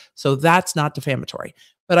violence. So that's not defamatory.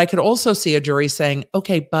 But I could also see a jury saying,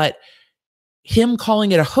 okay, but him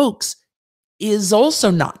calling it a hoax is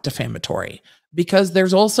also not defamatory, because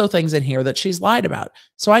there's also things in here that she's lied about.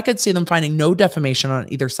 So I could see them finding no defamation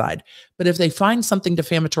on either side. But if they find something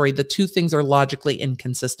defamatory, the two things are logically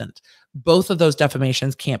inconsistent. Both of those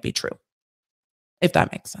defamations can't be true, if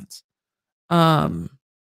that makes sense.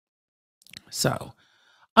 So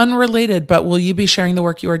unrelated, but will you be sharing the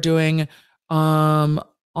work you are doing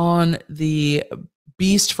on the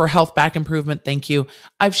Beast for Health Back Improvement? Thank you.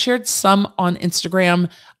 I've shared some on Instagram.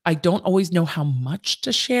 I don't always know how much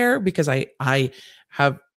to share because I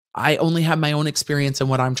only have my own experience in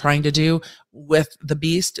what I'm trying to do with the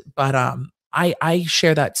Beast, but I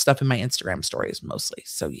share that stuff in my Instagram stories mostly.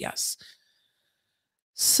 So yes.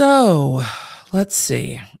 So let's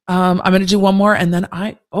see. I'm going to do one more and then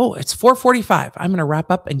it's 4:45. I'm going to wrap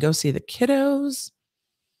up and go see the kiddos.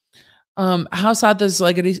 How sad this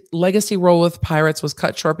legacy role with Pirates was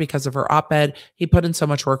cut short because of her op-ed. He put in so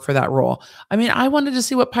much work for that role. I mean, I wanted to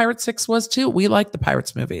see what Pirates 6 was too. We like the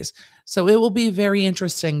Pirates movies. So it will be very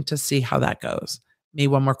interesting to see how that goes. Me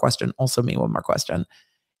one more question. Also me one more question.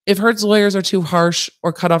 If Heard's lawyers are too harsh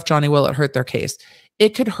or cut off Johnny, will it hurt their case? It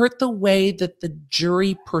could hurt the way that the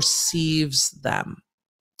jury perceives them.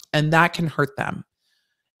 And that can hurt them.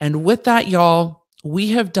 And with that, y'all, we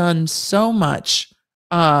have done so much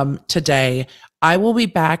today. I will be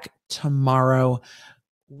back tomorrow.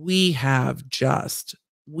 I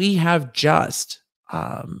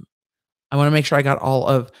want to make sure I got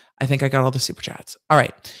I think I got all the super chats. All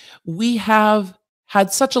right. We have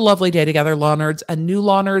had such a lovely day together, Law Nerds and new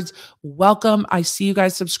Law Nerds. Welcome. I see you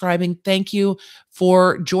guys subscribing. Thank you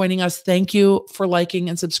for joining us. Thank you for liking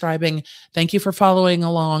and subscribing. Thank you for following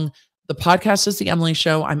along. The podcast is The Emily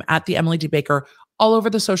Show. I'm at the Emily D. Baker all over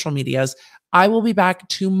the social medias. I will be back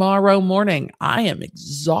tomorrow morning. I am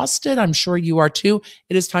exhausted. I'm sure you are too.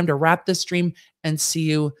 It is time to wrap this stream and see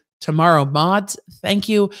you tomorrow. Mods, thank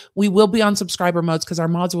you. We will be on subscriber modes because our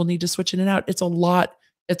mods will need to switch in and out. It's a lot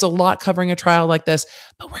covering a trial like this,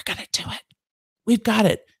 but we're going to do it. We've got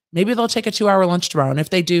it. Maybe they'll take a 2-hour lunch tomorrow. And if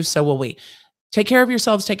they do, so will we. Take care of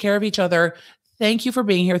yourselves. Take care of each other. Thank you for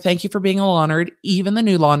being here. Thank you for being a Law Nerd. Even the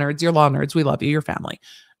new Law Nerds, your Law Nerds. We love you, your family.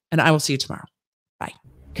 And I will see you tomorrow. Bye.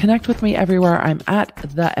 Connect with me everywhere. I'm at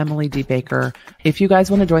the Emily D. Baker. If you guys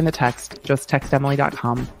want to join the text, just text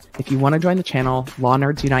Emily.com. If you want to join the channel,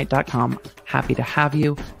 lawnerdsunite.com. Happy to have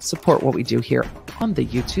you. Support what we do here on the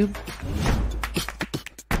YouTube.